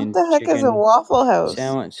bacon. What the heck is a chicken Waffle House?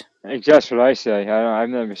 sandwich. That's what I say. I've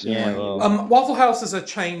never seen Yeah, one well, either. Waffle House is a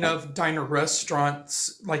chain of diner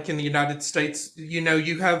restaurants, like in the United States. You know,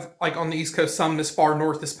 you have like on the East Coast some as far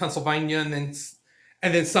north as Pennsylvania, and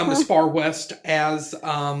then some as far west as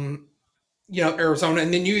Arizona,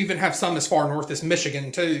 and then you even have some as far north as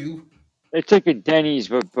Michigan too. It's like a Denny's,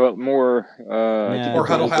 but more. Or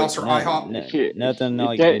Huddle House or IHOP. Nothing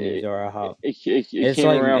like Denny's or IHOP. It It's came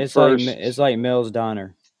like around it's first. it's like Mel's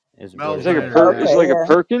Diner. It's Mel's like Diner, it's like a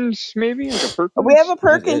Perkins, maybe like a Perkins. We have a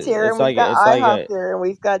Perkins here, and we've got IHOP here, and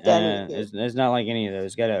we've got Denny's here. It's not like any of those.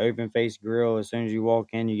 It's got an open face grill. As soon as you walk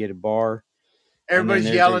in, you get a bar. Everybody's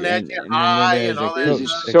yelling at you, hi, and all that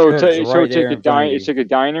stuff. So it's like a diner. It's like a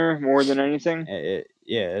diner more than anything.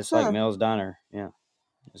 Yeah, it's like Mel's Diner. Yeah,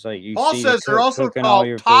 it's like you. Paul see says the they're also cooking all called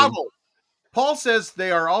your food. Toddle. Paul says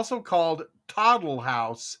they are also called Toddle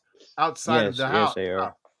House outside of the house. Yes, they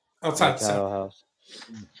are. Outside the Toddle House.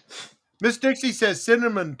 Miss Dixie says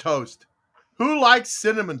cinnamon toast. Who likes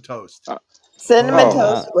cinnamon toast? Cinnamon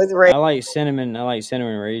toast with raisin. I like cinnamon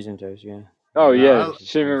raisin toast. Yeah. Oh yeah,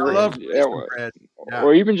 I love raisin bread. Yeah.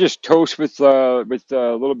 Or even just toast with a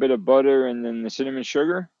little bit of butter and then the cinnamon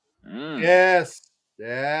sugar. Yes.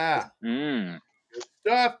 Yeah. Mm. Good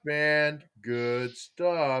stuff, man. Good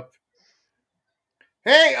stuff.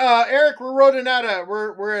 Hey, Eric, we're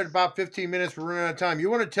at about 15 minutes. We're running out of time. You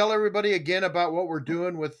want to tell everybody again about what we're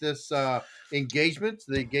doing with this the engagement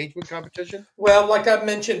competition? Well, like I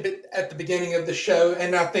mentioned at the beginning of the show,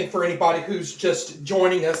 and I think for anybody who's just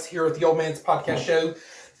joining us here at the Old Man's Podcast Show,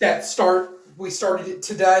 we started it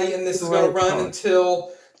today, and this is going to run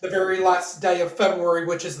until the very last day of February,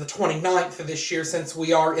 which is the 29th of this year, since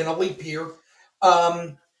we are in a leap year.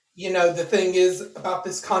 The thing is about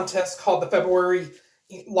this contest called the February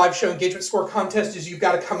Live Show Engagement Score Contest is you've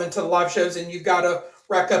got to come into the live shows and you've got to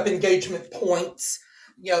rack up engagement points,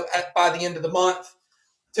 by the end of the month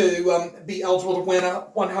to be eligible to win a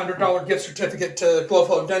 $100 gift certificate to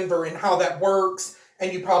Glowflow Denver. And how that works,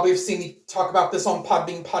 and you probably have seen me talk about this on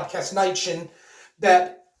Podbean Podcast Nation,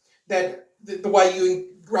 that the way you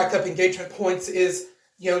rack up engagement points is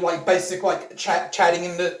chatting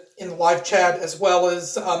in the live chat, as well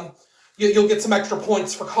as you'll get some extra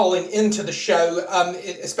points for calling into the show,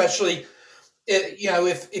 especially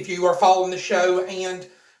if you are following the show. And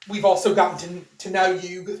we've also gotten to know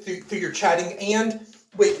you through your chatting, and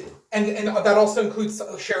that also includes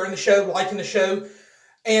sharing the show, liking the show.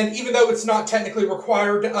 And even though it's not technically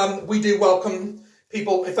required, we do welcome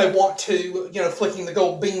people if they want to, flicking the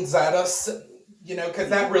gold beans at us, because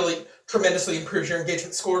that really tremendously improves your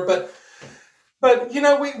engagement score. But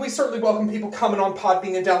we certainly welcome people coming on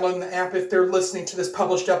Podbean and downloading the app if they're listening to this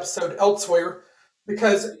published episode elsewhere,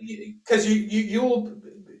 because you'll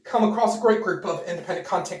come across a great group of independent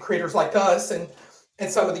content creators like us, and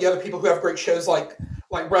some of the other people who have great shows like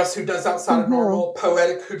Russ, who does Outside of Normal,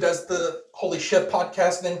 Poetic, who does the Holy Shift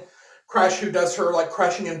podcast, and then Crash, who does her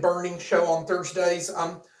Crashing and Burning show on Thursdays,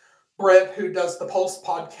 Brett, who does the Pulse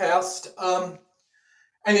podcast,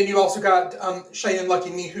 and then you also got Shane and Lucky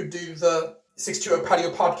Me, who do the 620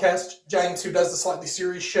 Patio podcast, James, who does the Slightly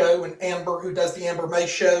Serious show, and Amber, who does the Amber May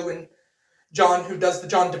show, and John, who does the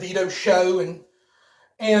John DeVito show, and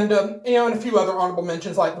a few other honorable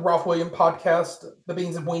mentions like the Ralph Williams podcast, the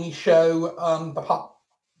Beans and Weenie show, the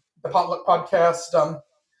Potluck podcast,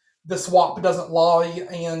 the Swap Doesn't Lie,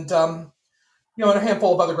 and and a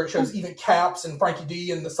handful of other great shows, even Caps and Frankie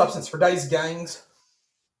D and the Substance for Days gangs.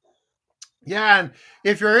 Yeah, and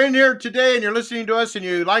if you're in here today and you're listening to us and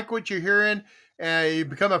you like what you're hearing and you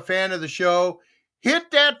become a fan of the show, hit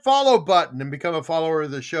that follow button and become a follower of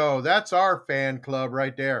the show. That's our fan club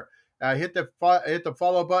right there. Hit the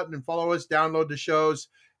follow button and follow us, download the shows,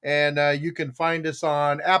 and you can find us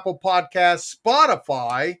on Apple Podcasts,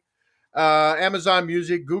 Spotify, Amazon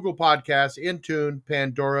Music, Google Podcasts, Intune,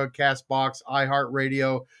 Pandora, Castbox,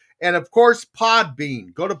 iHeartRadio, and of course,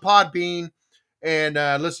 Podbean. Go to Podbean and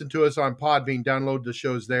listen to us on Podbean. Download the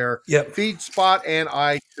shows there. Yep. FeedSpot and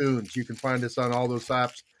iTunes. You can find us on all those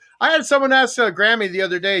apps. I had someone ask Grammy the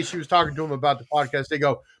other day. She was talking to him about the podcast. They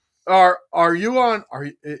go,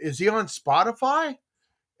 is he on Spotify?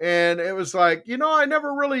 And it was like, I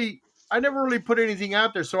never really put anything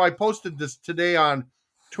out there. So I posted this today on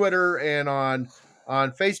Twitter and on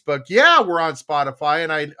Facebook. Yeah, we're on Spotify,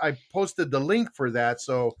 and I posted the link for that.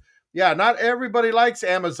 So yeah, not everybody likes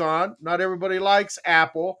Amazon, not everybody likes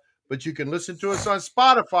Apple, but you can listen to us on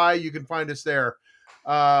Spotify. You can find us there.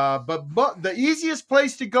 But the easiest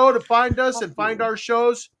place to go to find us and find our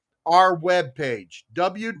shows, our webpage,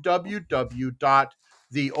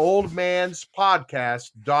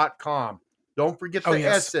 www.theoldmanspodcast.com. Don't forget the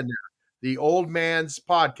S in there.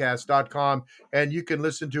 theoldmanspodcast.com, and you can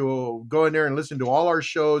go in there and listen to all our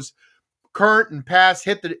shows, current and past.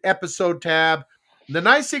 Hit the episode tab. The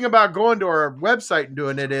nice thing about going to our website and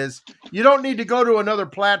doing it is you don't need to go to another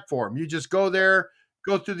platform. You just go there,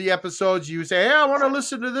 go through the episodes. You say, hey, I want to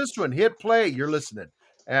listen to this one. Hit play. You're listening.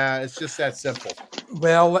 It's just that simple.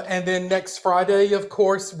 Well, and then next Friday, of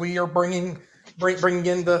course, we are bringing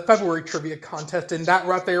in the February trivia contest, and that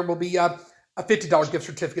right there will be a $50 gift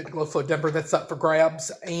certificate to Glowflow Denver that's up for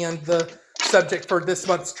grabs. And the subject for this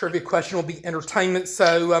month's trivia question will be entertainment.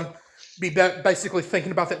 So be basically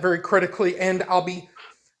thinking about that very critically, and I'll be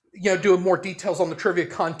doing more details on the trivia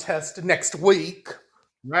contest next week.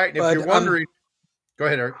 Right. If you're wondering, go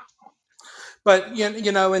ahead, Eric. But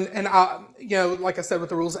like I said with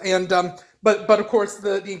the rules, and but of course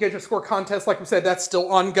the engagement score contest, like we said, that's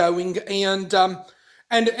still ongoing, and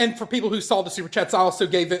for people who saw the super chats, I also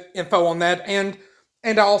gave info on that, and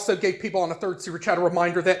I also gave people on a third super chat a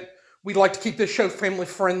reminder that we'd like to keep this show family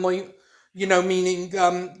friendly. Meaning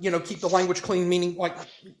keep the language clean, meaning like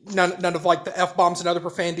none of like the F-bombs and other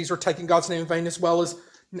profanities or taking God's name in vain, as well as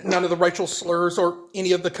none of the racial slurs or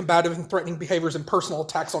any of the combative and threatening behaviors and personal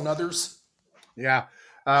attacks on others. Yeah,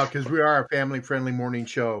 because we are a family-friendly morning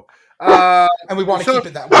show, and we want to keep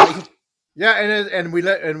it that way. Yeah, and we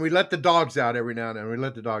let the dogs out every now and then. We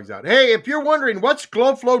let the dogs out. Hey, if you're wondering what's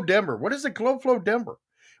Glowflow Denver, what is a Glowflow Denver?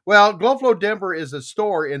 Well, Glowflow Denver is a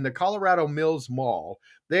store in the Colorado Mills Mall.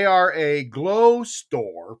 They are a glow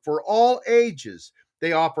store for all ages.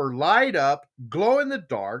 They offer light up, glow in the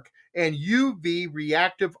dark, and UV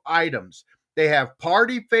reactive items. They have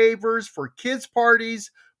party favors for kids'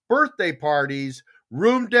 parties, birthday parties,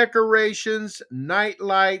 room decorations, night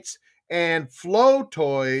lights, and flow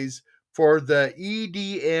toys for the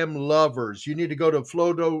EDM lovers. You need to go to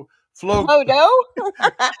Glowflow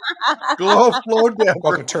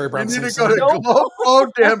Denver. You need to go to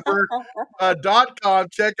glowflowdenver.com.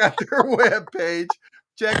 Check out their webpage.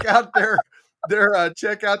 Check out their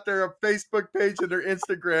Facebook page and their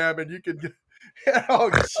Instagram, and you can. Oh,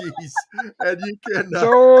 jeez! And you can.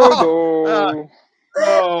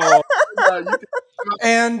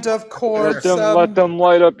 And of course, let them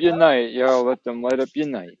light up your night, yo. Let them light up your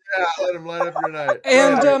night. Yeah, let them light up your night.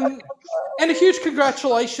 And a huge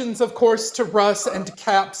congratulations, of course, to Russ and to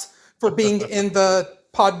Caps for being in the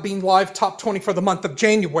Podbean Live Top 20 for the month of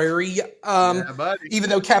January. Even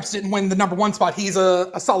though Caps didn't win the number 1 spot, he's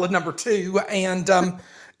a solid number 2. And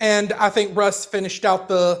I think Russ finished out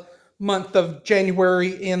the month of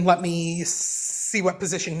January in, let me see what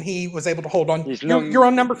position he was able to hold on. You're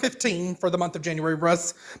on number 15 for the month of January,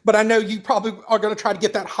 Russ. But I know you probably are going to try to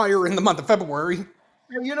get that higher in the month of February.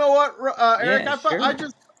 You know what, Eric?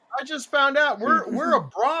 I just found out we're a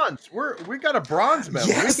bronze. We got a bronze medal.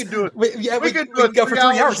 Yes. We could do it. We could go for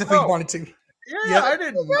 3 hours if we wanted to. Yeah, I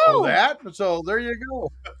didn't know that. So there you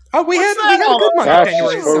go. Oh, we had a good month of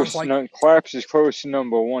January. Claps is close to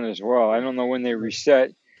number 1 as well. I don't know when they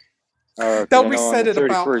reset. They'll reset it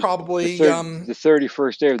about probably the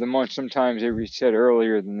 31st day of the month. Sometimes they reset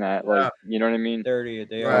earlier than that. Like you know what I mean? 30th.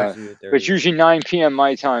 They always do it 30th. But it's usually 9 p.m.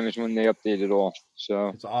 my time is when they update it all. So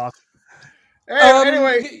it's awesome. Hey,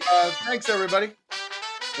 anyway, thanks everybody.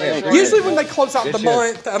 Usually when they close out the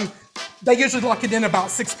month, they usually lock it in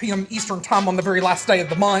about 6 p.m. Eastern time on the very last day of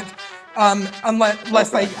the month.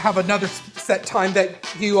 Unless they have another set time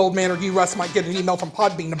that you, old man, or you, Russ, might get an email from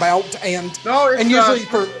Podbean about. And usually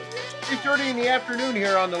for 3:30 in the afternoon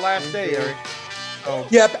here on the last day, Eric. Oh.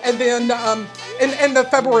 Yep, and then and the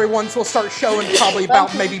February ones will start showing probably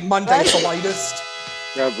about maybe Monday at the latest.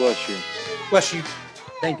 God bless you. Bless you.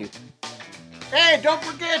 Thank you. Hey, don't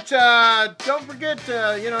forget,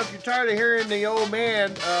 if you're tired of hearing the old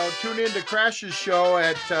man, tune in to Crash's show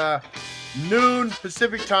at noon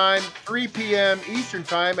Pacific time, 3 p.m. Eastern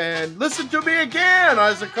time, and listen to me again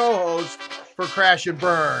as a co-host for Crash and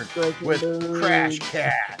Burn with Crash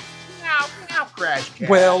Cat. Now, Crash Cat.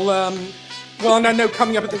 Well, and I know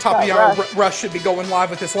coming up at the top of the hour, Russ should be going live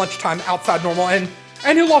with his lunchtime outside normal, and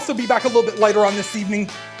he'll also be back a little bit later on this evening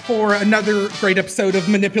for another great episode of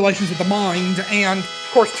Manipulations of the Mind. And of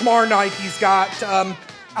course, tomorrow night he's got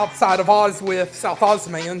Outside of Oz with South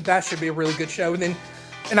Ozman. That should be a really good show. And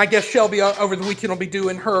I guess Shelby over the weekend will be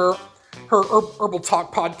doing her Herbal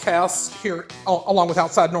Talk podcast here along with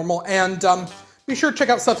Outside Normal. And be sure to check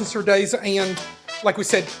out Substance for Days and, like we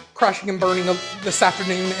said, Crashing and Burning this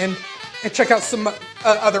afternoon. And check out some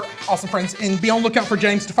other awesome friends. And be on the lookout for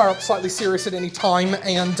James to fire up Slightly Serious at any time.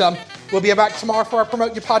 And we'll be back tomorrow for our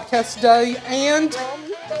Promote Your Podcast Day. And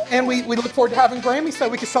we look forward to having Grammy so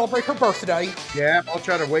we can celebrate her birthday. Yeah, I'll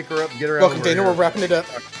try to wake her up and get her out. Welcome, Dana. We're wrapping it up.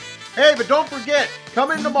 Hey, but don't forget,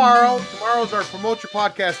 come in tomorrow. Tomorrow's our Promote Your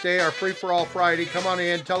Podcast Day, our Free For All Friday. Come on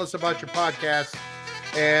in, tell us about your podcast.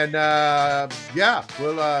 And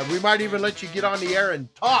we might even let you get on the air and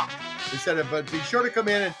talk instead of, but be sure to come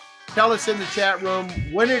in and tell us in the chat room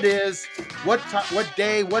when it is, what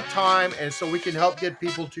day, what time, and so we can help get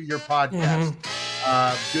people to your podcast.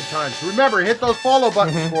 Good times. Remember, hit those follow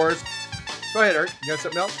buttons for us. Go ahead, Eric. You got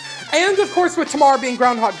something else? And, of course, with tomorrow being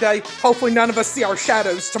Groundhog Day, hopefully none of us see our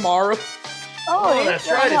shadows tomorrow. Oh, that's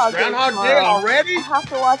right. It's Groundhog Day already? I have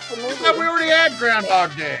to watch the movie. We already had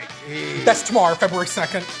Groundhog Day. Jeez. That's tomorrow, February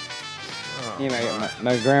 2nd. Yeah,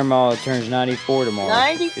 my grandma turns 94 tomorrow.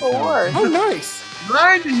 94. Oh, nice.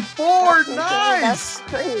 94, nice. That's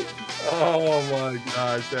great. Oh my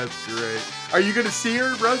gosh, that's great. Are you gonna see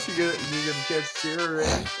her, Russ? You get a chance to see her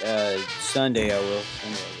already? Sunday I will.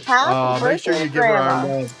 Happy make sure birthday, you give her our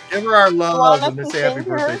Grandma. love. Give her our love Want us and to just say happy sing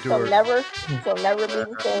birthday to her. She'll never be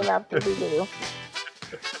the same after we do.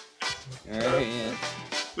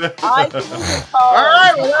 All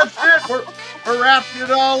right, well that's it. We're wrapping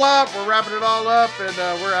it all up. We're wrapping it all up, and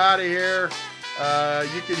we're out of here.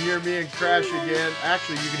 You can hear me and Crash again.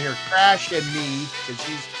 Actually, you can hear Crash and me because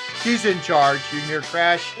she's in charge. You can hear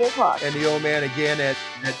Crash and the old man again at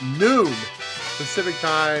noon Pacific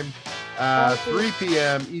time, 3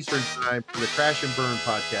 p.m. Eastern time for the Crash and Burn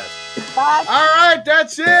podcast. Bye. All right,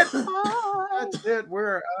 that's it. Bye. That's it.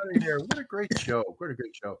 We're out of here. What a great show. What a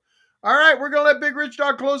great show. All right, we're going to let Big Rich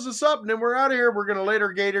Dog close this up, and then we're out of here. We're going to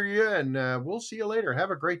later gator you, and we'll see you later. Have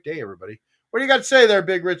a great day, everybody. What do you got to say there,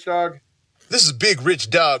 Big Rich Dog? This is Big Rich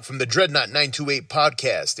Dog from the Dreadnought 928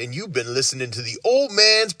 podcast, and you've been listening to the Old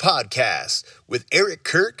Man's Podcast with Eric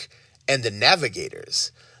Kirk and the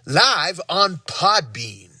Navigators, live on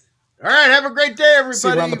Podbean. All right, have a great day, everybody. See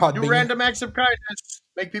you around the Podbean. Do random acts of kindness.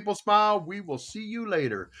 Make people smile. We will see you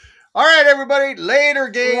later. All right, everybody. Later,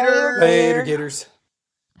 Gators. Later, Gators.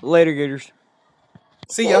 Later, Gators.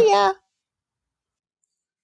 See ya.